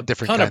Yeah, they a have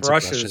different ton of kinds of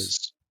brushes.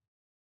 brushes.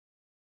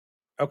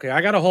 Okay,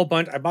 I got a whole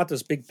bunch. I bought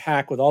this big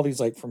pack with all these,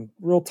 like from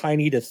real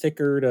tiny to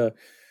thicker to,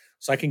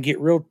 so I can get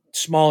real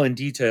small and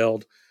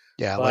detailed.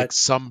 Yeah, like But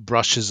some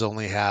brushes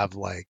only have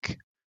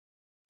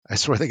I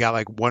swear they got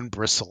like one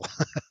bristle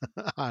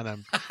on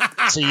them.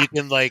 So you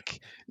can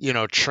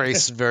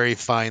trace very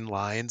fine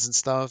lines and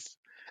stuff.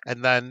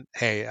 And then,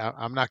 hey,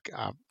 I'm not.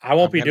 I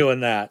won't I'm be gonna. doing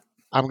that.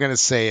 I'm gonna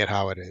say it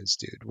how it is,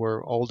 dude.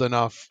 We're old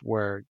enough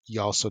where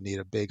you also need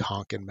a big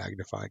honking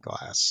magnifying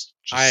glass.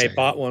 Just I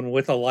bought saying. one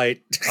with a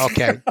light.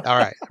 Okay. All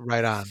right.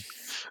 Right on.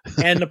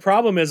 And the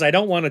problem is I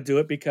don't want to do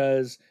it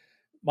because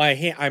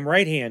I'm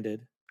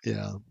right-handed,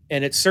 Yeah.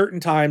 and at certain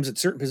times, at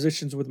certain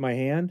positions with my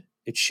hand,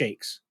 it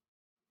shakes.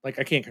 Like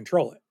I can't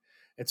control it.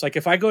 It's like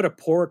if I go to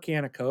pour a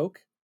can of Coke,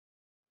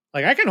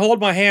 Like I can hold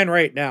my hand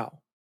right now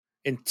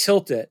and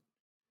tilt it,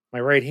 my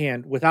right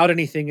hand, without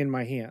anything in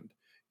my hand,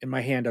 and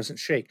my hand doesn't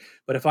shake.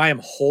 But if I am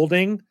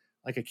holding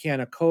like a can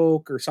of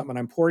Coke or something,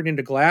 I'm pouring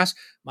into glass,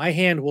 my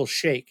hand will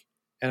shake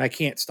and I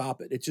can't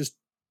stop it. It just,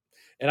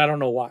 and I don't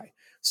know why.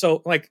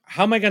 So, like,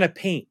 how am I going to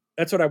paint?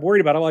 That's what I'm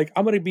worried about. I'm like,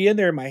 I'm going to be in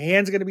there, and my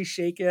hand's going to be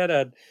shaking,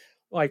 and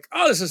like,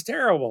 oh, this is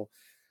terrible.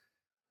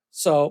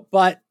 So,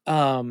 but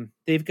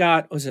they've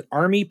got, was it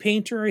Army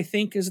Painter, I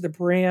think is the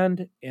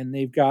brand, and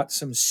they've got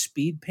some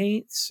speed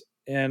paints.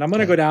 And I'm going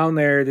to Okay. go down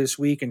there this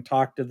week and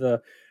talk to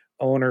the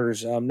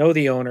owners, know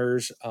the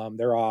owners.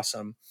 They're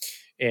awesome.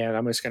 And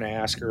I'm just going to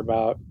ask her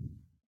about,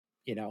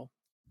 you know,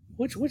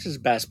 which is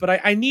best.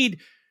 But I need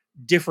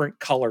different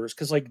colors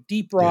because, like,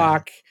 Deep Yeah.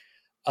 Rock,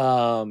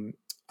 um,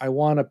 I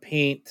want to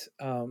paint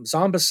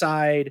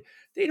Zombicide.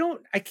 They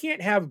don't, I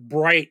can't have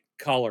bright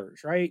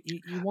colors, right? You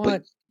But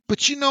want,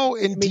 in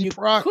I mean, you Deep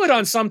Rock, could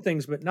on some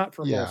things, but not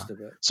for yeah. most of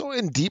it. So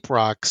in Deep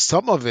Rock,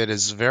 some of it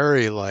is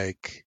very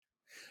like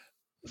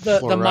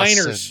The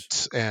miners,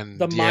 fluorescent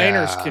the and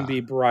miners can yeah. be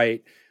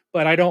bright,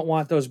 but I don't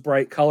want those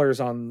bright colors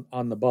on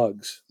the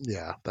bugs.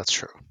 Yeah, that's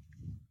true.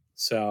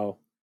 So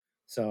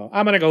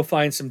I'm gonna go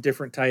find some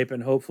different type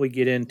and hopefully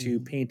get into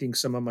Mhm. painting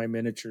some of my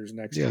miniatures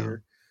next Yeah.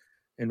 year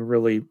and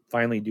really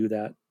finally do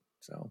that.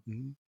 So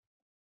Mhm.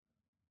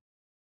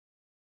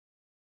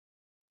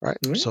 Right.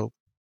 yeah.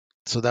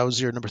 So that was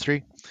your number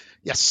 3.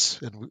 Yes,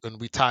 and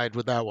we tied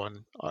with that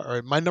one. All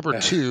right, my number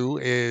 2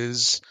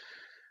 is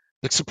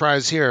big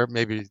surprise here.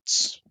 Maybe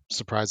it's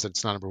surprise that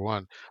it's not number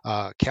 1.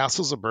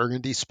 Castles of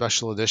Burgundy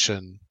Special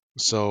Edition.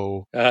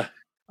 So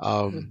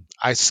Uh,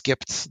 I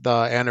skipped the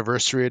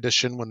anniversary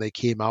edition when they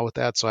came out with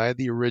that, so I had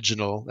the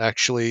original.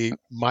 Actually,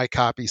 my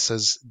copy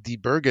says Die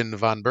Bergen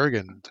von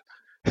Burgund,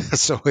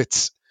 so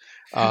it's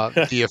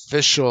the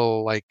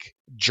official like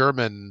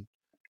German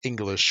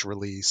English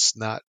release,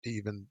 not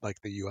even like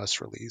the U.S.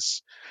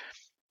 release.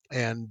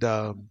 And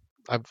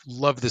I've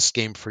loved this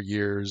game for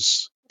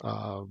years,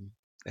 and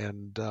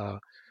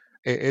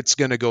it's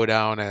going to go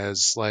down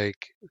as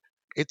like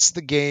it's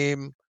the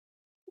game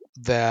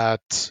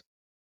that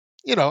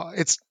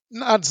it's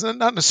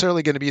not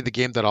necessarily going to be the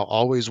game that I'll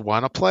always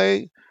want to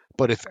play,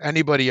 but if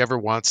anybody ever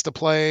wants to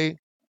play,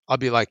 I'll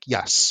be like,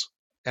 yes,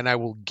 and I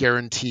will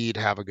guaranteed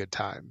have a good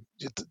time.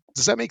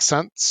 Does that make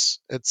sense?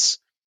 It's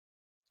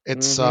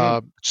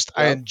mm-hmm. just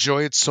I Yep.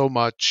 enjoy it so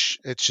much.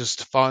 It's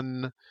just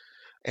fun,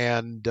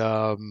 and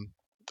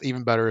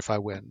even better if I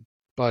win.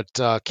 But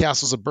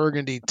Castles of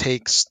Burgundy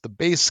takes the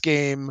base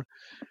game,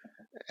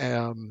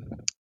 um,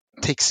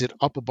 takes it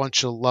up a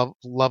bunch of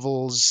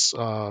levels.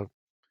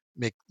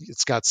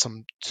 It's got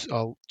some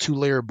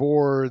 2-layer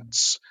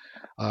boards.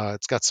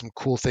 It's got some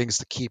cool things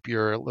to keep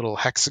your little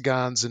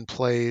hexagons in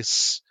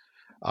place.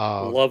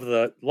 Uh, Love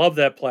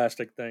that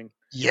plastic thing.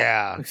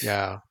 yeah,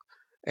 yeah.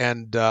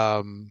 And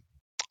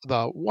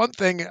the one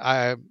thing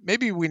I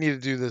maybe we need to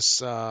do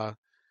this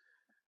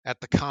at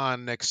the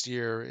con next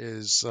year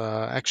is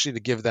actually to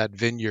give that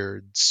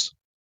vineyards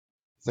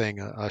thing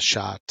a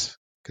shot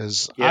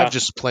because I've Yeah.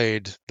 just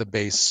played the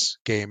base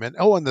game. And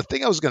the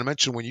thing I was going to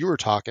mention when you were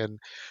talking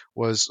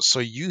was so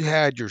you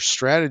had your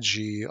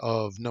strategy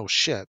of no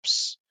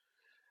ships.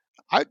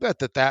 I bet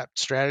that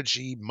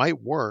strategy might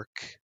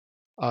work.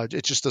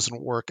 It just doesn't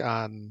work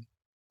on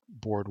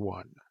board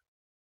 1.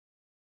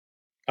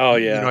 Oh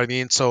You know yeah. what I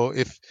mean? So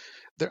if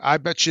I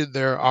bet you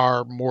there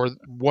are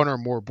one or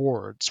more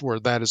boards where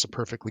that is a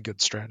perfectly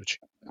good strategy.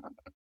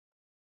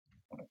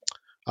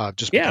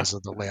 Just Yeah. because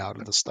of the layout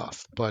of the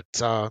stuff. But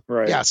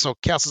Right. yeah, so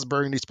Castles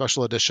Burgundy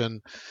Special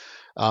Edition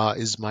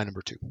is my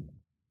number 2.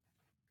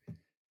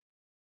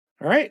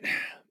 All right.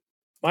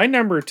 My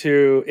number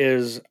 2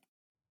 is,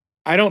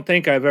 I don't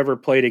think I've ever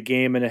played a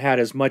game and had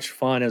as much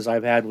fun as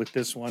I've had with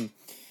this one.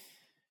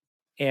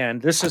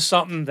 And this is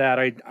something that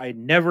I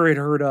never had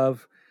heard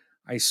of.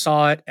 I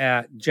saw it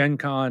at Gen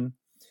Con,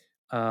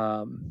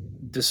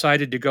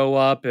 decided to go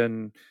up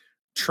and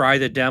try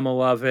the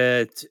demo of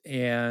it.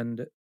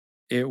 And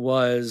it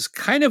was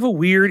kind of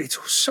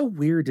it's so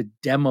weird to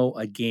demo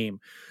a game.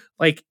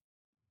 Like,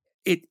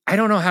 I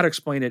don't know how to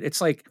explain it.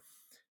 It's like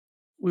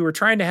we were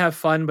trying to have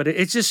fun, but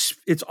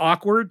it's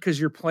awkward because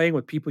you're playing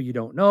with people you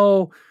don't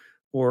know,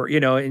 or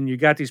and you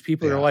got these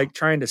people that are Yeah. like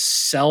trying to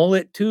sell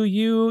it to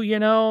you.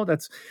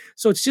 That's,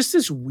 so it's just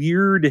this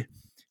weird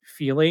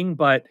feeling.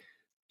 But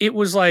it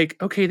was like,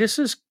 okay, this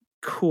is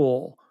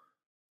cool.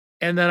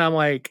 And then I'm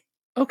like,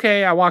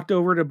 okay, I walked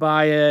over to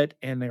buy it,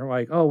 and they're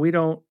like, oh, we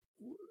don't,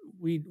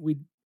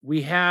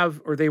 we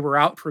have, or they were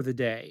out for the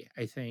day,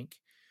 I think,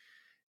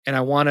 and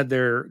I wanted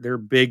their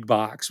big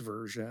box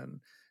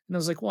version. And I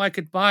was like, well, I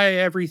could buy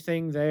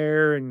everything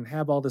there and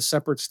have all the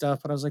separate stuff.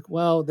 But I was like,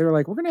 well, they're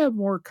like, we're gonna have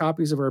more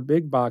copies of our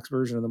big box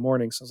version in the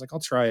morning. So I was like, I'll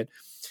try it.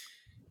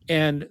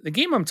 And the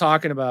game I'm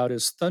talking about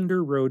is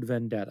Thunder Road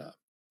Vendetta.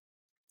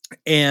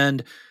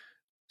 And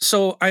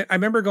so I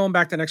remember going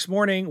back the next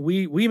morning.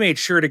 We made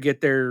sure to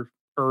get there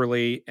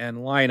early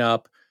and line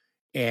up.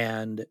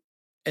 And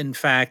in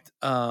fact,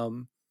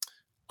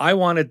 I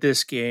wanted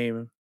this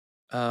game.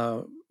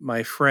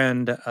 my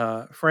friend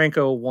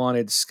Franco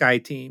wanted Sky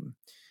Team,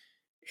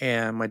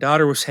 and my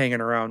daughter was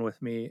hanging around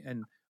with me,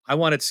 and I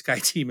wanted Sky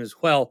Team as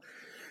well.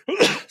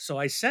 So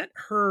I sent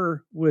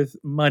her with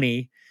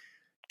money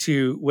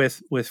to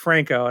with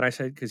Franco, and I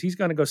said because he's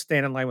going to go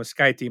stand in line with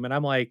Sky Team, and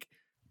I'm like,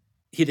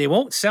 they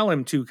won't sell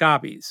him two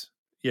copies,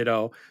 you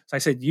know. So I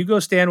said, you go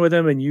stand with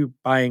him, and you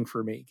buying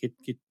for me,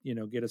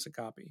 get us a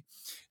copy,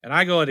 and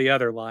I go to the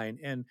other line,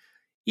 and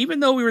even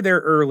though we were there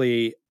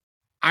early,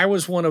 I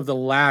was one of the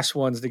last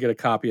ones to get a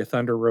copy of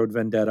Thunder Road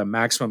Vendetta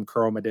Maximum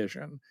Chrome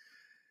Edition,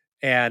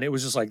 and it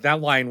was just like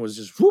that line was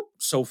just whoop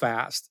so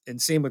fast.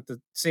 And same with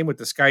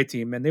the Sky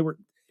Team, and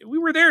we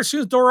were there as soon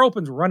as door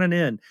opens, running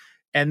in,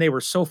 and they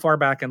were so far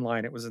back in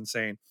line, it was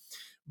insane.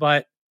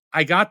 But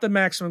I got the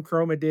Maximum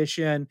Chrome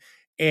Edition,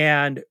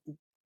 and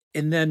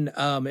then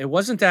it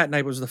wasn't that night;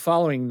 it was the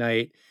following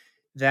night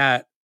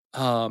that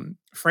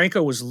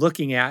Franco was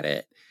looking at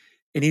it,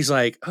 and he's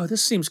like, "Oh,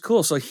 this seems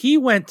cool." So he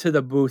went to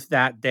the booth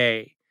that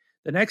day,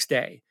 the next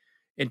day,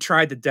 and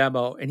tried the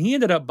demo, and he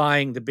ended up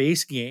buying the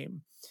base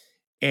game.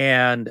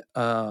 And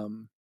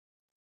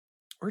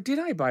or did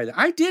I buy that?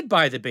 I did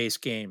buy the base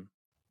game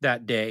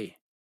that day.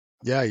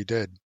 Yeah, you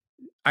did.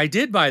 I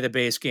did buy the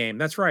base game.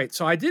 That's right.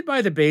 So I did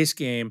buy the base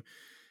game,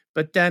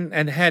 but then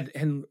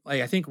and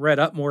like I think read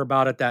up more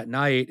about it that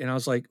night, and I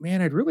was like,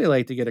 man, I'd really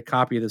like to get a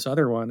copy of this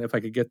other one if I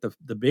could get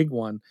the big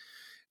one.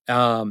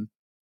 Um,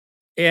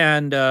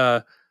 and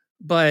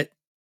but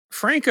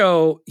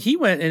Franco, he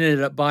went and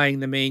ended up buying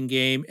the main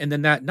game, and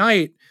then that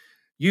night,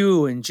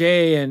 you and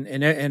Jay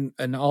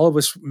and all of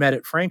us met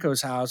at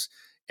Franco's house,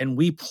 and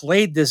we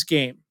played this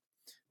game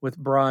with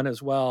Braun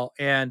as well.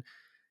 And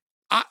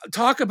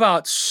talk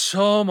about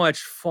so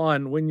much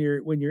fun when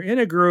you're in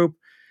a group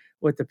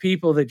with the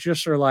people that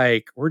just are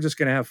like, we're just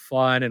going to have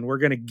fun and we're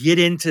going to get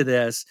into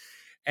this.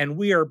 And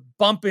we are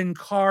bumping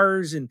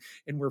cars and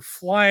we're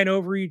flying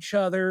over each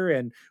other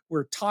and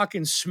we're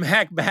talking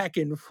smack back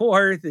and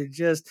forth.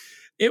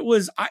 It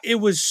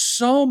was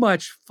so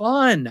much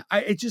fun.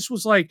 It just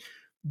was like,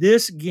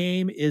 this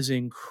game is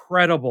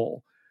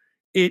incredible.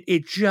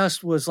 It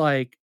just was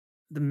like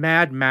the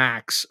Mad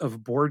Max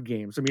of board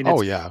games. I mean, Oh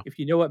it's yeah. if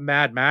you know what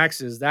Mad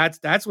Max is,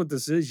 that's what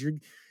this is.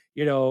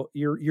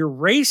 You're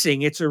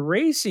racing. It's a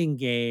racing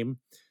game,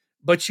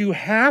 but you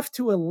have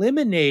to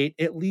eliminate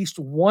at least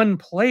one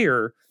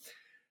player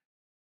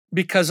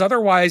because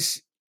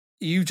otherwise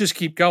you just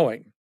keep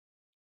going.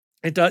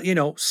 It does,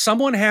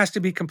 someone has to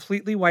be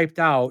completely wiped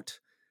out.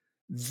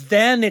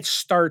 Then it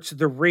starts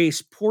the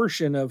race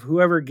portion of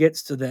whoever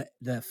gets to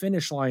the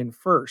finish line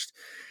first.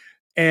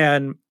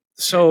 And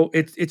so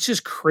it's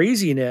just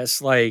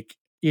craziness. Like,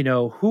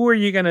 who are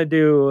you going to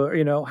do?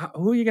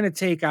 Who are you going to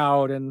take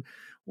out and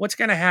what's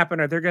going to happen?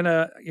 Are they going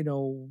to,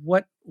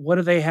 what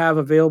do they have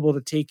available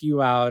to take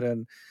you out?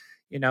 And,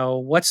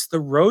 what's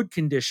the road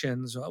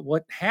conditions?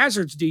 What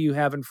hazards do you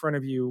have in front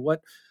of you?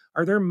 What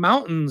are there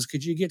mountains?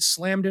 Could you get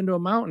slammed into a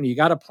mountain? You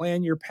got to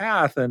plan your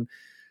path. And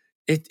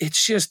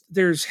it's just,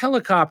 there's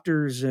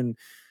helicopters and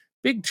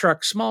big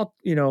trucks, small,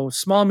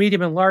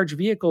 medium, and large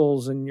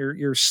vehicles, and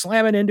you're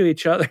slamming into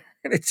each other.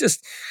 And it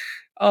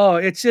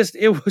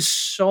was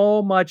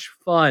so much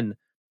fun.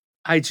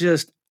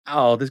 This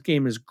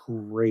game is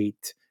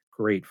great,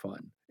 great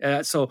fun.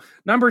 So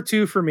number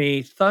 2 for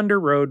me, Thunder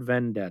Road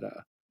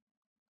Vendetta.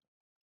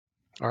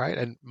 All right,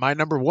 and my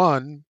number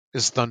one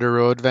is Thunder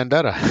Road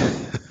Vendetta.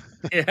 so,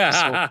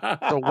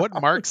 Yeah. so what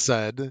Mark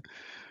said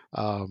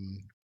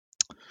um,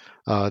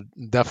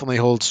 definitely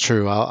holds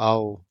true.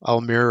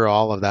 I'll mirror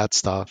all of that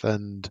stuff,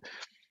 and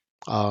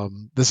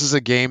this is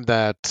a game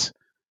that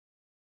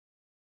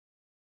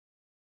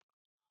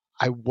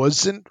I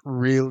wasn't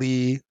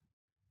really,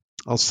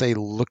 I'll say,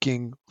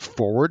 looking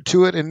forward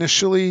to it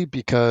initially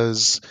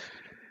because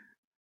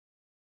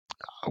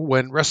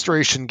when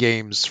Restoration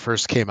Games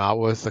first came out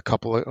with a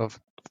couple of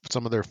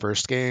some of their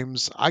first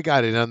games, I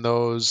got in on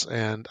those,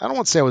 and I don't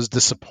want to say I was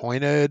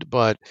disappointed,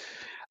 but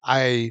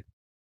I,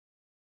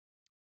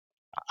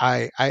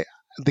 I,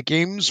 the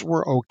games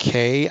were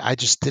okay. I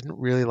just didn't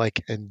really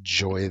like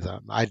enjoy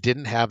them. I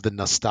didn't have the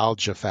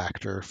nostalgia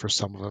factor for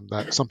some of them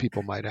that some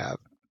people might have,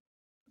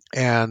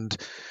 and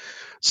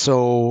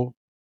so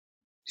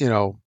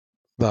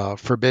the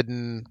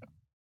Forbidden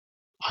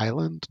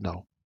Island,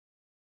 no,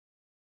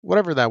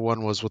 whatever that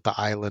one was with the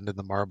island and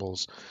the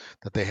marbles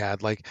that they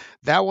had, like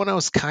that one I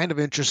was kind of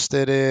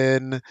interested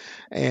in,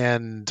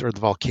 and or the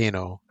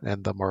volcano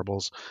and the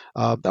marbles,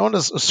 that one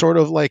is sort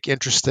of like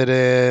interested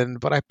in,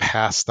 but I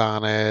passed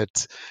on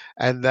it,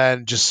 and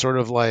then just sort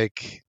of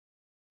like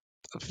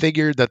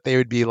figured that they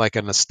would be like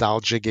a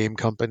nostalgia game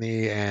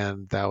company,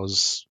 and that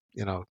was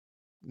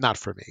not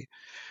for me.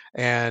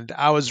 And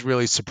I was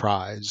really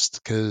surprised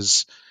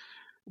because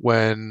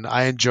when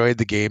I enjoyed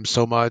the game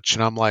so much,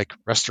 and I'm like,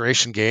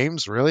 Restoration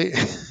Games, really?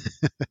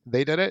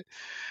 They did it,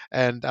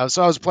 and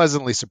so I was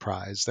pleasantly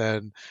surprised.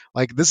 And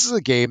like, this is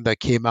a game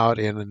that came out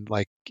in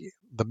like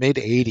the mid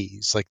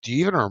 '80s. Like, do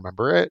you even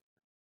remember it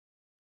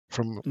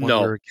from when we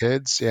No, were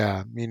kids?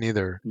 Yeah, me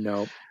neither.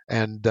 no.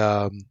 And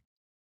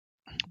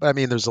But I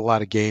mean, there's a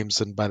lot of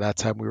games, and by that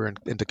time we were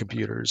into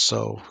computers,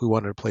 so who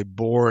wanted to play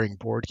boring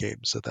board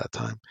games at that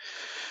time?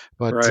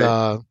 But Right.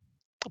 uh,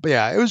 but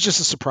yeah, it was just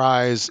a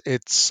surprise.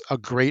 It's a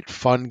great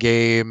fun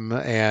game,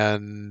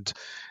 and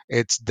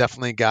it's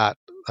definitely got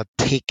a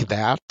take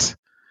that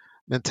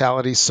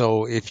mentality.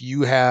 So if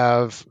you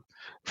have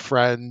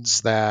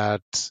friends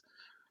that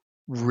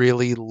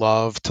really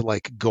love to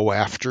like go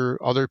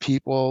after other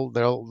people,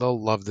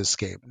 they'll love this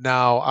game.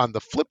 Now, on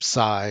the flip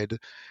side,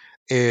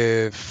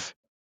 if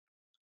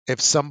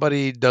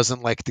somebody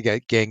doesn't like to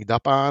get ganged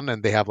up on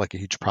and they have like a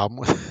huge problem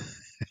with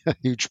a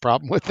huge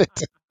problem with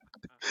it,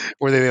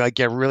 where they like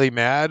get really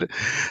mad,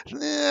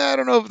 I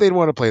don't know if they'd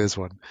want to play this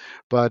one.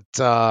 But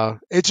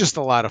it's just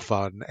a lot of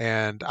fun,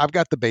 and I've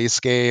got the base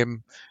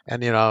game,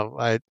 and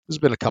there's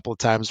been a couple of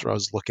times where I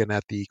was looking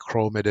at the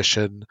Chrome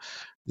edition,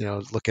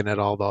 looking at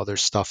all the other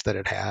stuff that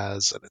it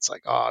has, and it's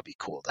like, oh, it'd be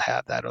cool to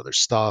have that other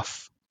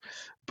stuff.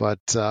 But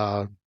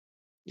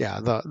yeah,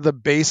 the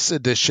base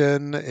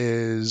edition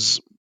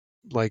is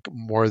like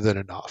more than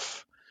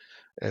enough.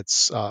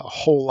 It's a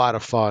whole lot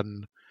of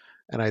fun,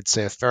 and I'd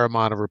say a fair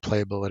amount of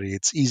replayability.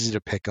 It's easy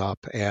to pick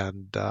up,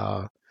 and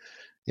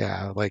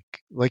yeah,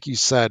 like you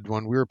said,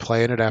 when we were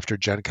playing it after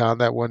Gen Con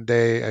that one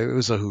day, it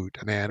was a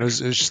hoot, man. It was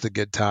just a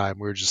good time.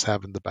 We were just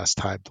having the best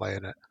time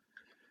playing it.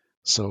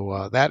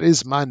 So that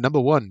is my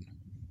number one,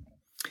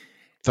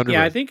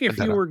 Yeah, I Thunderbird think if you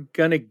Vendetta. were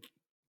gonna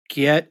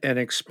get an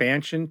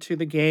expansion to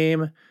the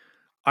game,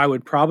 I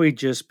would probably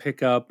just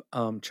pick up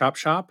Chop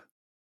Shop,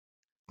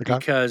 Okay.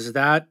 because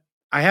that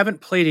I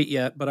haven't played it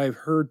yet, but I've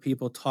heard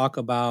people talk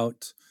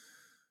about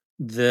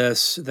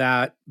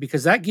that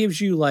because that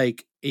gives you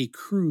like a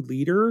crew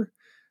leader,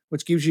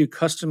 which gives you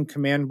custom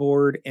command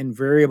board and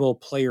variable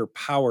player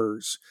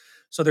powers.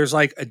 So there's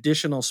like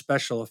additional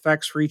special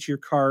effects for each of your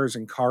cars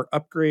and car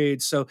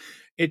upgrades. So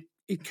it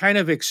kind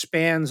of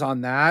expands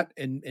on that.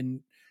 And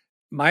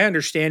my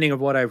understanding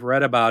of what I've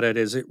read about it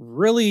is it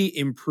really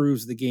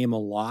improves the game a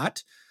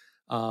lot,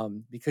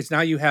 because now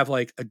you have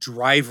like a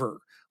driver.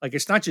 Like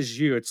it's not just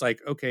you. It's like,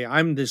 okay,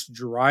 I'm this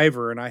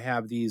driver and I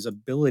have these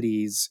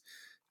abilities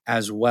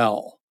as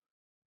well.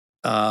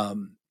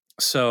 Um,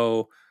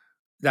 so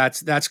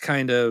that's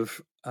kind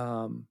of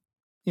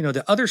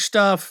the other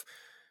stuff,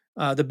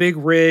 the big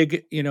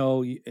rig,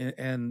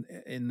 and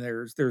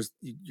there's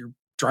you're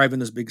driving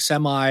this big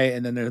semi,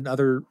 and then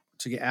another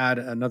to add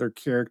another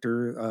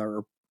character,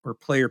 or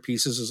player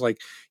pieces is like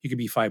you could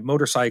be 5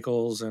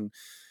 motorcycles, and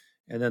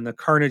then the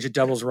Carnage at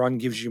Devil's Run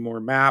gives you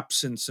more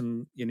maps and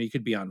some, you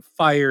could be on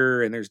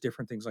fire and there's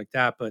different things like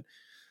that. But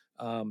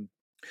um,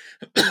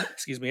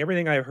 excuse me,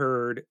 everything I've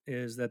heard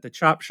is that the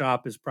Chop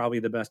Shop is probably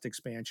the best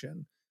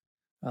expansion,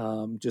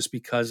 just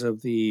because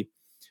of the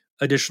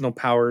additional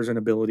powers and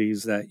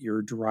abilities that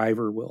your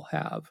driver will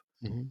have.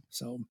 Hmm.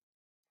 So,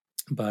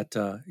 but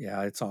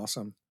yeah, it's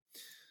awesome.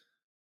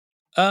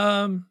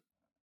 Um,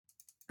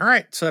 all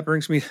right, so that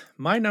brings me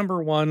my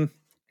number one,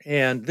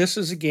 and this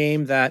is a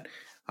game that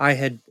I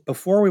had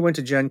before we went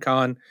to Gen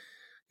Con.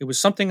 It was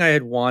something I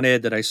had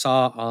wanted that I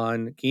saw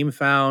on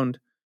GameFound,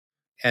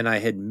 and I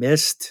had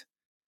missed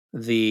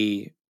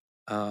the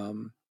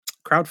um,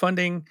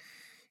 crowdfunding,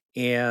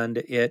 and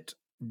it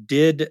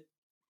did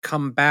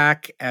come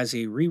back as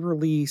a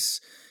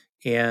re-release.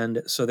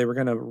 And so they were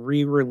going to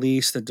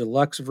re-release the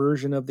deluxe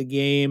version of the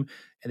game,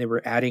 and they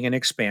were adding an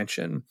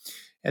expansion.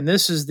 And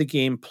this is the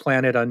game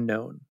Planet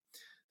Unknown.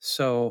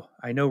 So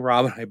I know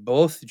Rob and I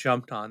both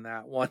jumped on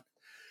that one.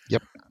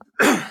 Yep.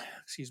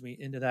 Excuse me,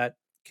 into that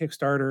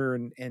Kickstarter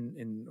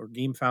and or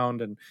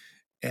GameFound,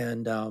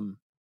 and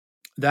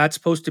that's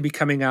supposed to be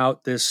coming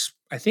out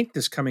I think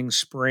this coming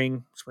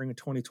spring of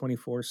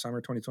 2024,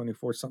 summer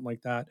 2024, something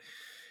like that.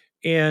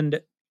 And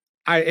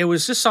it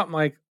was just something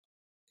like,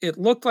 it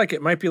looked like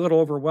it might be a little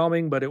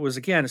overwhelming, but it was,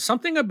 again,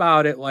 something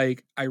about it.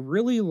 Like, I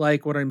really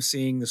like what I'm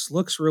seeing. This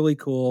looks really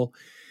cool.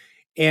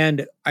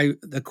 And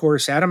of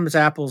course, Adam's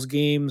Apples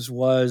Games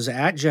was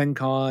at Gen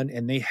Con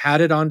and they had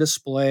it on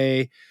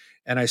display.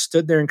 And I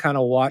stood there and kind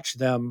of watched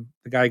the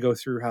guy go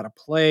through how to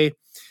play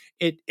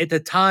it. At the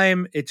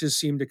time, it just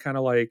seemed to kind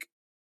of like,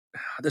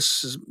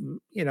 this is,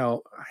 I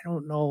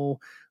don't know,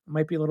 it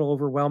might be a little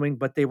overwhelming,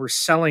 but they were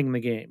selling the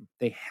game.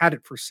 They had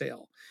it for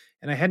sale,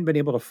 and I hadn't been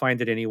able to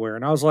find it anywhere.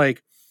 And I was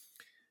like,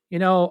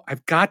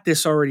 I've got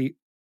this already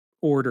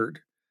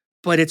ordered,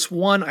 but it's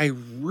one I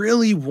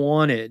really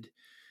wanted,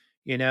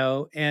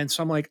 and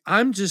so I'm like,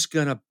 I'm just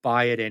going to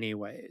buy it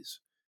anyways.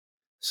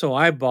 So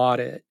I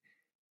bought it,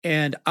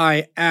 and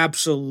I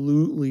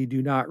absolutely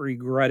do not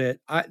regret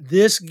it.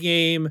 This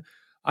game,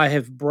 I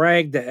have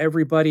bragged to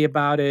everybody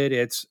about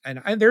it.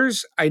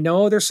 I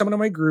know there's someone in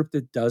my group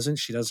that doesn't.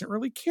 She doesn't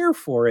really care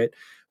for it,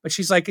 but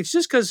she's like, it's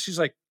just because she's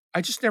like,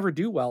 I just never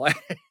do well at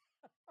it.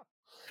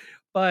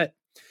 But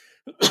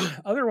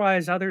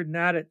otherwise, other than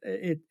that,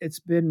 it's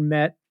been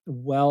met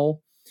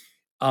well.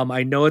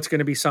 I know it's going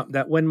to be something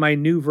that when my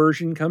new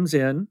version comes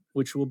in,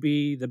 which will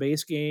be the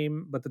base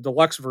game, but the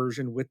deluxe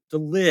version with the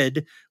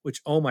lid,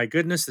 which, oh my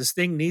goodness, this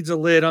thing needs a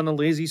lid on the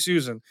Lazy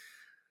Susan.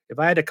 If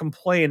I had to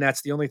complain,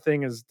 that's the only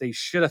thing, is they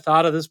should have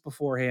thought of this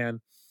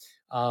beforehand.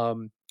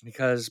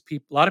 because a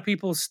lot of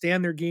people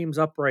stand their games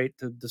upright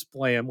to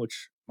display them,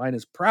 which mine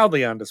is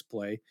proudly on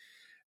display,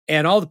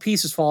 and all the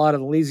pieces fall out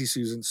of the Lazy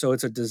Susan, so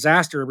it's a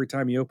disaster every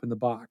time you open the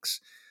box.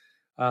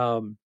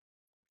 Um,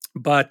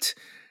 but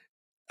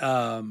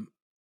um,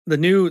 the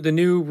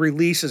new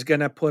release is going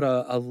to put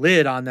a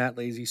lid on that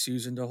Lazy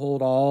Susan to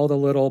hold all the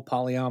little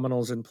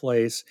polyominols in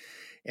place,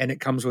 and it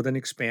comes with an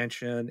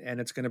expansion, and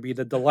it's going to be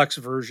the deluxe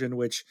version,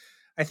 which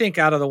I think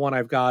out of the one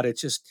I've got, it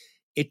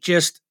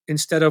just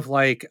instead of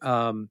like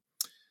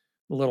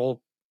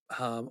little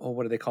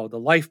what do they call it? The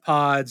life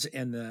pods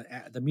and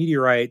the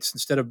meteorites,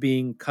 instead of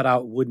being cut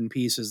out wooden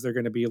pieces, they're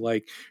going to be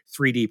like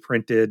 3D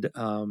printed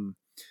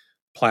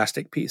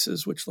plastic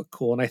pieces, which look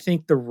cool. And I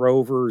think the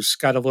rovers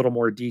got a little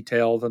more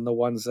detail than the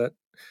ones that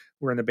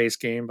were in the base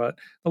game, but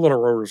the little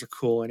rovers are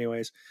cool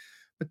anyways.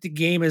 But the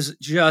game is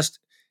just,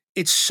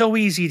 it's so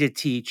easy to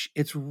teach.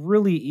 It's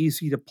really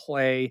easy to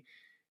play.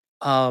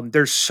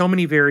 There's so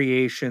many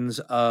variations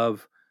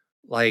of,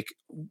 like,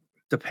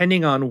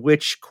 depending on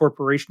which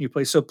corporation you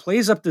play. So it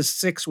plays up to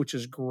 6, which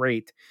is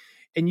great.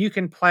 And you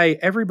can play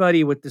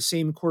everybody with the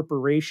same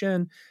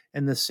corporation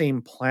and the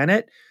same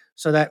planet,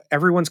 so that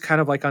everyone's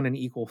kind of like on an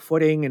equal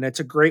footing. And it's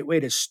a great way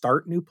to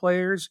start new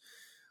players.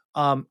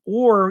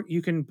 Or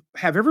you can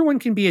have everyone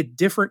can be a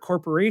different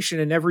corporation,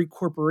 and every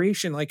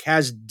corporation like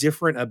has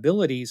different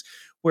abilities,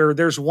 where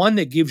there's one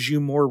that gives you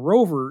more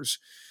rovers.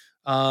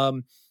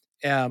 Um,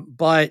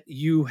 but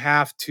you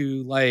have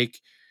to like,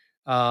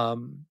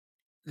 um,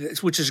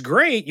 which is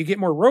great. You get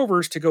more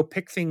rovers to go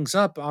pick things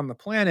up on the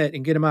planet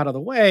and get them out of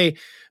the way.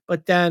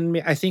 But then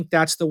I think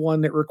that's the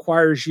one that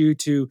requires you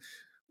to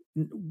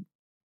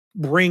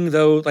bring,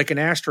 though, like an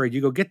asteroid. You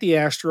go get the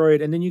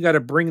asteroid, and then you got to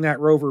bring that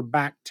rover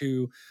back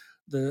to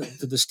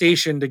the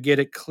station to get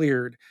it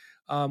cleared.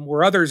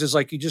 Where others is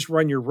like you just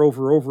run your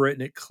rover over it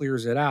and it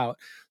clears it out.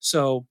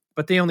 So,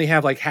 but they only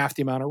have like half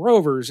the amount of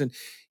rovers, and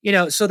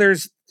so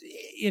there's,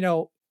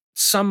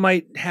 some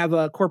might have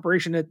a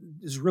corporation that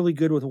is really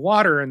good with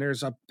water, and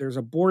there's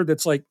a board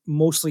that's like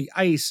mostly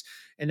ice,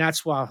 and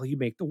that's why you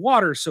make the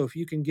water. So if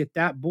you can get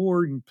that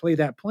board and play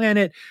that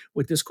planet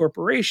with this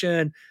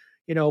corporation,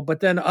 but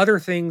then other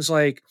things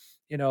like,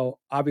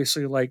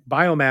 obviously like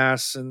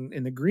biomass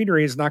and the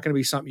greenery is not going to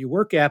be something you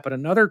work at, but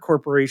another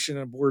corporation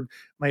and board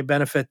might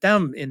benefit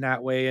them in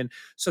that way. And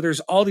so there's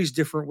all these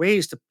different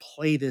ways to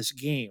play this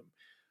game,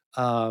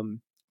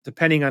 um,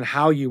 depending on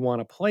how you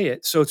want to play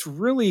it. So it's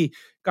really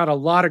got a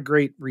lot of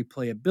great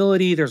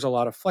replayability. There's a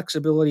lot of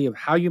flexibility of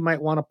how you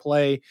might want to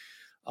play.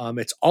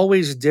 It's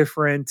always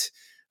different.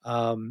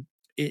 In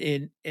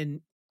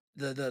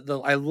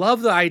the I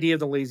love the idea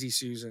of the Lazy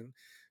Susan.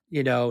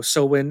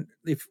 So when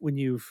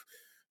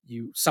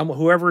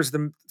whoever's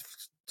the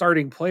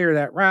starting player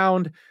that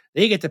round,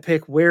 they get to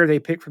pick where they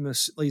pick from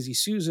this Lazy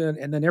Susan,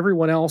 and then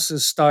everyone else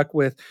is stuck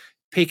with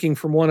picking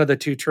from one of the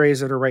two trays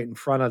that are right in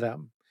front of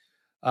them.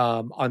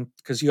 On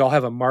Because you all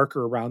have a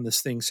marker around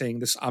this thing saying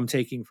this, I'm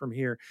taking from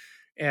here.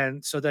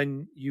 And so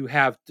then you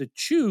have to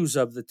choose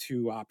of the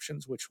two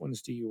options, which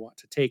ones do you want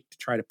to take to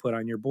try to put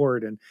on your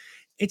board. And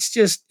it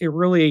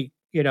really,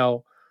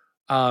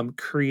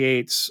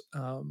 creates,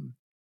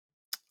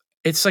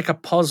 it's like a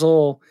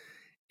puzzle.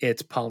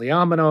 It's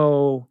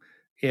polyomino,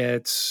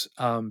 it's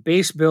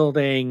base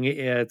building,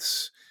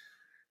 it's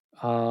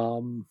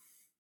um,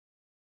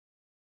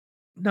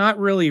 not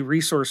really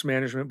resource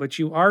management, but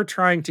you are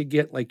trying to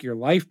get like your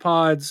life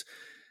pods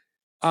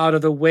out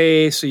of the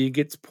way, so you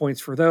get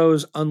points for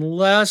those.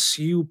 Unless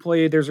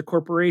there's a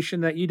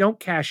corporation that you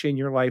don't cash in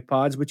your life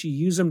pods, but you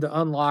use them to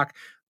unlock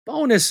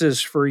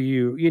bonuses for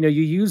you. You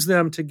use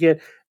them to get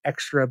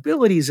extra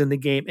abilities in the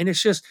game, and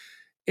it's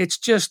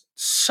just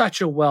such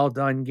a well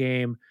done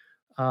game.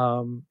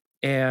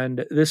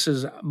 And this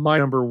is my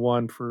number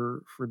one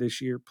for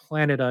this year,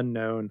 Planet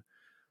Unknown.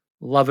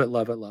 Love it,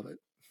 love it, love it.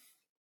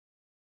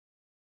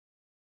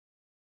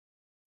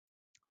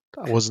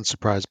 I wasn't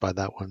surprised by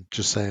that one.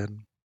 Just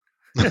saying.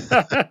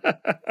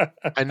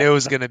 I knew it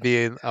was going to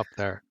be up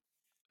there.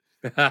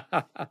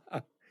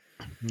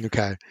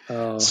 Okay.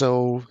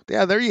 So,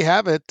 yeah, there you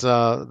have it.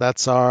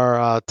 That's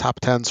our top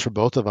 10s for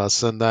both of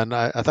us. And then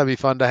I thought it'd be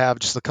fun to have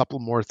just a couple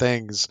more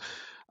things.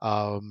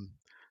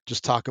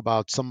 Just talk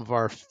about some of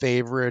our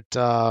favorite,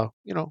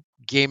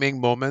 gaming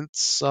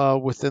moments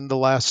within the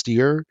last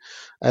year.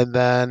 And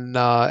then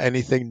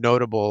anything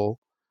notable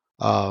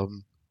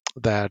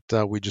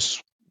that we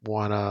just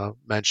want to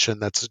mention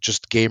that's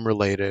just game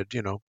related.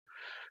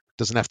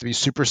 Doesn't have to be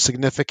super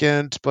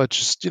significant, but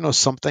just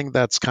something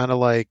that's kind of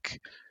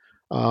like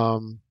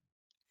um,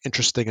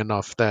 interesting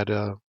enough that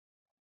we're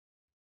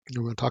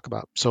going to talk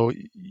about. So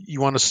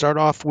you want to start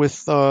off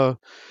with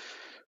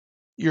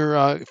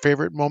your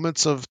favorite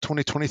moments of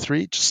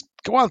 2023? Just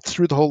go on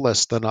through the whole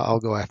list, then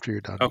I'll go after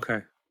you're done.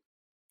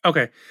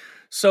 Okay.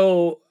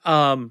 So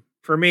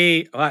for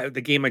me,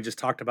 the game I just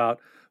talked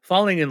about,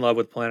 falling in love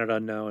with Planet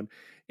Unknown.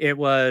 It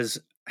was,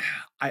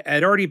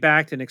 I'd already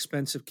backed an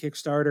expensive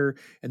Kickstarter,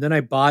 and then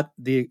I bought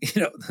the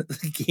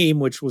the game,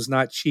 which was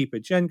not cheap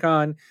at Gen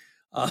Con.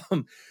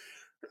 Um,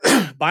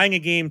 Buying a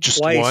game Just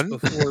twice one?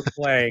 before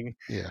playing.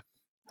 Yeah.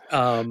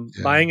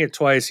 Yeah. Buying it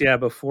twice, yeah,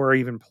 before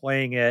even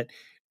playing it,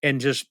 and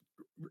just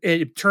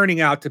it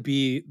turning out to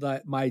be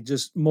my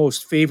just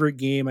most favorite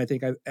game I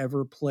think I've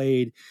ever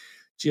played.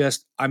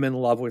 Just I'm in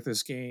love with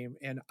this game,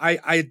 and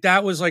I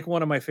that was like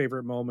one of my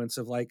favorite moments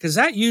of like because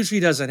that usually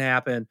doesn't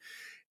happen,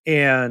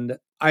 and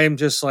I am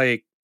just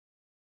like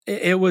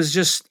it was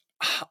just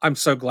I'm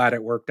so glad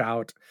it worked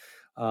out.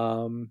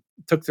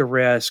 Took the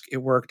risk, it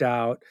worked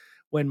out.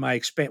 When my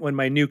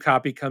new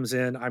copy comes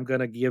in, I'm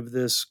gonna give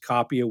this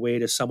copy away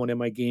to someone in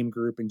my game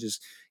group and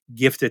just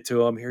gift it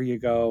to them. Here you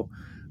go.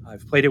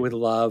 I've played it with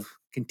love.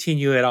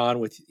 Continue it on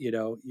with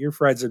your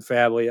friends and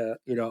family.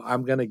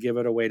 I'm gonna give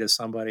it away to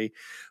somebody,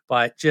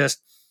 but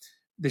just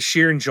the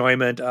sheer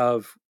enjoyment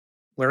of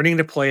learning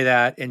to play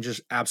that and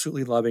just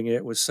absolutely loving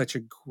it was such a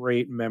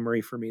great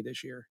memory for me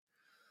this year.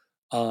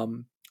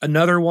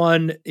 Another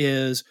one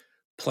is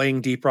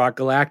playing Deep Rock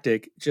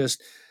Galactic.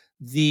 Just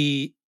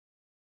the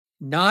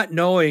not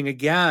knowing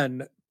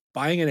again,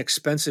 buying an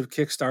expensive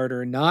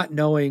Kickstarter, not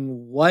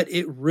knowing what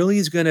it really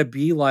is going to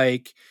be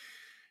like.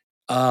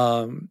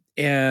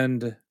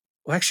 And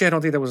well, actually, I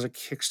don't think that was a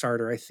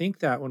Kickstarter. I think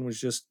that one was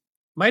just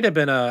might have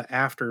been a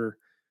after,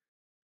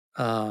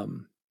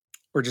 um,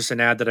 or just an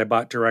ad that I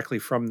bought directly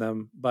from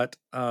them. But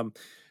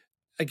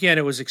again,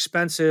 it was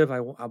expensive.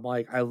 I'm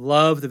like, I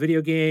love the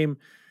video game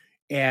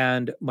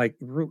and I'm like,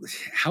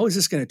 how is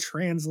this going to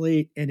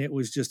translate? And it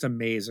was just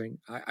amazing.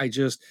 I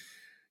just,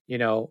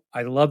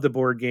 I love the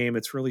board game.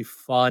 It's really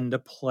fun to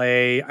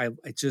play.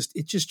 It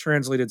just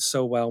translated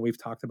so well.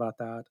 We've talked about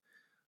that.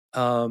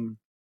 Um,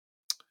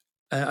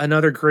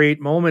 Another great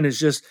moment is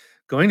just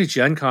going to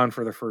Gen Con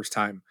for the first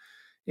time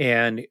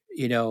and,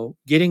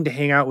 getting to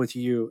hang out with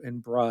you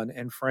and Brun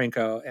and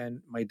Franco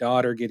and my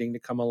daughter getting to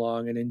come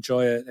along and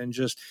enjoy it. And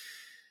just,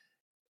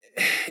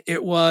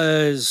 it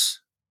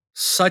was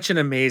such an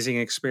amazing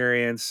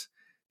experience.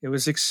 It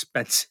was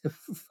expensive,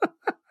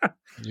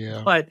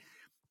 Yeah. but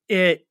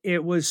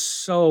it was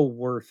so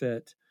worth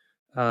it.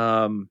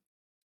 Um,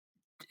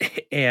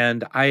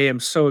 and I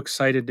am so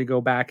excited to go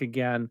back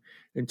again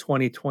in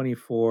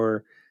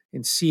 2024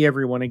 and see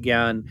everyone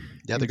again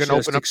Yeah, they're and going to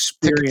open just up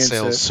ticket experience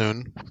sales it.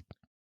 soon.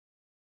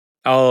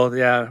 Oh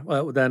yeah,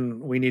 well then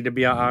we need to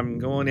be. I'm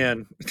going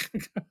in.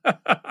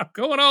 I'm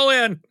going all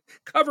in.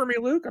 Cover me,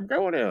 Luke. I'm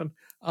going in.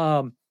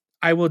 Um,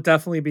 I will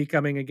definitely be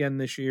coming again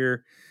this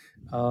year.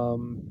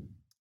 Um,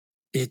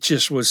 it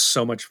just was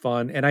so much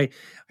fun, and I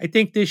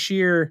think this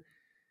year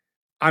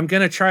I'm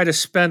gonna try to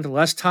spend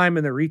less time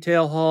in the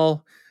retail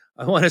hall.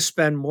 I want to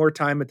spend more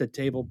time at the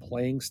table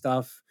playing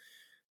stuff.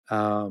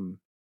 Um,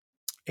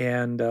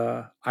 and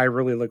I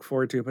really look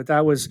forward to it. But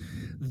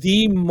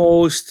the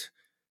most,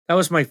 that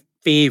was my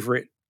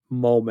favorite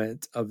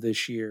moment of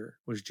this year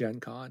was Gen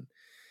Con.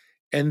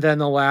 And then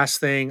the last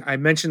thing, I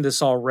mentioned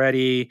this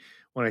already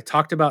when I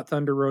talked about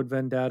Thunder Road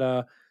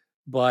Vendetta,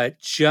 but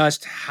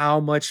just how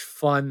much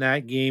fun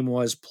that game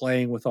was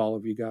playing with all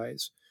of you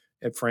guys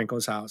at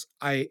Franco's house.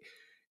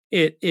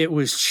 It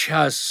was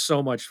just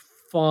so much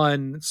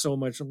fun, so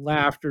much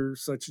laughter,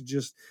 such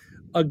just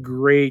a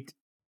great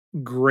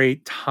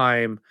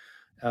time.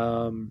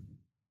 Um,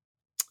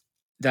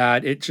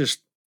 that it just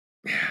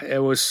it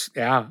was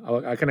yeah.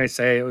 How can I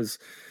say it was?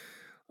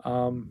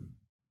 Um,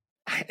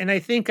 and I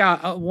think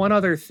one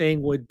other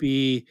thing would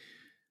be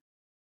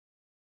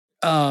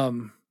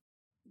um,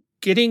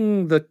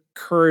 getting the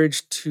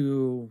courage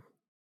to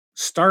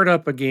start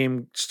up a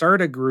game,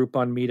 start a group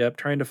on Meetup,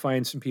 trying to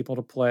find some people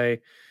to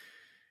play,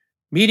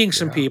 meeting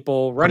some Yeah.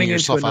 people, Putting running into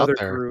yourself out another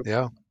there. group.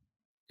 Yeah.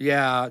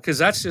 Yeah, because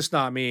that's just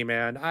not me,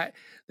 man.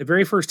 The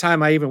very first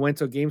time I even went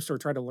to a game store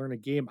tried to learn a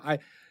game,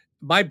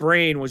 my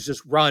brain was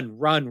just run,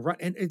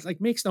 and it like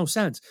makes no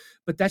sense.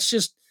 But it's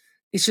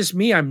just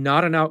me. I'm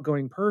not an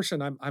outgoing person.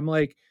 I'm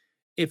like,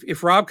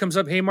 if Rob comes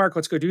up, hey Mark,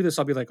 let's go do this.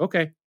 I'll be like,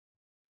 okay,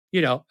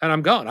 and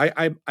I'm gone.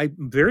 I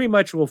very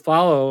much will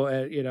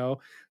follow.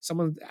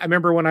 Someone. I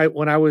remember when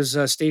I was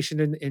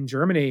stationed in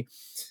Germany.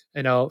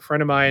 A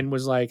friend of mine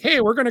was like, "Hey,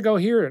 we're gonna go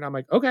here," and I'm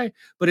like, "Okay,"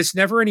 but it's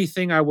never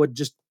anything I would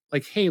just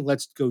like, "Hey,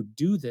 let's go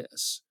do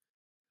this."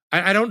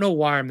 I don't know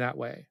why I'm that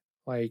way,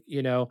 like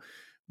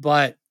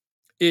but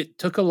it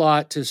took a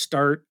lot to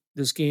start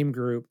this game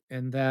group,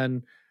 and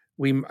then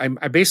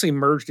I basically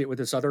merged it with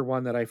this other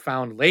one that I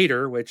found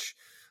later, which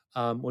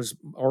was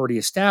already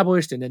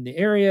established and in the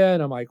area,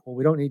 and I'm like, well,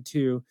 we don't need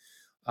to.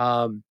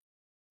 Um,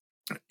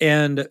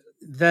 and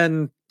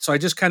then so I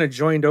just kind of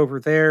joined over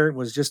there. It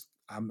was just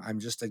I'm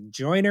just a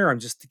joiner. I'm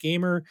just a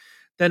gamer.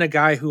 Then a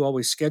guy who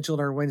always scheduled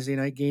our Wednesday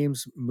night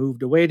games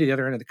moved away to the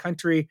other end of the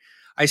country.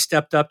 I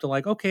stepped up to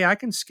like, okay, I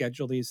can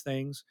schedule these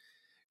things.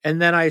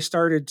 And then I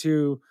started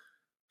to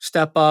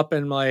step up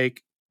and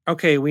like,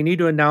 okay, we need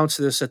to announce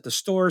this at the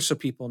store so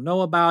people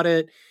know about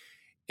it.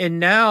 And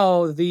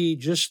now the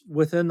just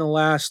within the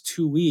last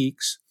 2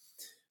 weeks,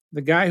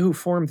 the guy who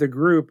formed the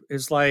group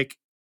is like,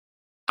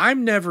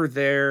 I'm never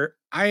there.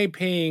 I'm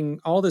paying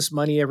all this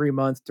money every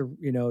month to,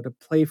 to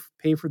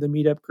pay for the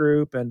meetup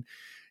group. And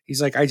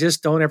he's like, I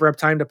just don't ever have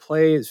time to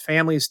play. His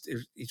family's,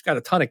 he's got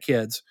a ton of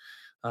kids,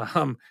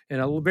 and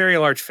a very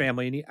large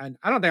family. And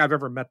I don't think I've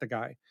ever met the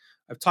guy.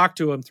 I've talked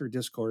to him through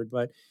Discord,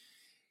 but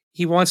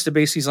he wants to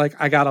basically, he's like,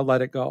 I got to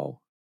let it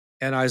go.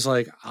 And I was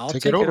like, I'll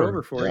Take it take it over.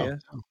 over for Yeah.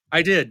 you.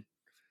 I did.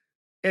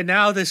 And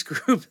now this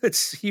group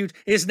that's huge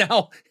is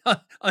now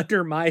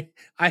under my,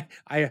 I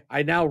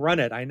now run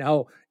it. I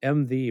now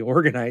am the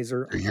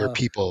organizer, Your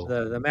people.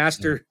 the Yeah.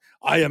 master.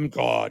 I am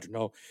God.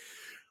 No,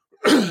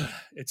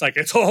 it's like,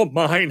 it's all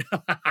mine.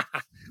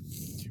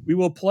 we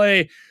will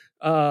play,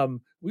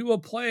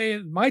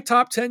 my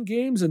top 10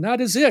 games and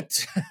that is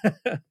it.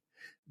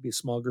 Be a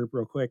small group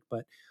real quick,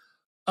 but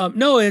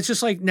no, it's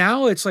just like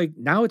now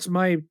it's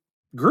my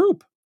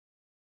group.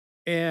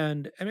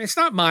 And I mean, it's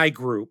not my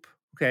group.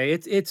 Okay.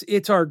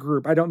 It's our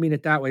group. I don't mean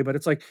it that way, but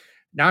it's like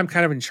now I'm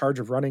kind of in charge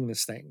of running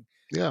this thing.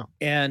 Yeah.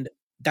 And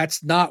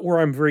that's not where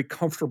I'm very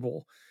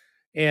comfortable.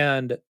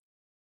 And,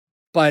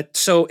 but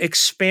so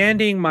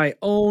expanding my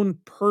own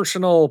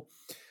personal,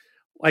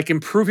 like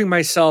improving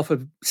myself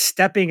of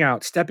stepping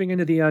out, stepping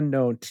into the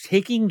unknown,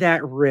 taking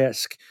that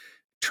risk,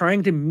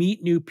 trying to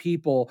meet new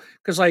people.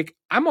 Cause like,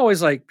 I'm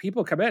always like,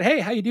 people come in, hey,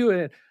 how you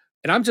doing?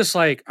 And I'm just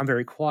like, I'm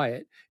very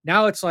quiet.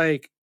 Now it's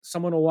like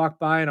someone will walk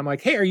by and I'm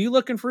like, hey, are you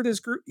looking for this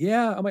group?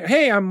 Yeah. I'm like,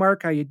 hey, I'm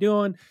Mark. How you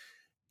doing?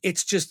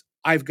 It's just,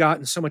 I've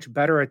gotten so much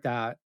better at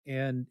that.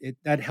 And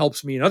that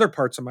helps me in other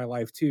parts of my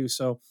life too.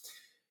 So,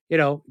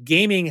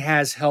 gaming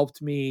has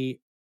helped me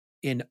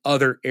in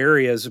other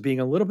areas of being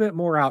a little bit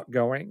more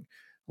outgoing,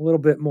 a little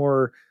bit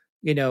more,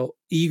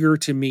 eager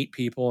to meet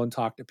people and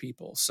talk to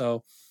people.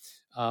 So,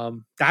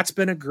 that's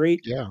been a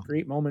great, Yeah.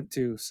 great moment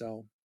too.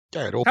 So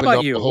Yeah. It how opened about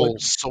up the you? whole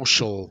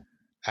social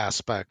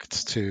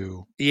aspect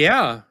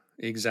Yeah,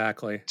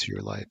 exactly. to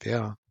your life.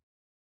 Yeah.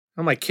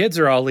 Well, my kids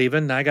are all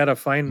leaving. I gotta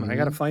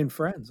Hmm. find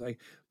friends.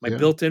 My Yeah.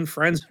 built-in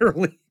friends are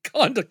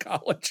gone to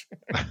college.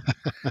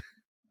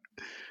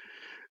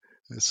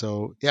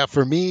 So yeah,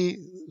 for me,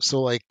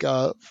 so like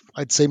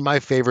I'd say my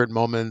favorite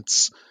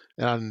moments,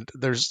 and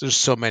there's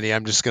so many.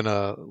 I'm just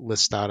gonna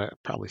list out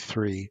probably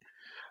three.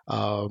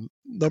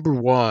 Number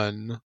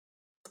one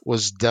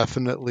was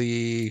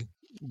definitely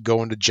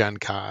going to Gen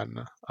Con.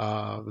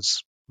 It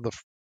was the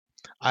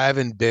I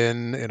haven't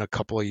been in a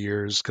couple of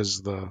years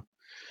because the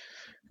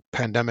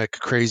pandemic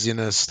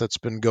craziness that's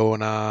been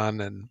going on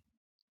and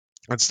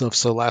stuff.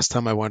 So last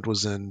time I went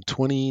was in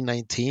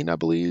 2019, I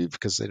believe,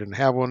 because they didn't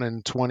have one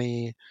in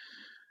 20,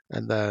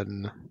 and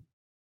then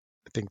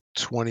I think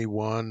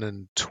 21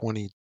 and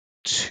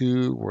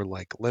 22 were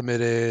like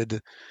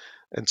limited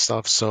and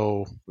stuff.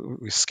 So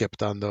we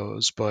skipped on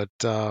those, but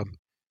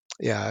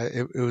yeah,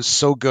 it was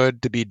so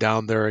good to be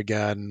down there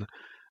again.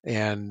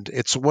 And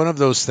it's one of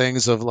those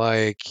things of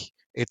like,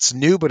 it's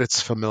new, but it's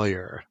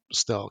familiar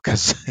still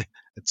because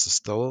it's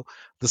still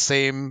the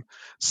same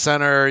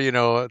center.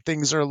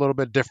 Things are a little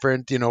bit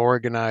different,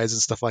 organized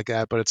and stuff like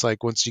that. But it's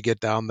like once you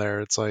get down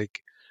there, it's like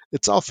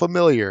it's all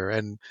familiar.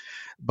 And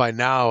by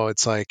now,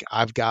 it's like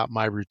I've got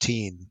my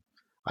routine.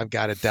 I've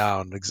got it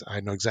down.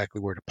 I know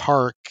exactly where to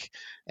park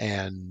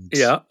and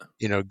Yeah.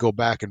 go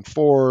back and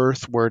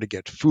forth, where to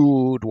get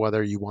food,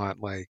 whether you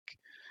want like,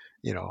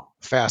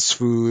 fast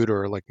food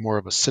or like more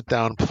of a sit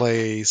down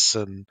place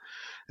and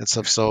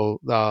stuff. So,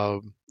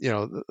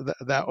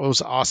 that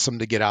was awesome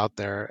to get out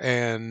there.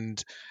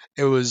 And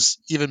it was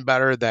even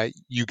better that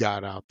you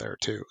got out there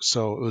too.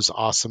 So it was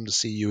awesome to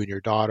see you and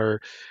your daughter.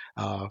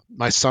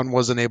 My son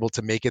wasn't able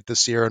to make it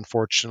this year,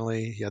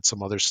 unfortunately. He had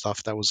some other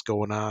stuff that was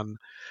going on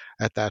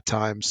at that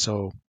time.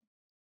 So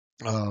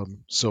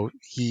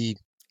he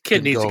Kid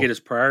didn't needs to go. get his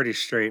priorities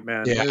straight,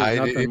 man. Yeah, There's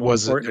nothing it more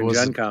wasn't important it than Gen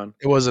wasn't Con.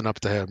 it wasn't up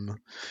to him.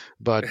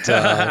 But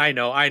I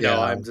know. yeah,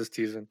 I'm just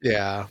teasing.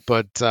 yeah,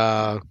 but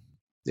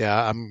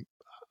yeah,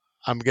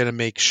 I'm gonna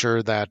make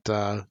sure that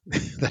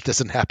that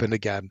doesn't happen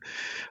again.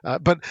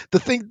 But the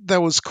thing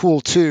that was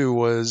cool too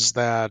was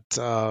that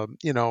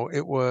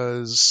it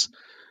was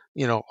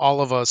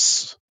all of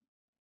us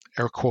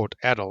air quote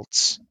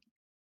adults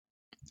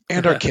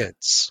and our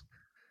kids,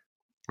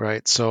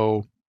 right?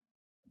 So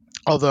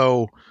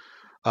although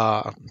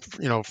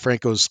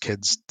Franco's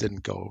kids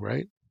didn't go,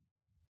 right?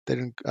 They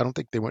didn't. I don't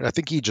think they went. I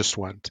think he just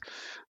went.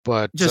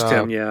 But Just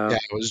him, yeah. yeah,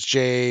 it was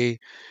Jay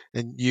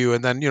and you,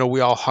 and then we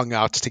all hung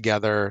out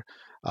together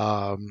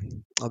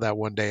that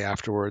one day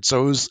afterwards.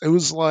 So it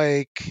was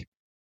like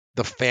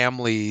the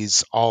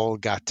families all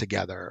got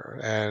together,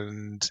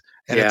 and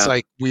it's Yeah.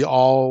 like we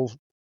all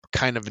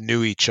kind of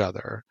knew each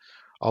other.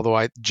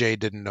 Although Jay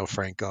didn't know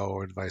Franco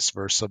or vice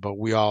versa, but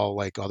we all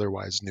like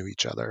otherwise knew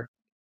each other.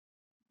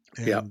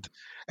 Yep.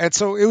 And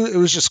so it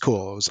was just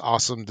cool. It was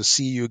awesome to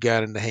see you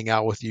again and to hang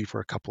out with you for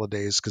a couple of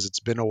days because it's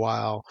been a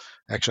while.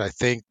 Actually, I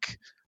think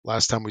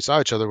last time we saw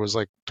each other was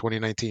like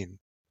 2019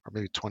 or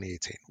maybe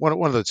 2018, one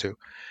of the two.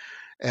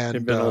 It's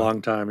And been a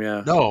long time,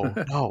 yeah.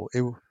 no,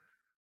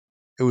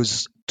 it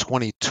was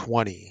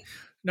 2020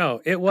 No,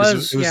 it because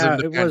was, it was in yeah,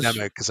 the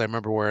pandemic. Because I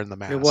remember wearing the it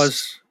masks.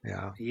 was,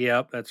 Yeah,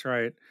 yep, that's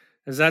right.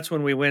 Because that's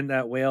when we went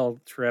that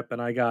whale trip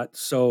and I got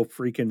so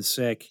freaking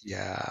sick.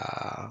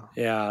 yeah,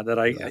 Yeah, that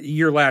yeah.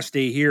 your last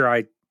day here,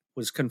 I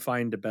was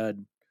confined to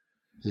bed.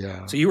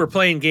 Yeah. So you were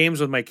playing games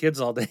with my kids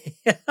all day.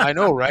 I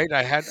know, right?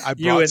 I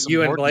you brought and some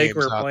you and board Blake games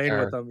were out playing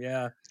with there. them.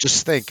 Yeah.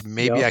 Just think,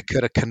 maybe Yep. I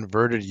could have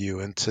converted you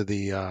into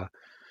the A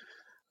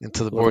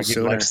little board game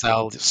sooner.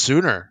 lifestyle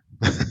sooner.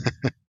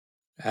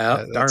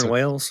 Yeah. That's Darn okay.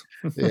 whales.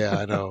 Yeah,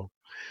 I know.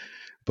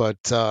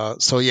 But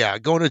so yeah,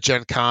 going to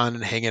Gen Con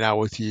and hanging out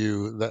with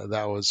you,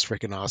 that was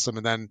freaking awesome.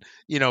 And then,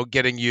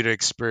 getting you to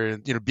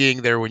experience,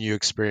 being there when you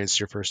experienced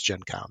your first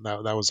Gen Con,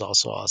 that was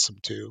also awesome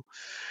too.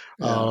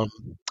 Yeah.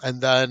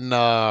 And then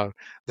I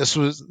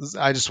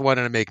just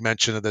wanted to make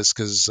mention of this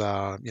because,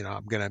 I'm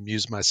going to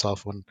amuse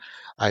myself when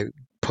I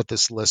put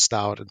this list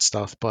out and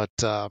stuff. But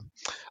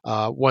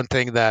one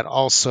thing that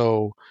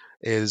also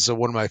is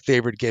one of my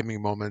favorite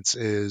gaming moments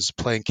is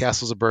playing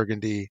Castles of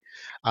Burgundy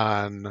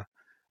on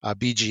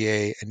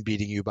BGA and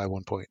beating you by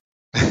 1 point.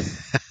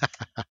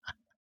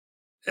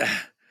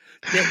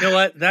 You know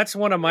what? That's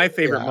one of my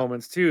favorite Yeah,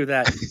 moments too.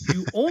 That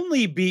you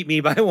only beat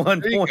me by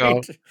one there you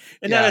go. point,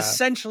 and that Yeah,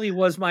 essentially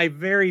was my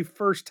very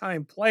first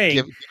time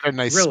give playing. it a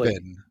nice Really,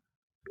 spin.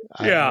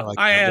 I yeah. like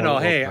that. I Well, know. well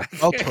Hey, done.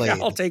 Well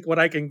I'll played. take what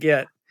I can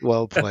get.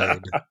 Well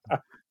played.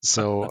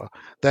 So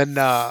then,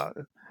 how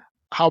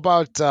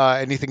about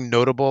anything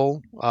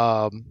notable,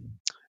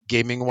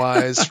 gaming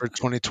wise for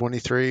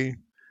 2023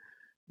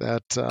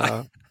 that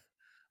I,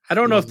 I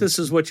don't you know want if to this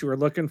is mention? what you were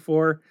looking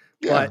for,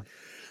 Yeah.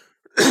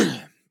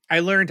 but I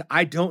learned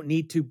I don't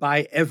need to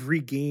buy every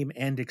game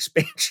and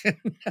expansion.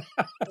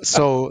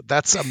 So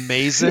that's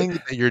amazing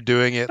that you're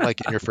doing it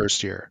like in your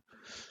first year.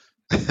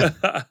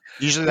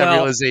 Usually that well,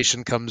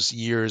 realization comes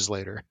years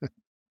later.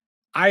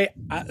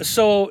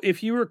 so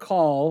if you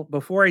recall,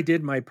 before I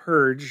did my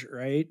purge,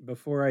 right?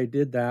 Before I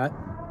did that,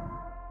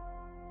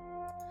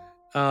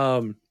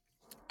 um,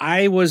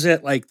 I was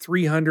at like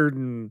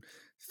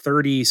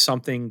 330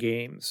 something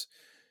games.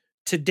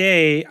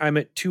 Today, I'm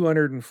at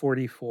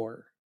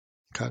 244.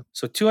 Okay.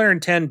 So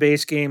 210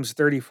 base games,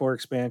 34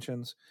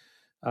 expansions.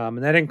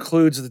 And that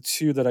includes the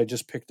two that I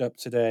just picked up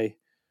today.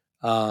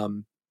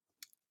 Um,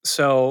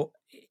 so,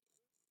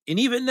 and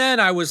even then,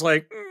 I was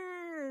like,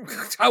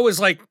 I was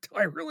like, do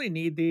I really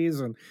need these?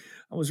 And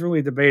I was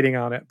really debating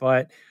on it.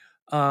 But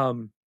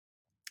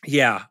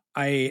yeah,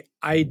 I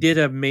did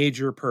a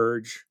major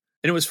purge,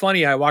 and it was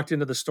funny. I walked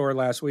into the store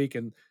last week,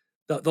 and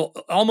the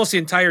almost the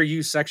entire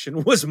used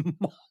section was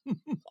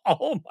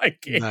all my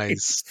games,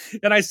 Nice.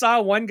 and I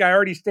saw one guy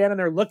already standing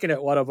there looking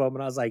at one of them,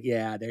 and I was like,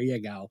 yeah, there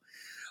you go.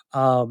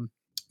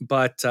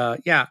 But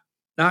yeah,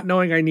 not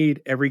knowing I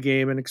need every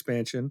game and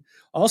expansion,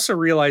 also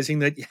realizing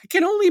that I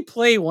can only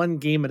play one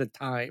game at a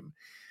time.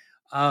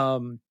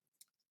 Um,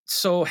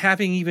 so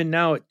having even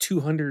now at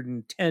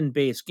 210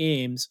 base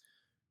games,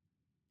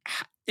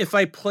 if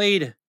I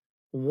played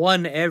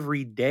one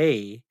every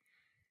day,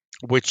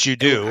 Which you I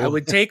do.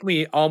 would take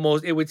me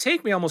almost it would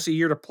take me almost a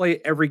year to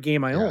play every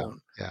game I Yeah.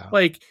 own. Yeah.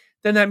 Like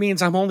then that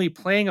means I'm only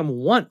playing them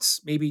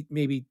once, maybe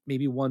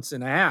once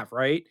and a half,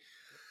 right?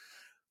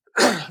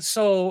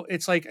 So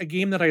it's like a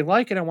game that I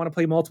like and I want to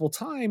play multiple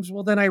times.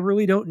 Well, then I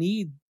really don't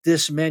need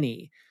this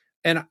many.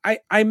 And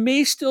I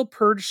may still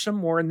purge some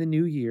more in the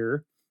new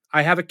year.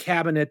 I have a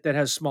cabinet that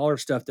has smaller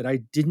stuff that I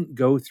didn't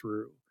go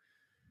through.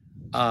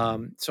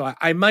 So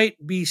I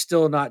might be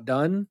still not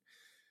done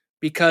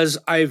because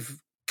I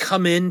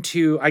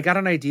got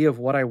an idea of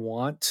what I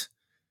want.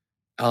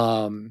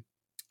 Um,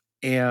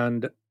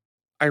 and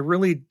I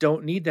really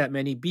don't need that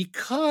many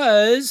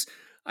because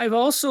I've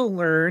also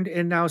learned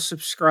and now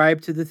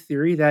subscribe to the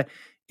theory that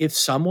if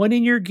someone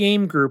in your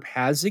game group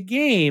has a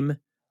game,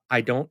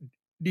 I don't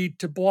need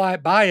to buy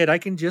it. I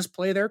can just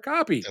play their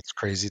copy. That's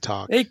crazy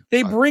talk. They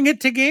But bring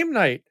it to game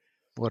night.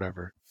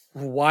 whatever.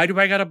 Why do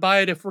I got to buy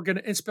it if we're going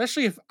to,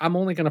 especially if I'm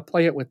only going to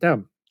play it with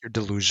them? You're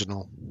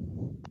delusional.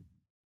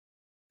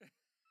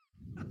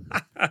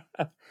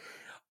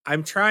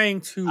 I'm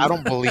trying I to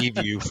don't believe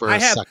you for a I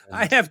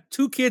second. have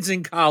two kids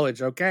in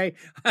college, okay?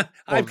 Well,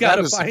 I've got that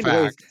to is a find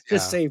ways fact. to Yeah.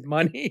 save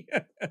money.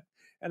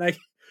 and I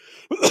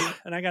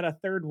and I got a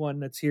third one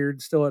that's here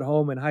still at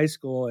home in high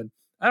school and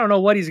I don't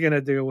know what he's going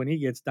to do when he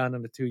gets done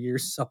in the 2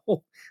 years.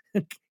 So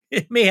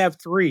it may have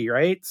three,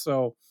 right?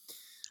 So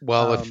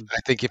Well, if um I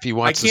think if he I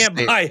wants to can't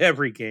stay, buy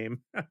every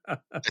game.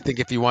 I think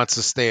if he wants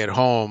to stay at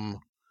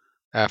home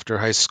after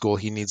high school,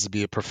 he needs to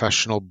be a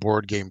professional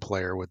board game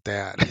player with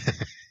that.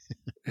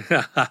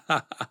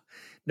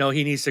 No,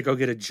 he needs to go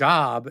get a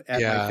job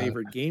at my Yeah.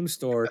 favorite game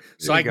store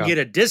There so you I can go. get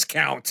a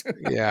discount.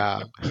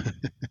 Yeah.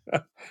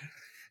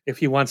 If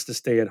he wants to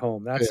stay at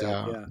home. That's it.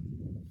 Yeah. Yeah.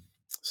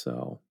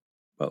 So,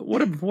 but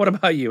what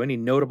about you? Any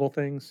notable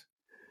things?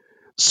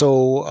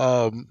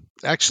 So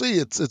actually,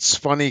 it's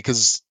funny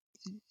because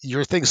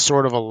your thing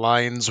sort of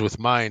aligns with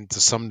mine to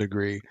some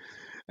degree,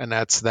 and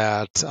that's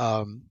that.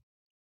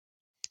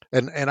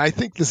 And I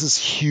think this is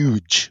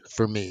huge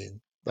for me.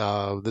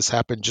 This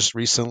happened just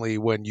recently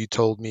when you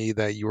told me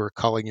that you were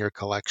culling your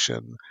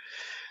collection,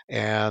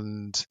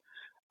 and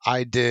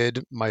I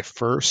did my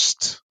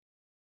first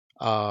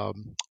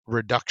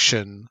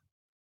reduction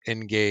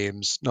in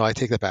games. No, I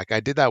take that back. I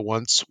did that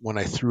once when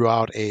I threw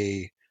out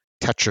a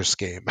Tetris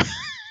game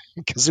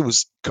because it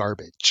was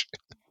garbage.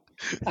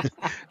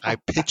 I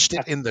pitched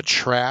it in the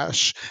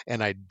trash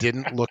and I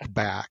didn't look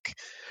back.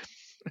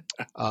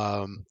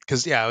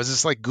 Because yeah, it was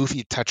this like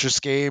goofy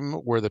Tetris game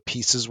where the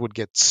pieces would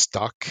get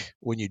stuck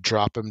when you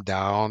drop them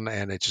down,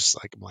 and it just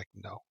like I'm like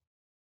no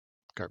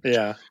garbage.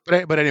 Yeah.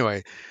 But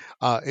anyway,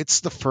 it's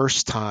the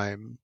first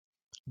time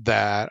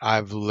that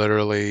I've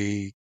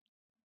literally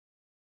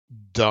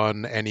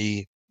done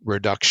any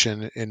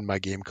reduction in my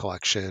game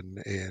collection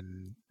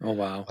in Oh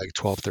wow. like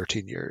 12,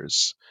 13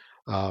 years.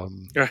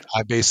 Yeah.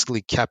 I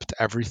basically kept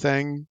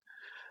everything,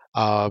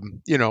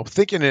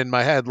 thinking in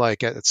my head,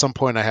 like at some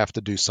point I have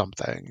to do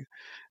something.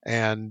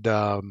 And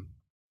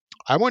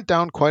I went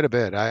down quite a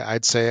bit.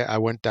 I'd say I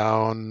went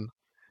down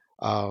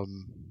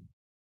um,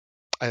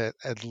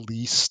 at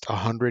least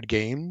 100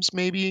 games,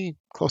 maybe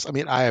close. I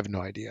mean, I have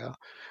no idea,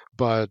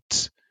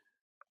 but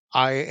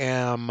I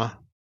am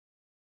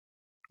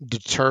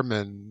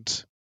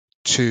determined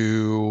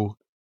to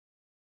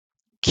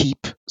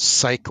keep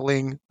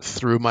cycling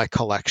through my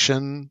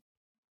collection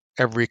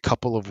every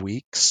couple of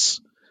weeks.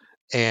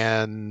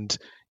 And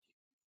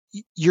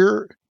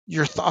your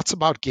thoughts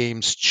about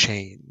games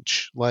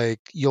change. Like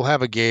you'll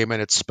have a game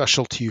and it's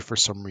special to you for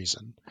some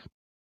reason,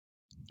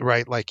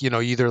 right? Like,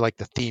 either like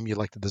the theme, you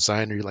like the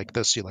design, or you like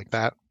this, you like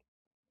that.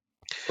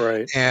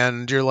 Right.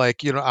 And you're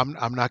like,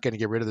 I'm not going to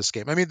get rid of this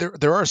game. I mean,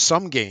 there are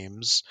some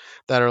games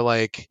that are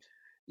like,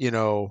 you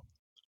know,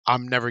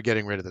 I'm never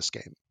getting rid of this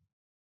game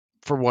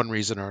for one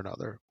reason or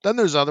another. Then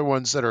there's other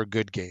ones that are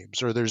good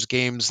games, or there's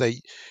games that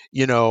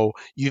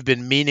you've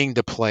been meaning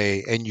to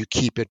play and you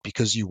keep it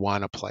because you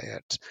want to play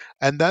it.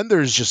 And then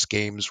there's just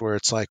games where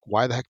it's like,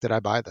 why the heck did I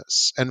buy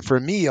this? And for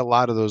me, a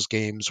lot of those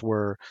games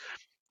were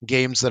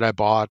games that I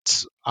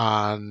bought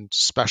on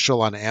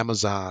special on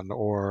Amazon,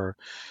 or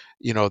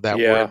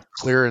that were in Yeah.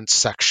 clearance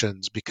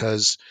sections,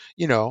 because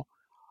you know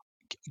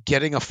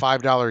getting a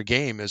 $5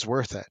 game is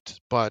worth it.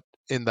 But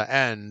in the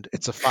end,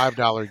 it's a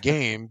 $5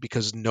 game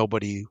because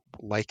nobody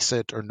likes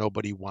it or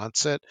nobody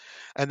wants it.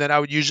 And then I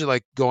would usually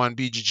like go on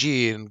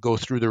BGG and go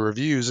through the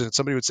reviews, and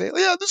somebody would say,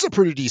 "Yeah, this is a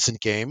pretty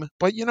decent game."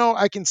 But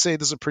I can say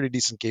this is a pretty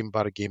decent game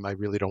about a game I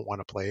really don't want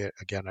to play it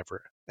again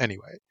ever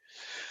anyway.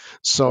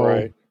 So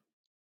Right.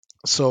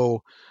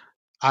 so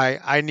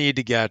I need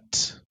to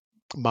get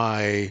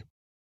my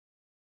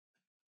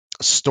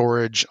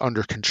storage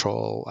under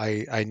control.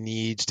 I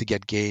need to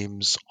get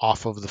games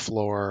off of the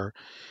floor,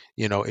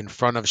 in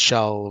front of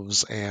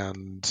shelves,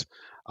 and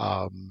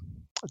um,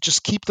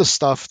 just keep the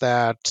stuff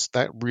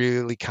that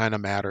really kind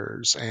of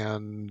matters.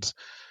 And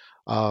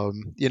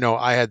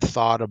I had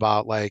thought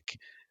about like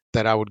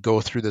that I would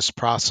go through this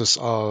process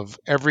of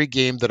every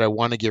game that I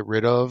want to get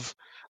rid of,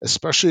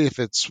 especially if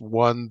it's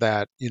one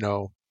that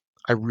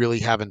I really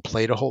haven't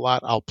played a whole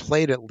lot. I'll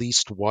play it at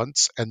least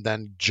once and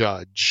then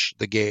judge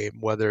the game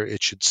whether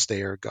it should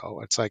stay or go.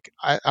 It's like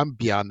I'm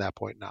beyond that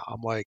point now.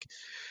 I'm like,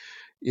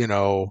 you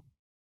know,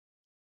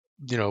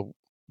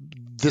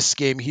 this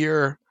game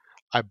here,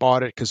 I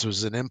bought it because it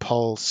was an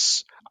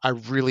impulse. I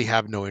really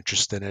have no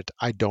interest in it.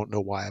 I don't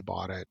know why I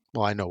bought it.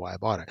 Well, I know why I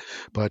bought it,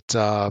 but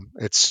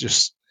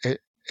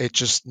it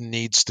just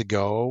needs to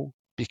go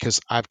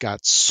because I've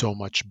got so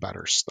much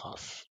better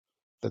stuff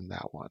than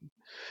that one.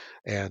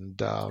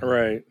 And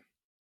Right.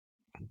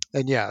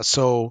 yeah,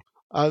 so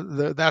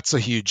that's a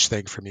huge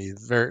thing for me.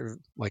 Very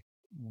like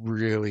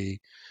really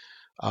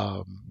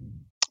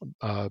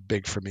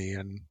big for me,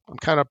 and I'm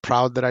kind of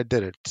proud that I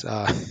did it.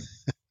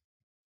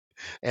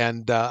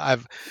 And I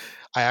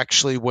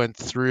actually went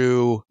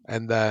through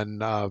and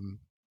then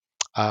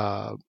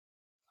uh,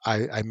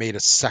 I made a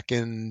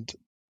second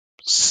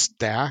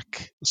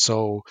stack.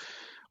 So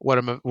what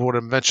I'm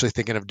eventually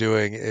thinking of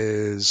doing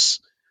is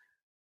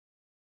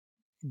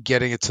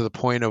getting it to the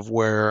point of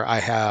where I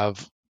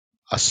have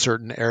a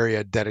certain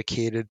area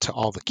dedicated to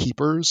all the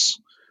keepers.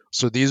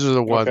 So these are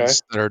the Okay.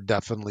 ones that are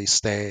definitely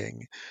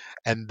staying.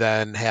 And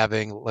then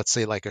having, let's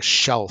say, like a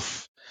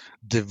shelf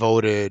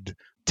devoted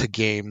to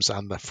games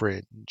on the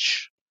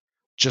fringe,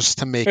 just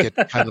to make it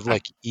kind of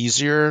like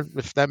easier,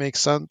 if that makes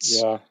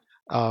sense. Yeah.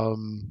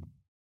 Um,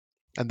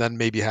 and then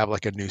maybe have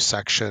like a new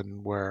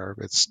section where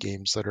it's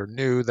games that are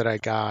new that I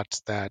got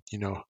that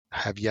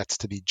have yet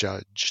to be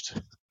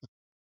judged.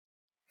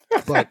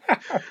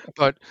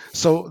 But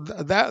so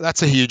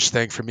that's a huge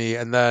thing for me.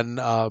 And then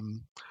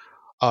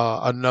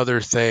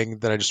another thing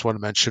that I just want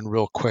to mention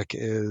real quick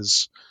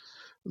is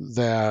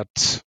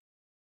that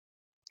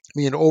I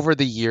mean over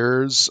the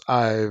years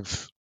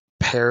I've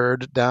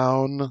pared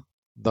down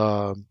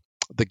the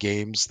the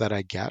games that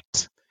I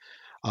get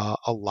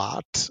a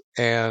lot.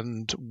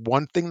 And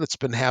one thing that's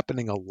been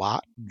happening a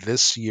lot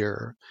this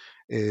year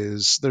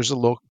is there's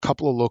a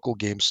couple of local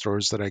game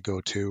stores that I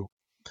go to,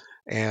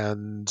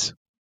 and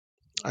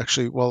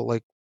actually, well,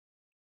 like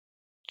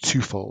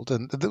twofold.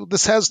 And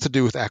this has to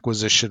do with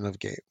acquisition of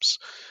games.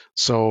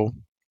 So,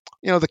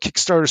 the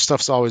Kickstarter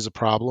stuff's always a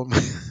problem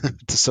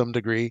to some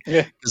degree,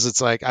 Yeah. because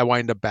it's like I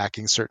wind up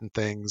backing certain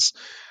things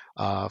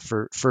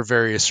for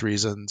various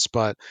reasons,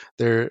 but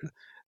they're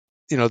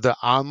the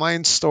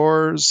online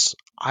stores,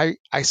 I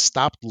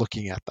stopped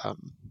looking at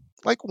them.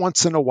 like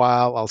once in a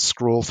while I'll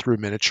scroll through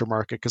Miniature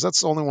Market because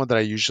that's the only one that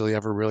I usually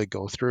ever really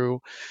go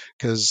through,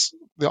 because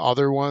the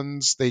other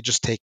ones, they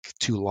just take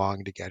too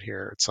long to get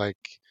here. It's like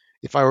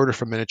if I order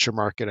from Miniature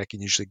Market, I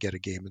can usually get a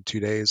game in 2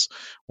 days,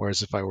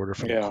 whereas if I order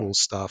from Yeah. Cool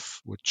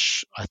Stuff,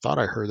 which I thought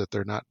I heard that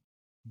they're not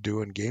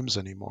doing games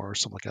anymore or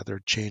something like that,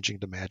 they're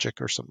changing to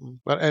Magic or something.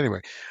 But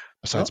anyway,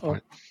 besides the Uh-oh.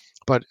 point.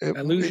 But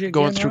I lose you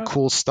going again, through Rob?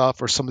 Cool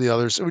Stuff or some of the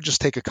others, it would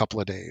just take a couple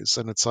of days,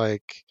 and it's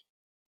like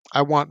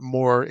I want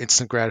more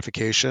instant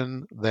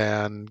gratification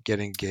than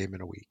getting a game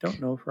in a Don't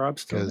week. know if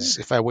Rob's still Because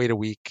there. if I wait a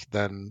week,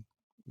 then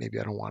maybe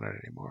I don't want it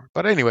anymore.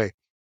 But anyway,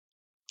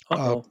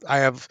 Uh-oh. I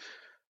have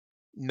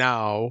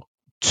now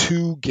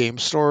 2 game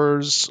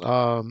stores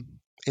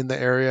in the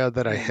area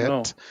that I Oh, no.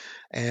 hit,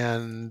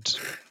 and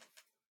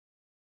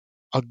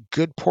a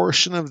good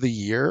portion of the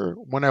year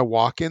when I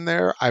walk in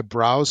there, I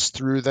browse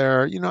through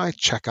there. I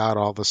check out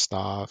all the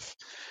stuff.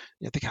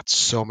 They got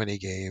so many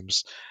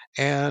games.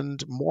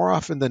 And more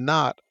often than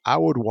not, I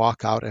would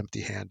walk out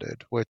empty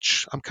handed,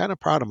 which I'm kind of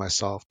proud of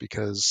myself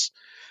because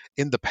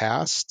in the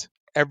past,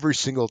 every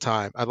single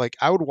time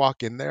I would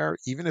walk in there,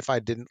 even if I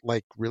didn't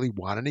like really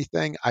want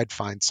anything, I'd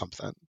find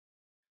something.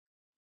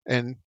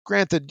 And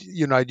granted,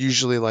 I'd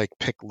usually like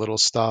pick little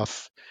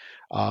stuff,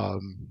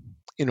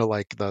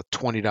 like the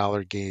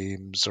 $20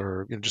 games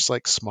or just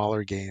like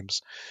smaller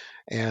games.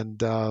 And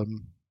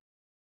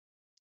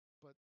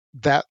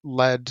that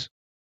led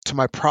to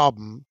my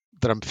problem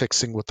that I'm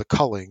fixing with the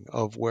culling,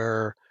 of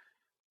where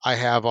I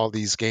have all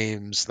these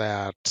games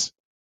that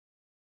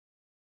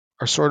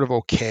are sort of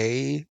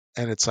okay,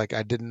 and it's like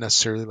I didn't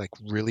necessarily like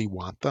really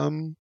want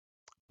them,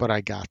 but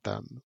I got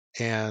them,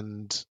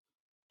 and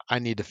I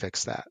need to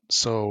fix that.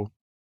 So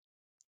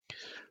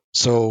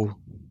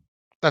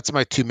that's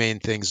my 2 main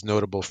things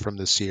notable from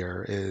this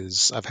year.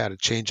 Is I've had a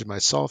change in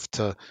myself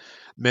to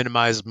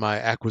minimize my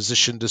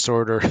acquisition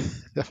disorder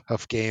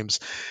of games,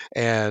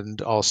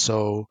 and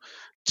also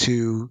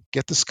to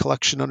get this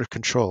collection under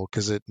control,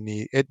 because it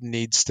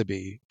needs to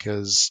be,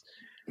 because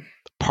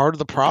part of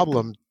the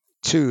problem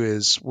too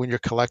is when your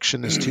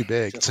collection is too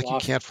big, it's Just like you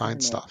lost can't the find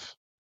internet. stuff.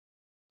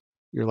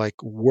 You're like,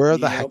 where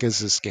the heck Yep. is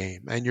this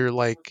game? And you're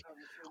like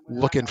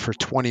looking for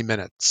 20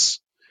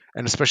 minutes.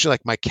 And especially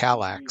like my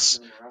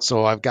Calax.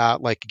 So I've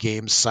got like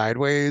games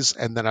sideways,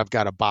 and then I've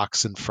got a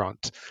box in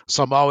front.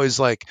 So I'm always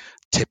like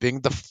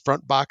tipping the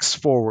front box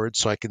forward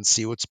so I can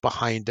see what's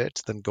behind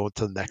it, then go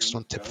to the next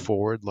one, tip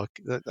forward, look.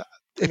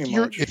 Pretty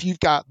much. If you've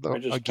got I a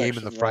just game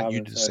in texted the front, Rob you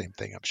and do the said, same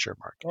thing, I'm sure,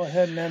 Mark. go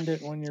ahead and end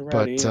it when you're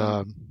But ready,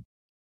 and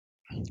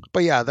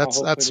but yeah, I'll that's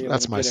hopefully that's be able to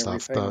that's my get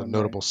stuff. everything The when my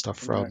notable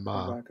stuff internet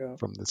comes back up.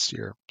 from this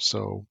year.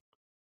 So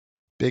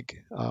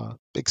big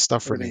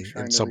stuff for Everything's me in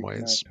trying to some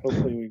ways. reconnect.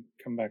 Hopefully we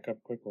come back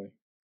up quickly.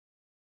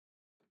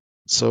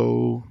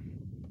 So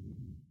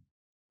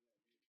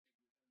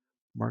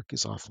Mark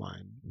is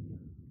offline.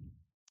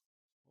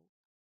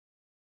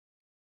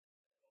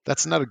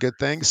 That's not a good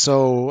thing.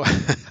 So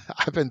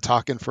I've been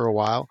talking for a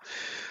while.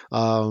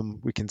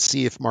 We can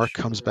see if Mark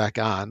comes back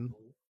on,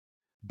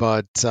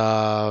 but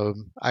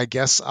I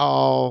guess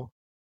I'll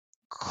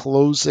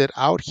close it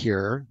out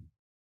here.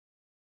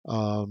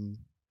 The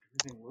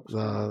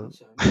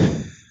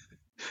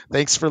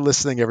Thanks for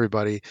listening,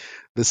 everybody.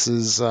 This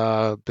has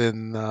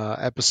been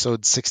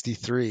episode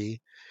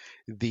 63,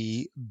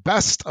 the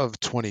best of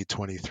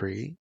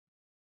 2023,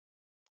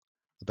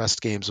 the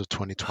best games of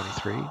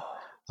 2023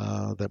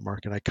 that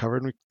Mark and I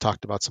covered. We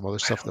talked about some other I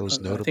stuff that was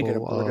don't know. I think it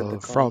aborted the notable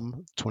call.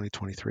 from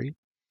 2023.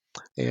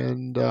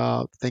 And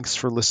thanks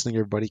for listening,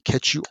 everybody.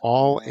 Catch you Oh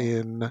all no.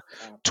 in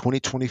Crap.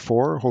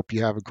 2024. Hope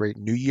you have a great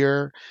new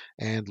year,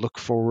 and look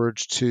forward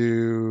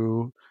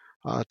to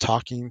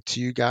talking to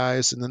you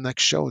guys in the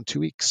next show in 2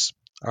 weeks.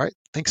 All right.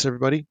 Thanks,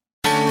 everybody.